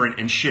and ignorant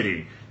and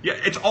shitty. Yeah,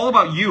 it's all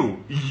about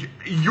you.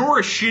 You're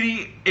a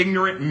shitty,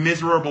 ignorant,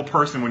 miserable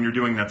person when you're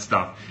doing that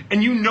stuff.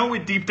 And you know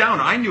it deep down.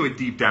 I knew it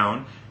deep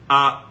down.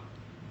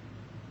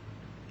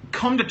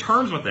 Come to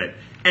terms with it.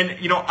 And,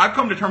 I've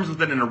come to terms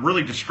with it in a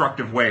really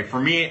destructive way. For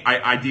me,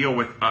 I deal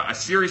with a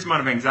serious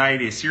amount of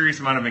anxiety, a serious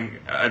amount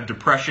of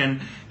depression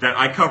that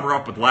I cover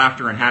up with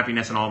laughter and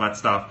happiness and all that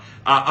stuff.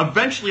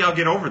 Eventually, I'll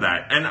get over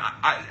that. And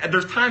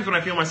there's times when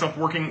I feel myself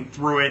working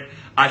through it.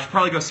 I should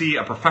probably go see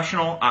a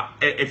professional.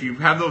 If you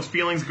have those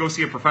feelings, go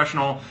see a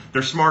professional.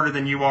 They're smarter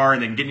than you are,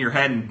 and they can get in your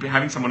head, and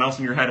having someone else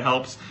in your head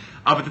helps.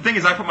 But the thing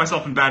is, I put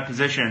myself in bad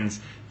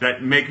positions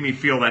that make me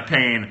feel that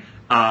pain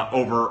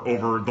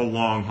over the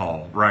long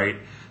haul, right?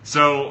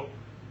 So,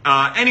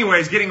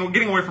 anyways, getting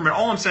away from it,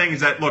 all I'm saying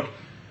is that,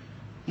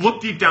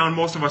 look deep down,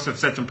 most of us have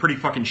said some pretty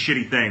fucking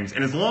shitty things.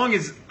 And as long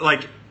as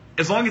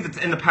it's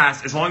in the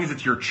past, as long as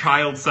it's your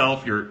child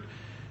self,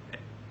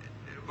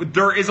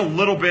 there is a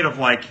little bit of,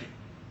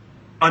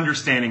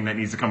 understanding that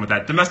needs to come with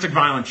that. Domestic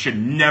violence should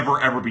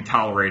never, ever be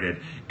tolerated.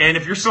 And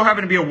if you're so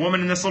happen to be a woman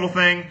in this little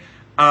thing,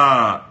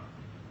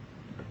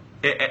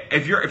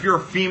 if you're a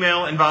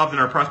female involved in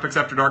our Prospects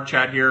After Dark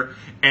chat here,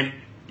 and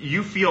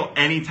you feel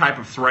any type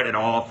of threat at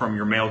all from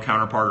your male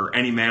counterpart or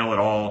any male at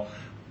all,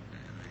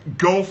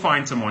 go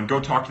find someone. Go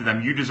talk to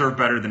them. You deserve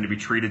better than to be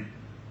treated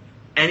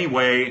any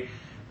way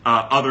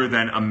other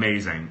than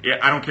amazing.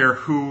 I don't care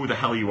who the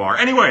hell you are.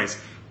 Anyways,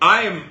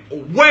 I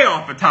am way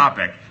off the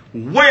topic.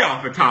 Way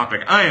off the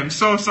topic. I am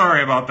so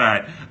sorry about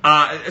that.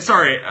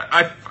 Sorry.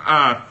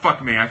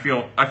 Fuck me. I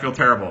feel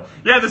terrible.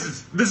 Yeah, this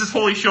is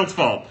Holy Shilt's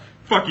fault.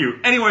 Fuck you.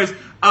 Anyways,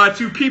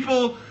 to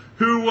people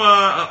who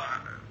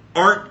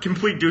aren't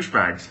complete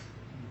douchebags.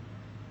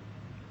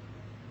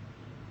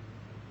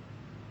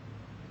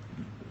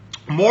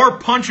 More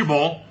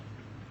punchable,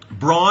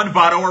 Braun,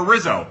 Votto, or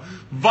Rizzo?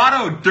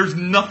 Votto, there's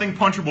nothing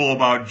punchable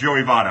about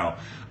Joey Votto.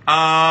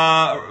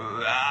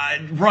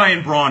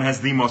 Ryan Braun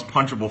has the most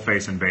punchable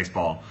face in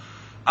baseball.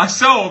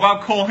 So,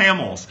 about Cole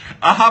Hamels.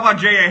 How about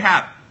J.A.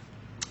 Happ?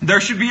 There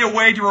should be a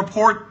way to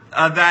report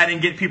that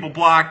and get people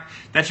blocked.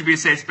 That should be a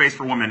safe space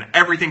for women.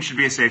 Everything should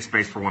be a safe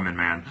space for women,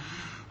 man.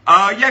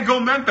 Go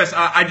Memphis.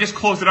 I just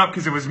closed it up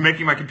because it was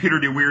making my computer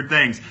do weird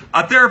things.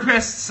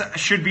 Therapists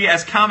should be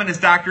as common as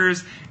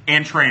doctors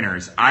and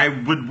trainers. I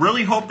would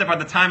really hope that by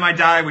the time I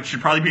die, which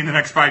should probably be in the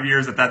next 5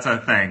 years, that's a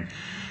thing.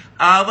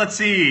 Let's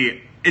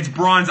see. It's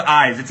Braun's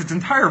eyes. It's its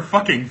entire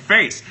fucking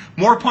face.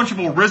 More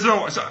punchable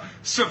Rizzo.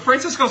 So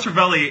Francisco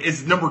Cervelli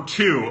is number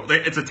 2.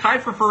 It's a tie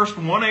for first,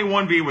 1A,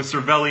 1B with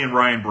Cervelli and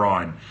Ryan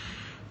Braun.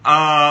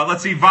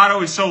 Let's see.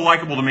 Votto is so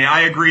likable to me.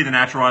 I agree, the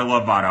natural. I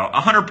love Votto.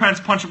 Hunter Pence,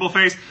 punchable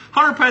face.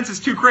 Hunter Pence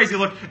is too crazy.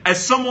 Look,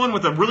 as someone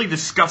with a really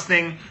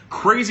disgusting,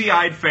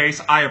 crazy-eyed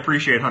face, I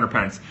appreciate Hunter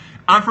Pence.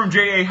 I'm from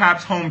J.A.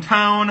 Happ's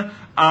hometown.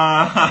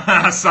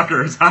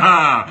 Suckers.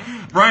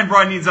 Ryan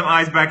Braun needs some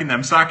eyes back in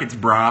them sockets,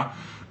 brah.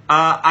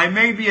 I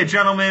may be a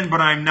gentleman,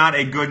 but I'm not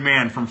a good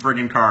man from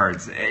friggin'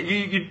 Cards.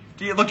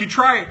 Look, you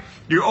try.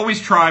 You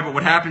always try, but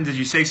what happens is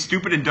you say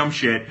stupid and dumb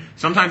shit.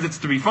 Sometimes it's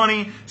to be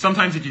funny.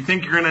 Sometimes if you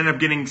think you're going to end up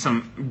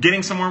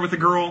getting somewhere with a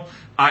girl,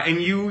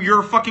 and you're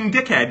a fucking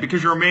dickhead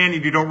because you're a man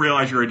and you don't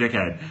realize you're a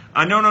dickhead.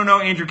 No,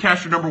 Andrew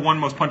Castro, number 1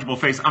 most punchable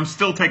face. I'm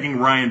still taking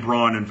Ryan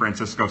Braun and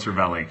Francisco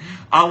Cervelli.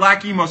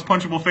 Lackey, most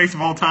punchable face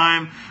of all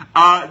time.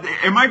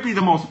 It might be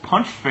the most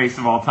punched face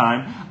of all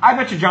time. I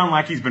bet you John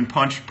Lackey's been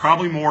punched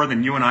probably more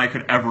than you and I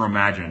could ever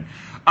imagine.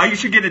 You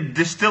should get a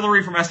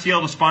distillery from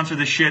STL to sponsor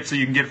this shit so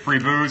you can get free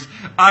booze.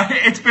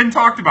 It's been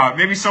talked about.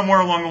 Maybe somewhere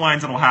along the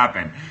lines it'll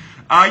happen.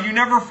 You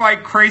never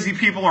fight crazy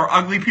people or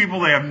ugly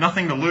people. They have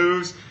nothing to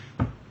lose.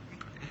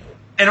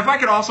 And if I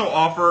could also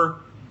offer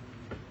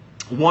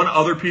one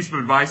other piece of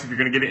advice if you're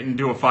going to get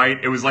into a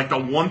fight, it was the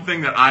one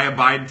thing that I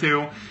abide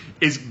to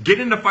is get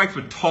into fights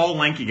with tall,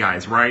 lanky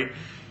guys, right?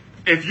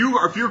 If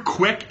you're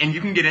quick and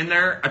you can get in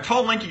there, a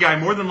tall, lanky guy,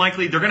 more than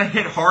likely, they're going to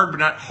hit hard, but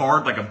not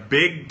hard like a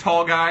big,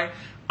 tall guy.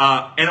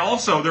 And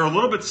also, they're a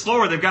little bit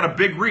slower. They've got a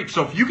big reach.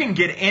 So if you can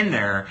get in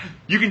there,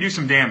 you can do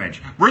some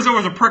damage. Rizzo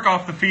is a prick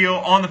on the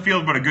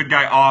field, but a good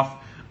guy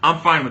off. I'm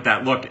fine with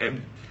that. Look,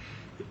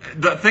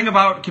 the thing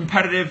about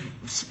competitive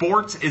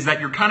sports is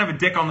that you're kind of a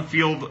dick on the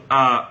field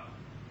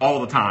all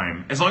the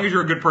time. As long as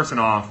you're a good person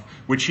off,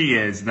 which he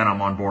is, then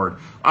I'm on board.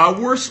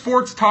 Worst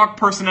sports talk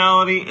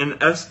personality in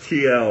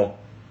STL.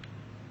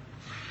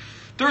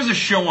 There's a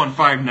show on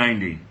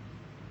 590.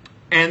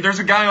 And there's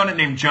a guy on it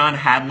named John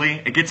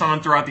Hadley. It gets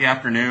on throughout the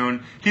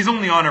afternoon. He's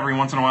only on every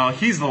once in a while.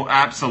 He's the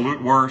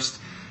absolute worst.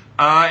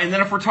 And then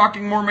if we're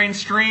talking more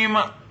mainstream,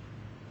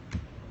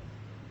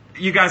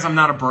 you guys, I'm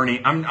not a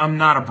Bernie. I'm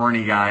not a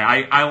Bernie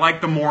guy. I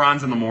like the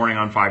morons in the morning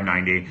on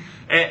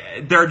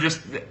 590. They're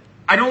just.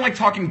 I don't like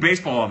talking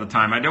baseball all the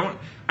time. I don't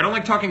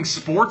like talking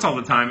sports all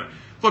the time.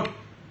 Look,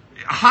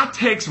 hot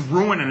takes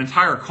ruin an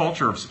entire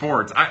culture of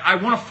sports. I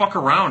want to fuck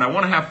around. I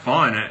want to have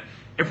fun.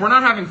 If we're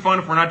not having fun,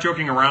 if we're not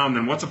joking around,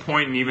 then what's the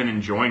point in even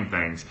enjoying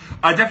things?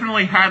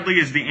 Definitely Hadley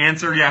is the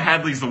answer. Yeah,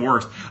 Hadley's the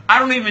worst. I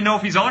don't even know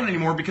if he's on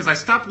anymore because I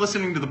stopped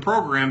listening to the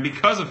program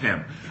because of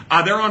him.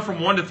 They're on from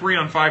 1 to 3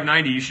 on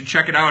 590. You should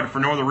check it out for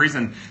no other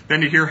reason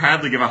than to hear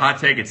Hadley give a hot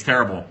take. It's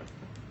terrible.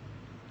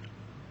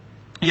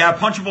 Yeah,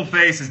 punchable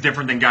face is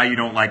different than guy you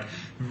don't like.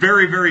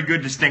 Very, very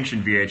good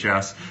distinction,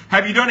 VHS.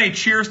 Have you done a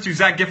cheers to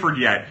Zach Gifford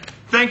yet?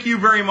 Thank you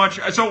very much.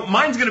 So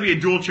mine's going to be a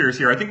dual cheers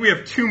here. I think we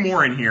have 2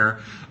 more in here.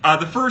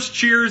 The first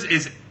cheers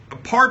is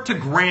part to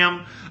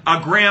Graham.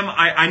 Graham,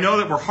 I know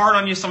that we're hard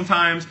on you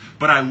sometimes,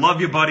 but I love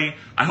you, buddy.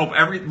 I hope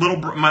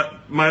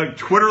my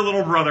Twitter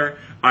little brother,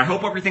 I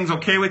hope everything's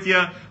okay with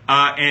you,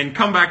 and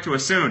come back to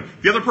us soon.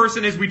 The other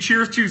person is we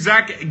cheers to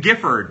Zach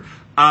Gifford.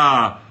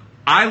 I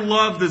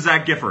love the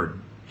Zach Gifford.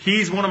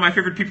 He's one of my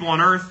favorite people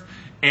on earth.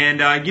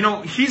 And,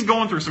 he's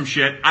going through some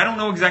shit. I don't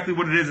know exactly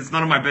what it is. It's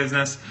none of my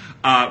business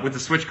with the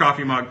Switch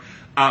coffee mug.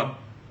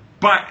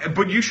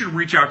 But you should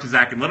reach out to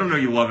Zach and let him know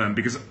you love him.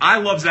 Because I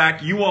love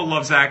Zach. You all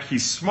love Zach.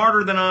 He's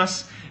smarter than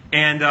us.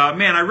 And,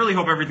 man, I really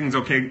hope everything's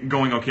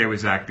going okay with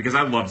Zach. Because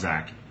I love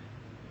Zach.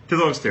 To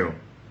those two.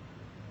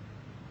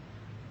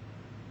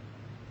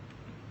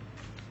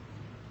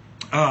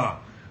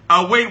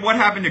 Wait, what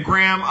happened to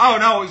Graham? Oh,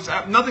 no,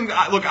 nothing.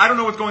 Look, I don't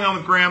know what's going on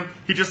with Graham.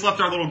 He just left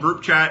our little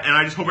group chat, and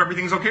I just hope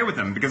everything's okay with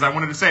him, because I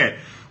wanted to say it.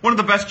 One of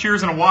the best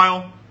cheers in a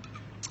while.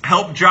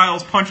 Help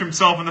Giles punch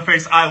himself in the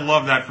face. I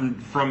love that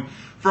from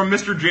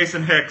Mr.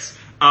 Jason Hicks.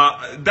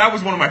 That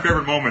was one of my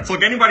favorite moments.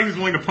 Look, anybody who's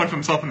willing to punch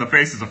himself in the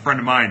face is a friend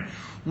of mine.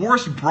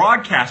 Worst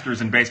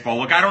broadcasters in baseball.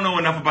 Look, I don't know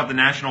enough about the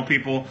national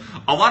people.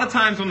 A lot of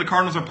times when the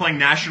Cardinals are playing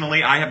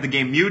nationally, I have the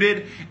game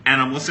muted, and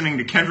I'm listening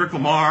to Kendrick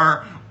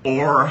Lamar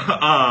or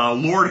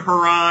Lord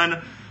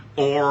Huron,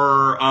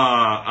 or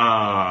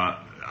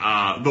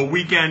The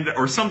Weeknd,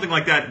 or something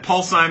like that.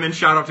 Paul Simon,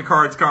 shout out to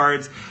Cards.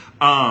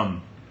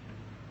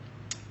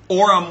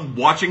 Or I'm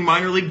watching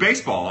minor league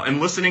baseball and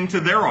listening to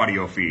their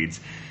audio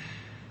feeds.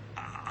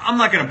 I'm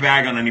not going to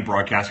bag on any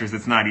broadcasters.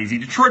 It's not easy.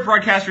 Detroit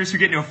broadcasters who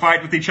get into a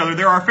fight with each other,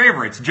 they're our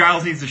favorites.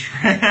 Giles needs to...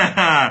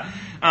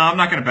 I'm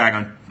not going to bag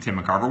on Tim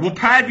McCarver. Will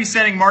Pad be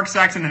sending Mark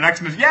Saxon the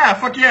next... Yeah,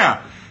 fuck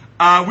yeah.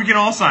 We can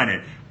all sign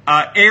it.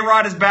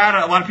 A-Rod is bad.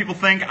 A lot of people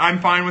think. I'm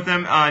fine with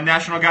him.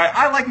 National guy.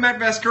 I like Matt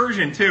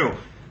Vasgersian, too.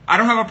 I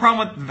don't have a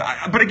problem with...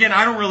 But again,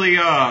 I don't really...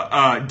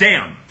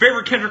 Damn.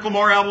 Favorite Kendrick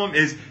Lamar album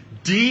is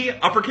D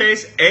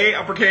uppercase, A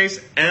uppercase,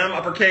 M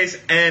uppercase,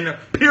 N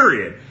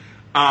period.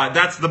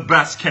 That's the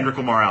best Kendrick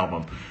Lamar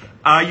album.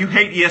 You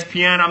hate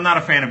ESPN. I'm not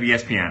a fan of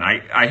ESPN.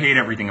 I hate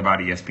everything about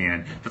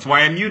ESPN. That's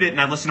why I mute it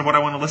and I listen to what I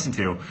want to listen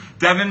to.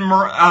 Devin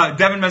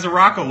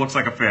Mesoraco looks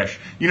like a fish.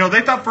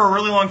 They thought for a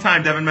really long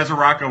time Devin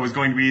Mesoraco was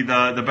going to be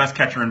the best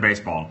catcher in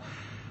baseball.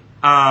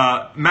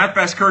 Matt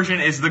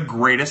Vasgersian is the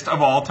greatest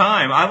of all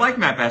time. I like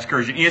Matt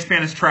Vasgersian.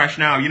 ESPN is trash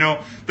now.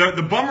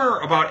 The bummer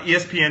about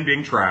ESPN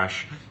being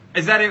trash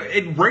is that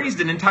it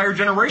raised an entire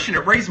generation.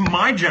 It raised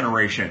my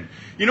generation.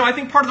 I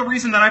think part of the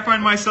reason that I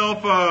find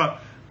myself...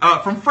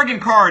 from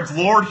friggin' Cards,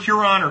 Lord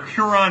Huron or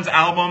Huron's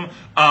album,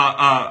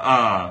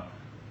 Vide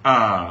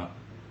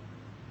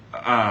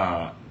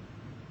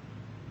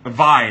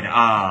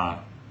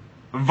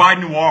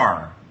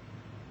Noir.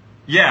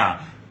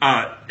 Yeah.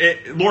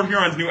 Lord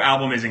Huron's new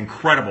album is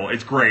incredible.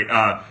 It's great.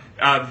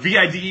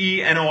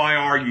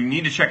 Videnoir, you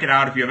need to check it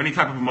out if you have any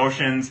type of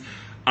emotions.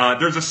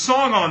 There's a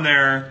song on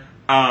there,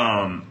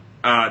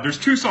 there's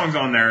 2 songs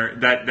on there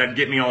that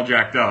get me all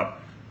jacked up.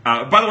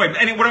 By the way,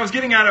 what I was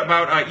getting at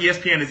about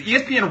ESPN is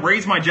ESPN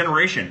raised my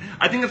generation.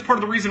 I think that's part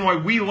of the reason why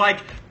we like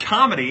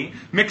comedy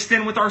mixed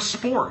in with our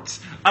sports.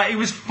 It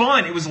was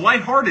fun. It was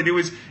lighthearted. It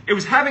was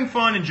having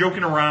fun and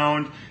joking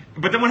around.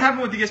 But then what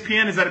happened with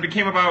ESPN is that it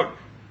became about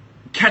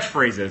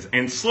catchphrases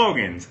and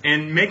slogans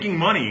and making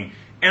money.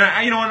 And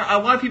a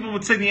lot of people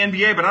would say the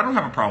NBA, but I don't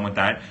have a problem with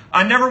that.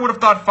 I never would have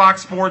thought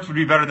Fox Sports would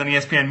be better than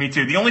ESPN. Me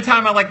too. The only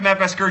time I liked Matt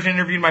Vasgersian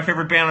interviewed my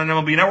favorite band on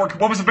MLB Network.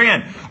 What was the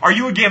band? Are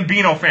you a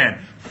Gambino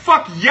fan?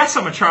 Fuck yes,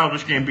 I'm a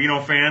childish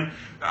Gambino fan.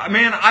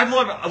 Man,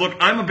 look,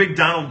 I'm a big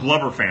Donald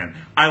Glover fan.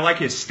 I like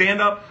his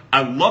stand-up.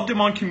 I loved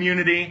him on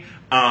Community.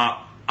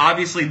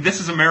 Obviously, This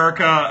Is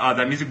America.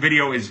 That music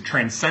video is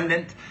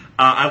transcendent.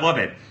 I love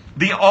it.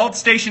 The alt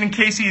station in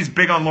KC is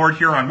big on Lord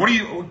Huron.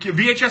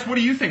 VHS, what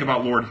do you think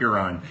about Lord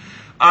Huron?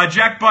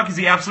 Jack Buck is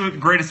the absolute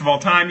greatest of all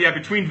time. Yeah,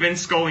 between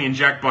Vince Scully and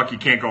Jack Buck, you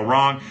can't go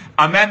wrong.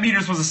 Matt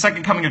Meters was the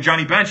second coming of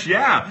Johnny Bench.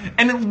 Yeah,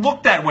 and it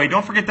looked that way.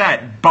 Don't forget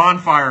that.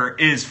 Bonfire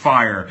is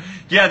fire.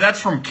 Yeah, that's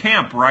from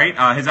Camp, right?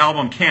 His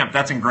album Camp.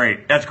 That's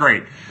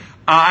great.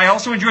 I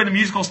also enjoyed the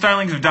musical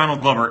stylings of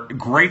Donald Glover.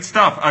 Great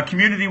stuff.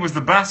 Community was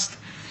the best.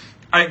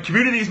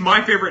 Community is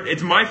my favorite.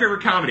 It's my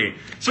favorite comedy.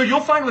 So you'll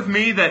find with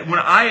me that when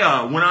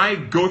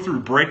I go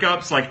through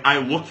breakups, like I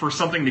look for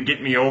something to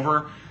get me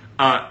over.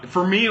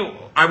 For me,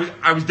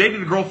 I was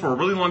dating a girl for a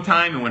really long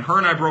time, and when her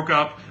and I broke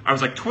up, I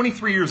was like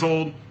 23 years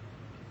old.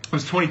 I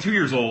was 22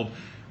 years old.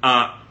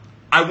 I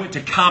went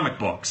to comic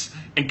books,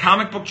 and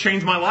comic book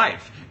changed my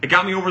life. It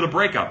got me over the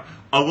breakup.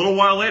 A little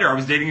while later, I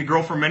was dating a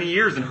girl for many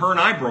years, and her and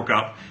I broke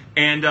up.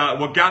 And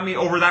what got me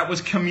over that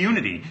was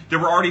Community. There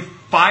were already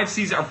 4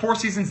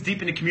 seasons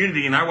deep into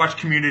Community, and I watched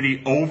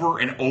Community over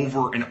and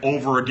over and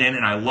over again,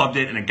 and I loved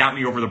it, and it got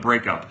me over the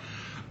breakup.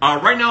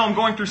 Right now, I'm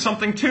going through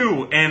something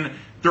too, and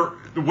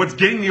what's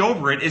getting me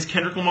over it is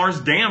Kendrick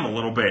Lamar's Damn a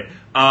little bit.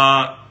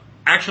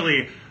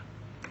 Actually,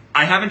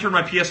 I haven't turned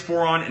my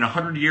PS4 on in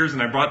 100 years,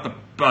 and I brought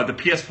the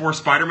PS4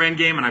 Spider-Man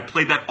game, and I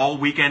played that all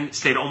weekend,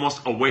 stayed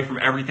almost away from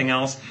everything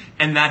else,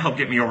 and that helped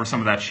get me over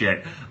some of that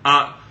shit.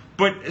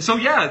 So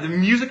yeah, the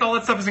music, all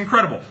that stuff is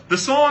incredible. The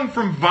song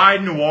from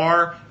Vide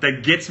Noir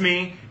that gets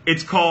me,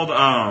 it's called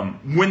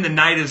When the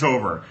Night is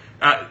Over.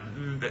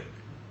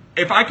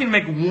 If I can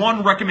make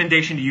one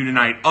recommendation to you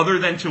tonight, other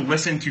than to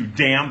listen to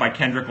Damn by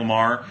Kendrick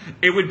Lamar,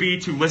 it would be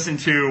to listen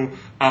to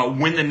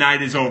When the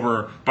Night is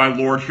Over by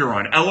Lord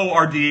Huron.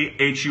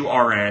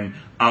 Lordhurn,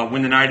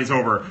 When the Night is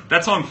Over.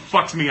 That song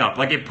fucks me up.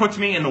 Like, it puts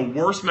me in the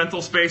worst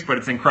mental space, but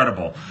it's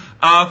incredible.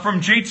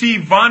 From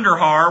JT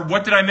Vonderhaar,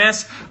 what did I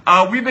miss?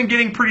 We've been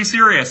getting pretty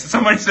serious.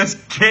 Somebody says,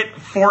 get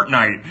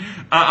Fortnite.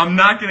 I'm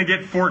not going to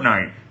get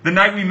Fortnite. The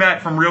Night We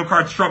Met from Real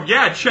Cards Trump.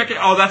 Yeah, check it.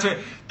 Oh, that's it.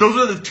 Those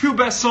are the 2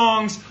 best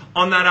songs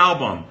on that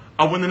album.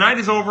 When the Night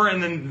is Over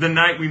and then The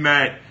Night We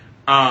Met.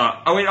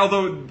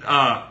 The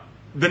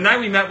Night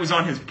We Met was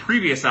on his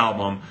previous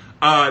album.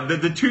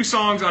 The 2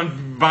 songs on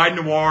Vide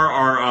Noir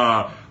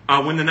are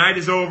When the Night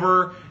is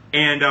Over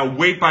and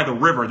Wait by the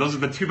River. Those are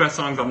the 2 best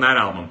songs on that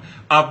album.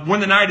 When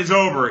the Night is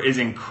Over is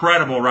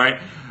incredible, right?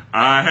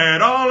 I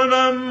had all of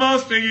them,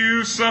 most of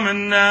you, some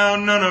and now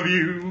none of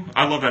you.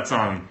 I love that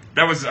song.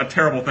 That was a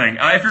terrible thing.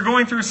 If you're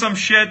going through some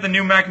shit, the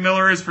new Mac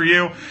Miller is for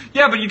you.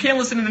 Yeah, but you can't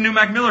listen to the new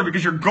Mac Miller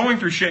because you're going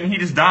through shit and he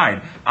just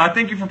died.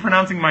 Thank you for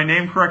pronouncing my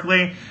name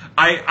correctly.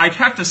 I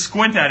have to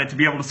squint at it to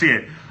be able to see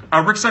it.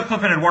 Rick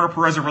Sutcliffe and Eduardo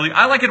Perez are really...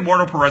 I like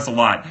Eduardo Perez a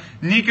lot.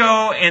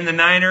 Nico and the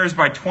Niners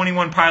by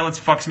 21 Pilots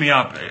fucks me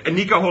up.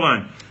 Nico, hold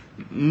on.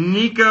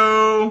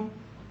 Nico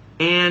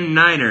and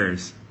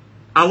Niners.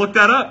 I'll look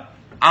that up.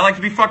 I like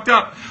to be fucked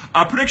up.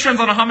 Predictions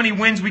on how many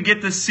wins we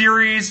get this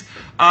series.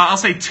 I'll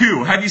say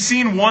 2. Have you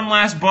seen One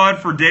Last Bud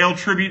for Dale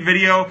tribute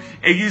video?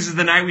 It uses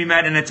The Night We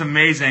Met, and it's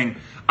amazing.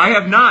 I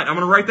have not. I'm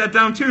going to write that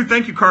down, too.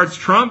 Thank you, Cards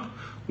Trump.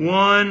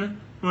 One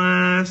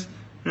Last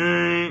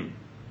Night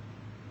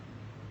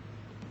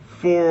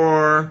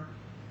for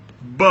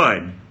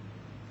Bud.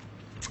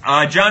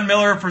 John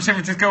Miller for San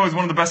Francisco is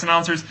one of the best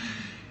announcers.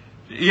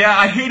 Yeah,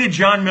 I hated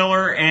John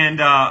Miller and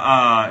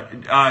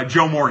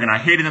Joe Morgan. I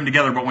hated them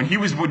together, but when he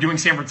was doing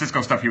San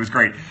Francisco stuff, he was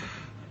great.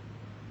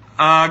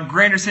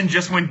 Granderson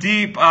just went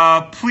deep.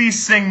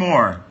 Please sing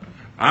more.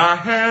 I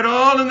had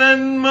all and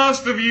then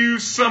most of you,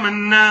 some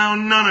and now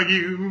none of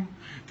you.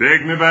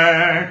 Take me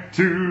back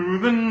to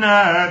the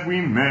night we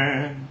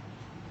met.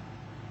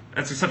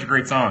 That's such a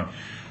great song.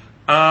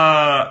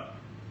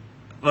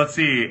 Let's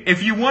see.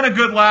 If you want a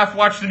good laugh,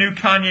 watch the new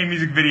Kanye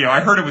music video. I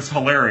heard it was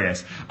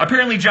hilarious.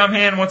 Apparently, John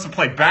Hamm wants to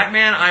play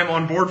Batman. I'm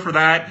on board for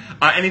that.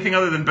 Anything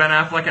other than Ben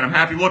Affleck, and I'm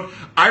happy. Look,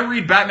 I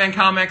read Batman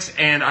comics,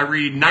 and I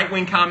read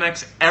Nightwing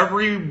comics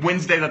every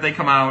Wednesday that they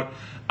come out.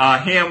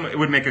 Hamm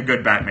would make a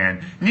good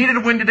Batman. Needed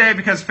a win today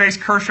because face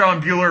Kershaw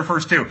and Bueller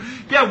first two.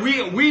 Yeah,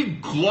 we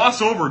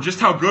gloss over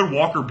just how good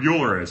Walker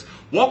Bueller is.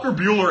 Walker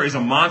Bueller is a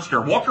monster.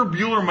 Walker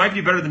Bueller might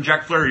be better than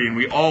Jack Flaherty, and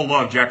we all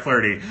love Jack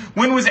Flaherty.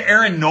 When was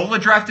Aaron Nola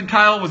drafted,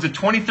 Kyle? Was it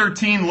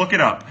 2013? Look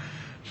it up.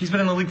 He's been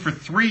in the league for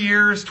 3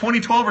 years,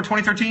 2012 or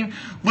 2013.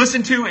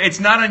 Listen to It's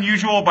Not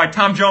Unusual by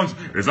Tom Jones.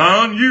 It's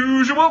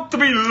unusual to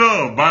be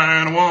loved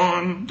by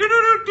anyone.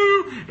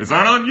 It's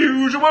not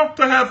unusual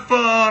to have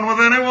fun with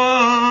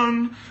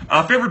anyone.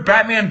 Favorite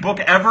Batman book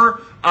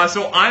ever?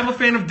 So I'm a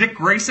fan of Dick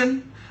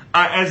Grayson,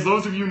 as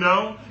those of you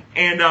know.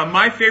 And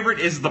my favorite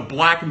is The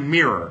Black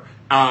Mirror.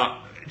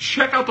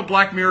 Check out The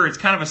Black Mirror. It's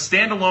kind of a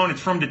standalone. It's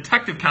from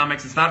Detective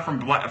Comics. It's not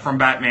from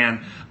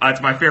Batman.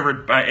 It's my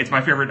favorite. It's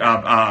my favorite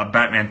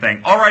Batman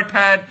thing. All right,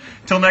 Pad.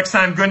 Till next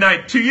time. Good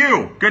night to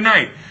you. Good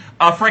night.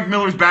 Frank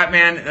Miller's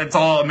Batman. That's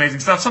all amazing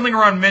stuff. Something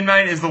Around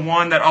Midnight is the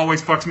one that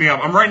always fucks me up.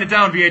 I'm writing it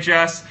down.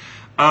 VHS.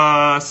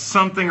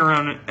 Something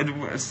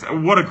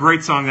Around. What a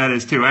great song that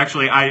is too.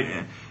 Actually,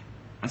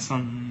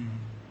 Something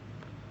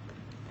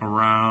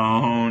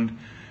Around.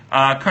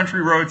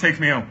 Country Road Takes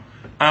Me Home.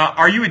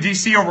 Are you a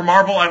DC over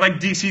Marvel? I like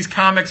DC's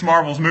comics,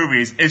 Marvel's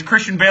movies. Is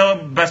Christian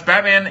Bale best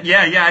Batman?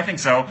 Yeah, I think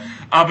so.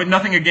 But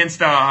nothing against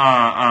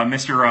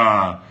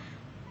Mr.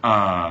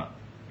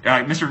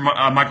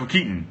 Michael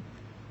Keaton.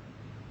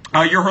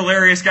 You're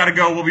hilarious. Gotta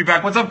go. We'll be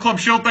back. What's up, Club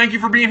Shield? Thank you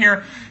for being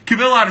here.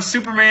 Cavill out of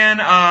Superman.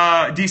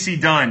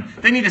 DC done.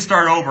 They need to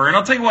start over. And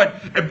I'll tell you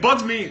what, it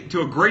bugs me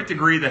to a great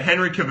degree that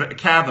Henry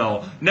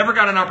Cavill never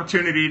got an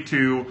opportunity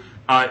to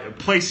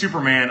play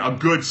Superman, a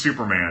good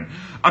Superman.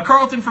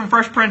 Carlton from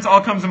Fresh Prince all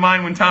comes to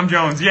mind when Tom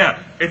Jones.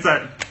 Yeah, it's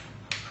that.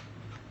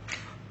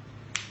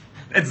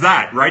 It's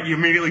that, right? You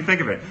immediately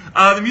think of it.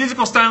 The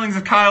musical stylings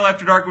of Kyle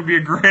After Dark would be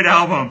a great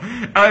album.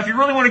 If you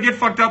really want to get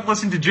fucked up,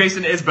 listen to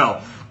Jason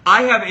Isbell.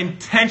 I have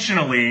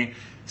intentionally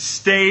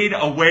stayed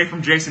away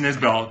from Jason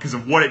Isbell because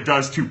of what it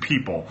does to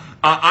people.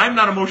 I'm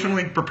not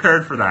emotionally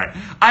prepared for that.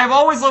 I have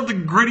always loved the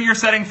grittier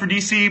setting for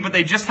DC, but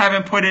they just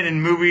haven't put it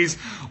in movies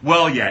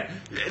well yet.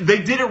 They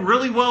did it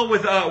really well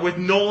with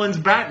Nolan's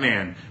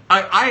Batman.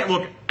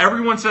 Look,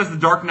 everyone says The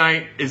Dark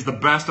Knight is the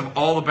best of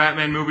all the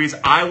Batman movies.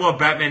 I love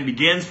Batman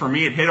Begins. For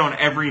me, it hit on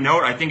every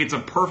note. I think it's a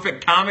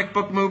perfect comic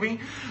book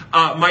movie.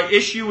 My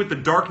issue with The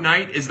Dark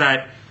Knight is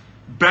that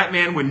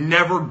Batman would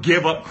never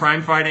give up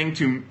crime fighting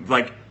to,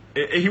 like,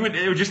 it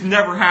would just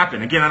never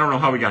happen. Again, I don't know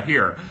how we got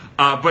here.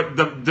 But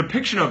the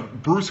depiction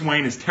of Bruce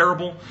Wayne is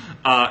terrible.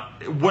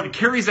 What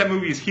carries that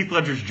movie is Heath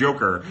Ledger's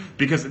Joker,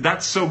 because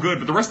that's so good,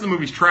 but the rest of the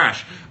movie's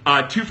trash.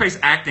 Two-Face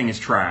acting is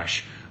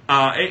trash.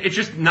 It's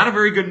just not a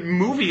very good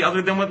movie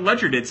other than what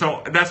Ledger did,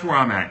 so that's where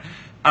I'm at.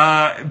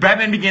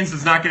 Batman Begins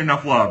does not get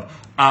enough love.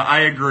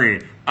 I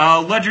agree.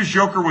 Ledger's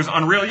Joker was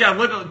unreal. Yeah,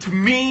 to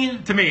me,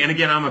 and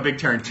again, I'm a big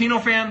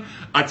Tarantino fan,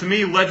 to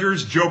me,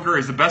 Ledger's Joker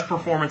is the best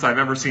performance I've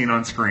ever seen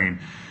on screen.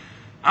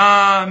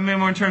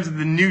 Maybe in terms of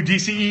the new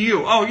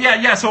DCEU. Oh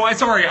yeah. So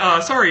sorry.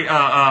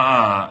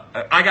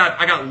 I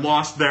got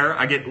lost there.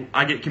 I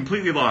get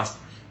completely lost.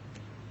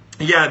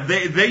 Yeah,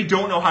 they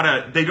don't know how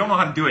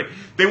to do it.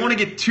 They want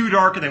to get too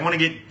dark, and they want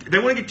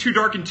to get too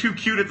dark and too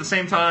cute at the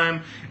same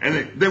time,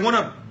 and they want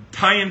to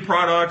tie in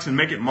products and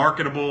make it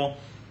marketable.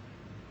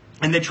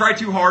 And they try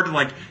too hard to,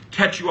 like,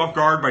 catch you off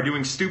guard by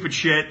doing stupid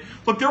shit.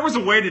 Look, there was a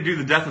way to do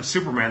the death of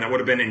Superman that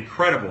would have been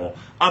incredible.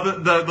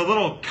 The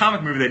little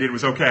comic movie they did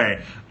was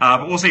okay.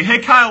 But we'll see. Hey,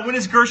 Kyle, when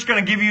is Gersh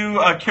going to give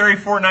you Carrie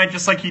Fortnite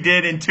just like he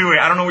did in 2A?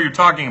 I don't know what you're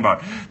talking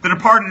about. The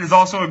Departed is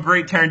also a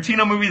great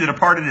Tarantino movie. The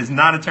Departed is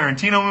not a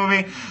Tarantino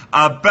movie.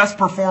 Best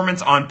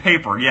performance on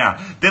paper,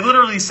 yeah. They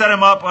literally set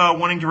him up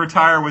wanting to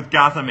retire with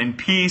Gotham in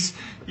peace.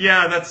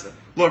 Yeah,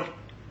 look,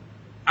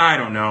 I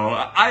don't know.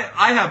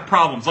 I have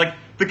problems. Like,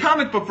 the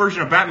comic book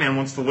version of Batman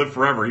wants to live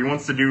forever. He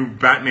wants to do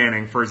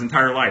Batmaning for his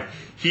entire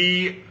life.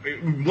 He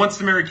wants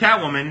to marry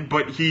Catwoman,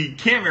 but he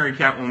can't marry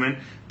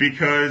Catwoman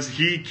because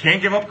he can't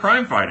give up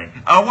crime fighting.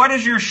 Why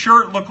does your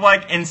shirt look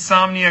like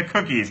Insomnia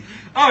cookies?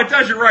 Oh, it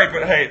does, you're right,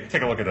 but hey,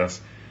 take a look at this.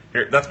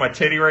 Here, that's my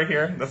titty right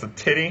here. That's a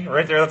titty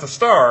right there. That's a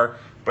star.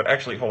 But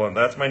actually, hold on,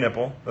 that's my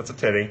nipple. That's a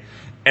titty.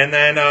 And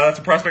then that's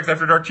a Prospects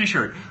After Dark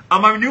t-shirt.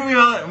 My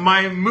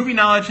movie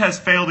knowledge has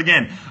failed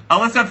again.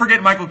 Let's not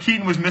forget Michael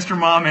Keaton was Mr.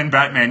 Mom in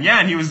Batman. Yeah,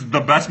 and he was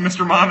the best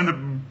Mr. Mom and the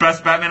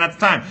best Batman at the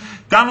time.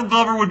 Donald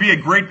Glover would be a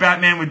great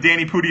Batman with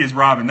Danny Pudi as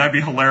Robin. That'd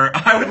be hilarious.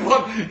 I would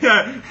love...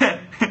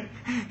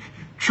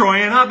 Troy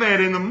and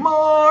Abed in the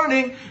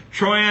morning.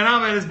 Troy and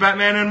Abed is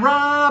Batman and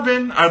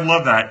Robin. I'd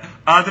love that.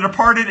 The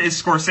Departed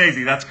is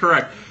Scorsese. That's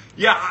correct.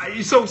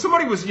 Yeah, so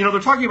somebody was, they're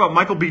talking about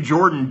Michael B.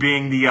 Jordan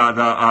being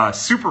the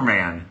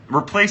Superman,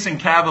 replacing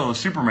Cavill as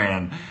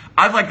Superman.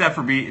 I'd like that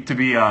to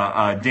be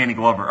Danny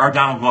Glover, or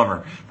Donald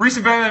Glover.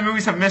 Recent Batman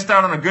movies have missed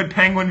out on a good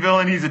Penguin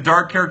villain. He's a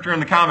dark character in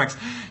the comics.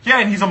 Yeah,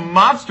 and he's a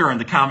mobster in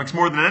the comics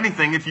more than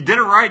anything. If you did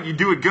it right, you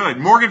do it good.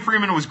 Morgan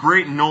Freeman was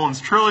great in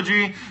Nolan's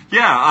trilogy.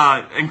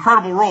 Yeah,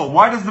 incredible role.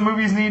 Why does the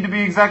movies need to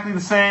be exactly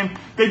the same?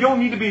 They don't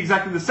need to be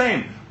exactly the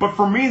same. But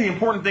for me, the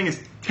important thing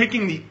is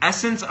taking the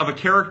essence of a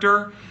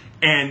character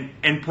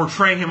and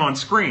portraying him on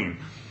screen.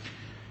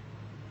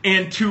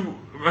 And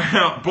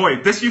boy,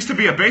 this used to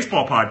be a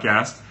baseball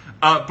podcast,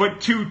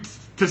 but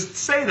to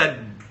say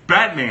that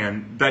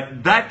Batman,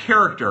 that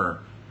character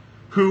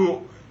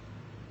who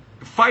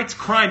fights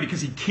crime because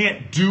he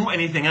can't do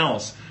anything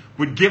else,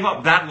 would give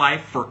up that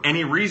life for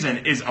any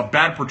reason is a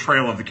bad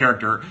portrayal of the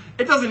character.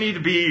 It doesn't need to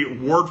be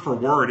word for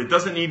word. It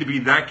doesn't need to be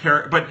that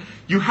character, but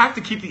you have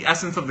to keep the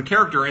essence of the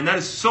character, and that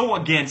is so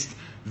against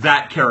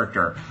that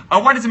character.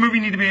 Why does the movie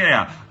need to be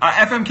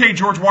FMK,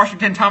 George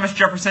Washington, Thomas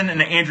Jefferson,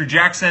 and Andrew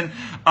Jackson?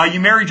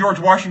 You marry George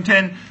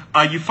Washington,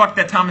 you fuck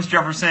that Thomas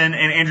Jefferson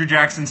and Andrew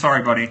Jackson.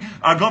 Sorry, buddy.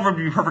 Glover would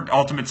be perfect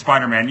ultimate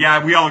Spider-Man.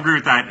 Yeah, we all agree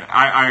with that.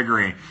 I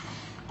agree.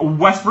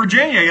 West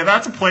Virginia, yeah,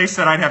 that's a place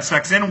that I'd have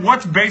sex in.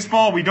 What's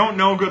baseball? We don't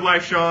know. Good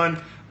life, Sean.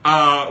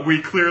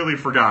 We clearly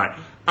forgot.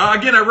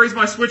 Again, I raised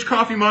my Switch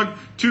coffee mug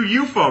to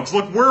you folks.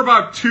 Look, we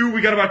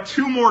got about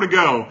two more to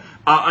go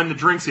on the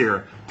drinks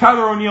here.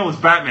 Tyler O'Neill is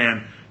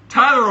Batman.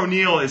 Tyler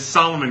O'Neill is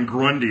Solomon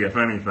Grundy, if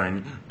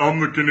anything.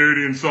 I'm the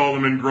Canadian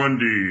Solomon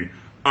Grundy.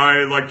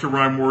 I like to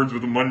rhyme words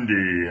with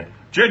Monday.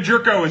 Jed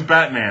Jerko is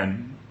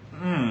Batman.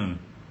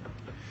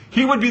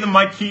 He would be the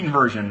Mike Keaton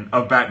version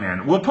of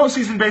Batman. Will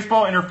postseason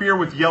baseball interfere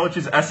with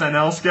Yelich's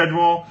SNL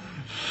schedule?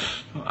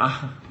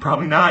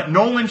 Probably not.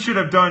 Nolan should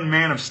have done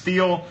Man of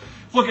Steel.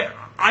 Look,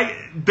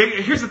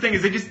 here's the thing: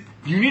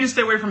 you need to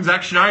stay away from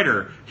Zack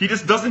Snyder. He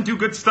just doesn't do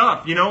good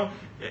stuff,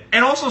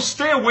 And also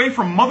stay away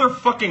from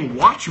motherfucking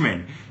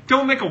Watchmen.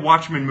 Don't make a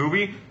Watchmen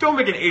movie. Don't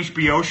make an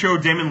HBO show,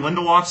 Damon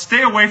Lindelof.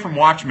 Stay away from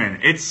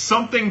Watchmen. It's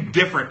something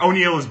different.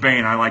 O'Neill is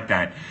Bane. I like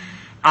that.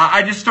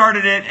 I just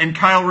started it, and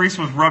Kyle Reese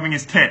was rubbing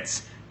his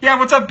tits. Yeah,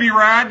 what's up,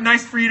 B-Rad?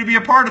 Nice for you to be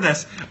a part of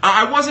this.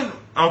 I wasn't...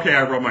 Okay,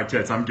 I rubbed my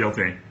tits. I'm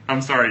guilty.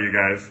 I'm sorry, you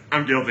guys.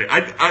 I'm guilty.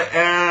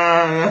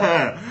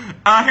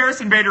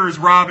 Harrison Bader is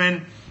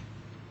Robin.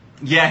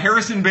 Yeah,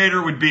 Harrison Bader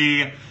would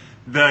be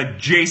the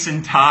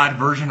Jason Todd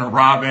version of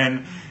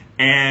Robin.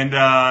 And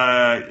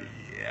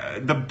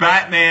the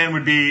Batman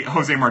would be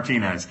Jose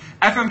Martinez.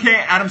 FMK,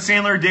 Adam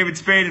Sandler, David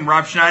Spade, and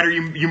Rob Schneider.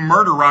 You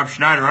murder Rob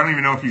Schneider. I don't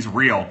even know if he's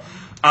real.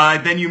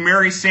 Then you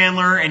marry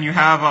Sandler and you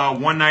have a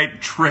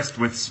one-night tryst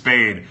with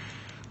Spade.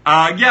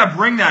 Yeah,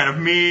 bring that of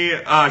me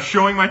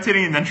showing my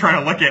titty and then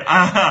trying to lick it.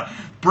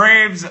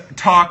 Braves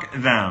talk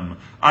them.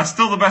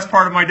 Still the best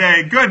part of my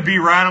day. Good,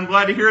 B-Rad. I'm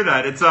glad to hear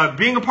that. It's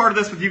being a part of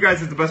this with you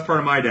guys is the best part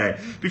of my day.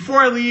 Before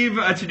I leave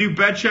to do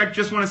bed check,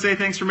 just want to say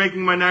thanks for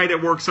making my night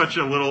at work suck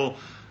a little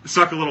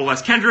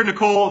less. Kendra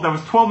Nicole, that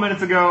was 12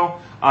 minutes ago.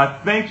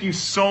 Thank you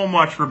so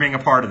much for being a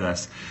part of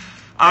this.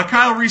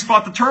 Kyle Reese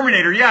fought the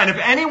Terminator. Yeah, and if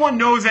anyone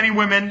knows any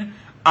women,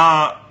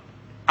 FMK,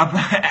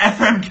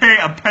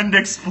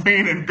 appendix,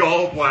 spleen, and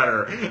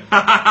gallbladder.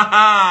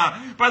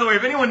 By the way,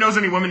 if anyone knows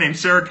any women named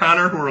Sarah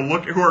Connor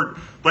who are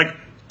like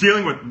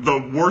dealing with the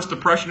worst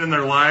depression in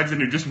their lives and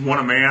who just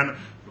want a man,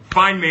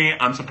 find me.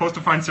 I'm supposed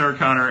to find Sarah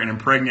Connor and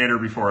impregnate her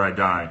before I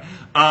die.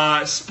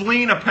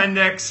 Spleen,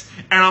 appendix,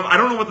 and I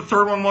don't know what the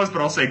third one was,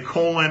 but I'll say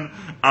colon.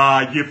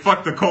 You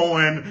fuck the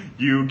colon,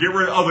 you get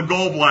rid of the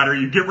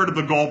gallbladder, you get rid of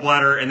the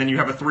gallbladder, and then you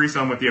have a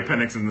threesome with the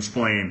appendix and the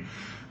spleen.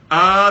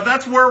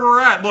 That's where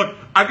we're at. Look,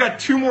 I've got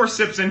 2 more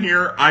sips in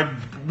here.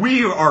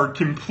 We are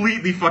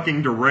completely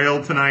fucking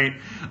derailed tonight.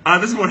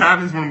 This is what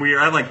happens when we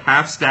are at like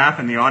half staff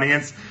in the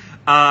audience.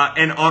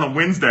 And on a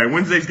Wednesday.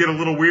 Wednesdays get a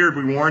little weird.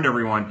 We warned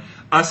everyone.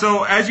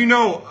 So as you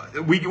know,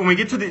 when we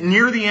get to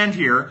near the end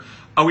here,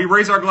 we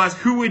raise our glass.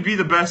 Who would be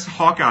the best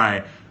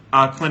Hawkeye?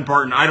 Clint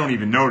Barton. I don't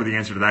even know the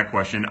answer to that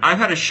question. I've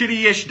had a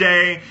shitty-ish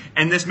day,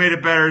 and this made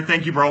it better.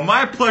 Thank you, bro.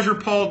 My pleasure,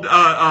 Paul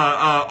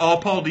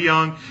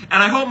DeYoung.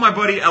 And I hope my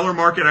buddy Eller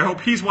Market, I hope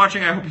he's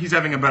watching. I hope he's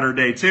having a better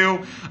day,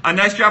 too.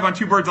 Nice job on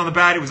 2 Birds on the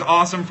Bat. It was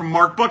awesome from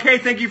Mark Book. Hey,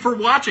 thank you for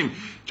watching.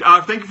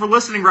 Thank you for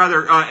listening,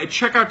 rather.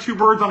 Check out 2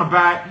 Birds on a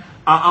Bat.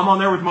 I'm on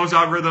there with Mo's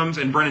Algorithms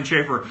and Brennan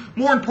Schaefer.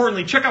 More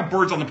importantly, check out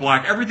Birds on the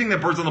Black. Everything that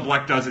Birds on the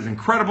Black does is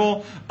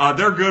incredible.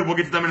 They're good. We'll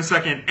get to them in a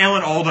second.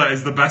 Alan Alda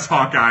is the best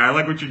Hawkeye. I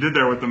like what you did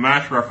there with the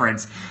MASH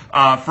reference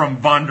from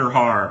Von der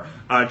Haar.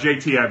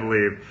 JT, I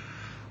believe.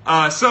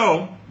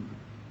 So,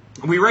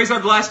 we raise our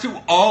glass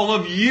to all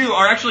of you.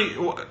 Or actually,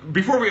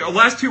 before we,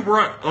 last 2,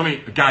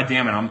 God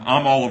damn it,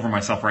 I'm all over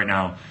myself right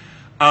now.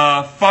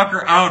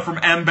 Fucker out from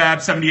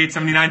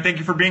MBAB7879. Thank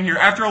you for being here.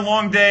 After a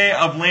long day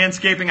of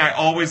landscaping, I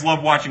always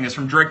love watching this.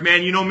 From Drake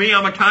Man. You know me,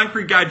 I'm a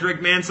concrete guy,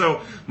 Drake Man,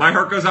 so my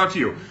heart goes out to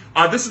you.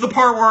 This is the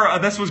part where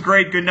this was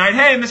great. Good night.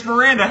 Hey, Miss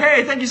Miranda.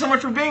 Hey, thank you so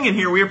much for being in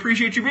here. We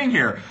appreciate you being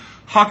here.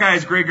 Hawkeye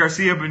is Greg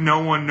Garcia, but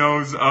no one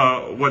knows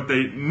what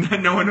they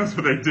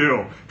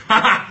do.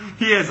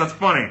 He is. That's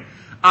funny.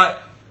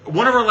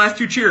 One of our last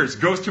 2 cheers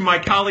goes to my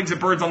colleagues at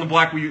Birds on the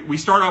Black. We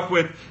start off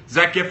with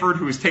Zach Gifford,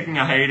 who is taking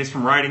a hiatus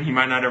from writing. He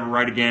might not ever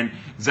write again.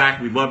 Zach,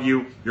 we love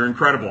you. You're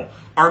incredible.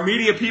 Our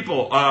media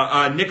people,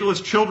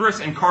 Nicholas Childress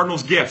and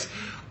Cardinals Gifts.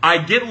 I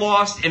get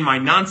lost in my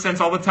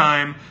nonsense all the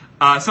time.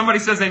 Somebody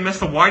says they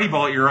missed the Whitey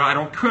Ball era.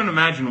 I couldn't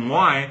imagine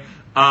why.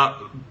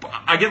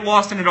 I get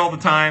lost in it all the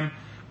time.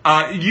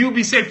 You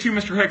be safe too,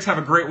 Mr. Hicks. Have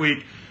a great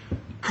week.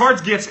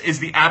 Cards Gifts is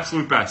the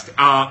absolute best.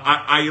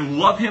 I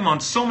love him on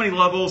so many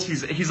levels.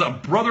 He's a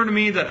brother to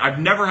me that I've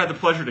never had the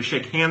pleasure to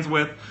shake hands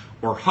with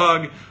or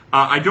hug.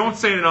 I don't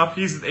say it enough.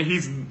 He's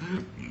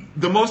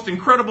the most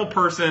incredible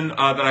person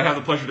that I have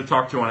the pleasure to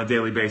talk to on a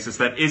daily basis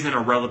that isn't a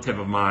relative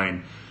of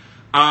mine.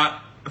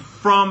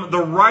 From the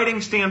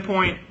writing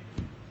standpoint,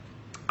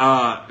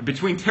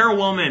 between Tara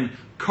Wellman,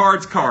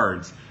 Cards,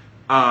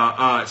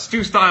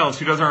 Stu Stiles,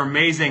 who does our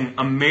amazing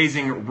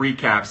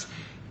recaps,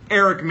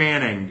 Eric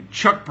Manning,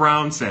 Chuck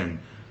Brownson,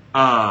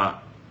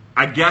 I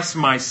guess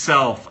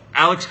myself,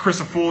 Alex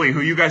Crisafulli, who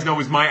you guys know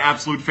is my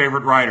absolute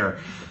favorite writer.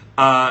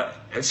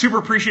 Super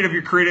appreciative of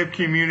your creative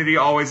community.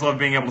 Always love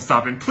being able to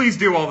stop in. Please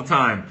do all the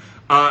time.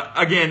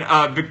 Again,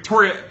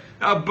 Victoria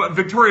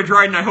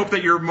Dryden, I hope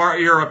that your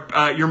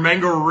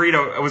mango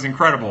burrito was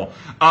incredible.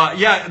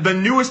 Yeah, the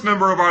newest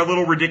member of our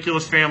little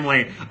ridiculous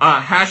family,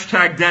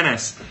 hashtag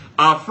Dennis.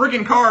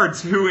 Friggin'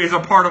 Cards, who is a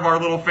part of our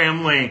little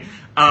family,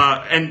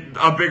 and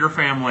a bigger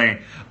family.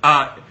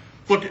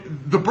 Look,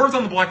 the Birds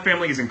on the Black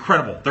family is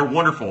incredible. They're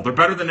wonderful. They're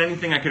better than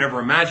anything I could ever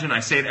imagine. I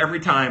say it every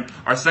time.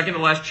 Our second to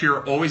last cheer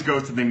always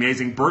goes to the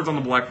amazing Birds on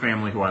the Black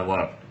family, who I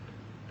love.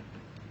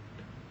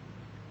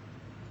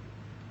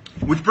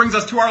 Which brings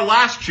us to our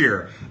last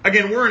cheer.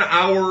 Again, we're an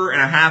hour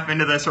and a half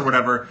into this or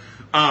whatever.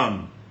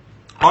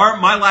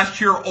 My last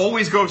cheer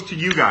always goes to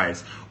you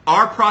guys.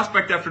 Our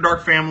Prospect After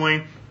Dark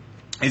family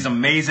is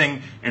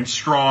amazing and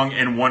strong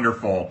and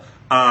wonderful.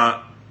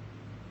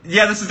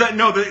 Yeah, this is that.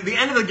 No, the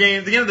end of the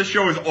game, the end of the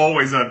show is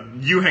always a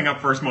you hang up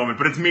first moment,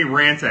 but it's me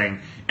ranting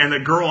and the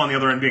girl on the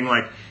other end being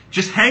like,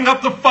 just hang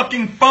up the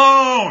fucking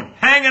phone,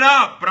 hang it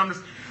up. But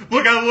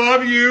Look, I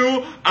love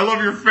you. I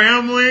love your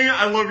family.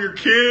 I love your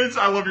kids.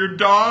 I love your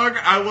dog.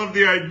 I love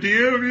the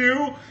idea of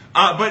you.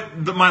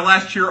 My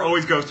last cheer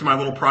always goes to my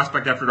little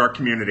Prospect After Dark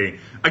community.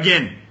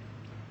 Again,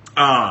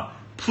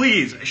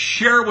 please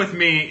share with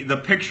me the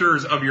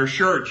pictures of your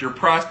shirts, your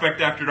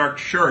Prospect After Dark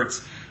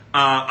shirts.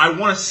 I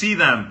want to see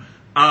them.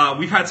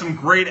 We've had some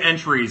great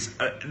entries.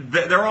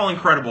 They're all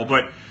incredible,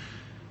 but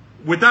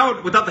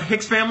without the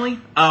Hicks family,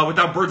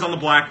 without Birds on the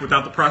Black,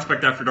 without the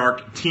Prospect After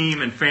Dark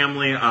team and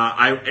family,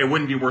 it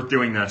wouldn't be worth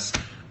doing this.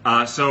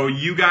 So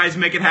you guys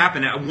make it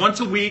happen. Once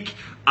a week,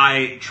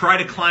 I try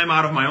to climb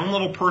out of my own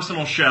little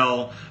personal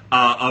shell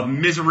of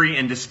misery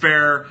and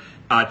despair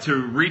to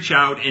reach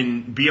out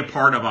and be a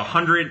part of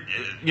 100,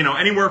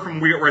 anywhere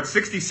from, we're at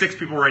 66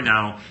 people right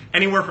now,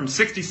 anywhere from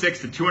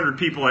 66 to 200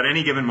 people at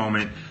any given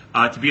moment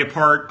to be a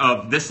part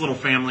of this little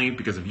family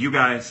because of you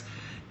guys.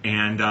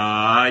 And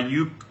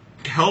you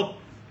help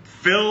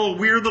fill a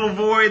weird little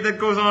void that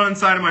goes on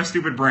inside of my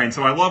stupid brain.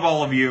 So I love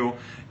all of you,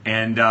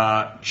 and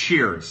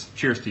cheers.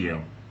 Cheers to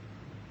you.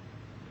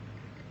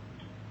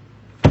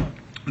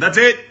 That's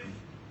it.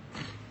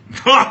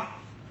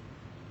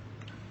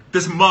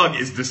 This mug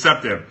is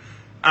deceptive.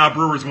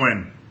 Brewers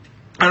win.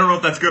 I don't know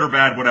if that's good or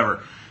bad,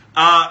 whatever.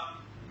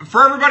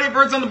 For everybody at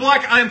Birds on the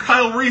Black, I am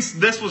Kyle Reese.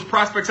 This was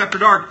Prospects After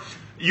Dark.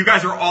 You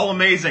guys are all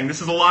amazing.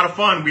 This is a lot of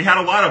fun. We had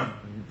a lot of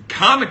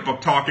comic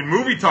book talk and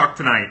movie talk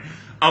tonight.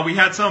 We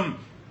had some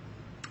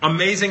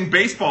amazing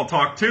baseball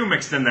talk, too,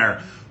 mixed in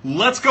there.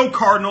 Let's go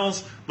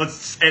Cardinals.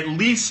 Let's at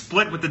least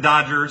split with the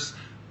Dodgers.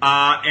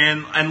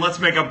 And let's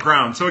make up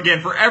ground. So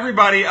again, for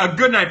everybody,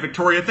 good night,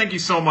 Victoria. Thank you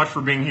so much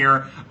for being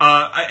here.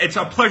 It's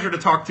a pleasure to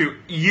talk to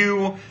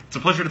you. It's a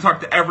pleasure to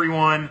talk to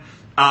everyone.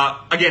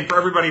 Again, for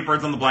everybody at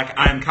Birds on the Black,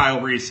 I am Kyle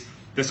Reese.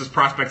 This is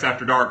Prospects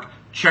After Dark.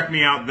 Check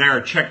me out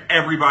there. Check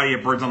everybody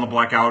at Birds on the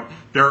Black out.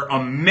 They're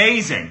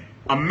amazing.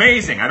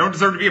 Amazing. I don't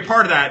deserve to be a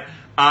part of that.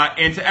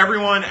 And to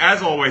everyone,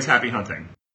 as always, happy hunting.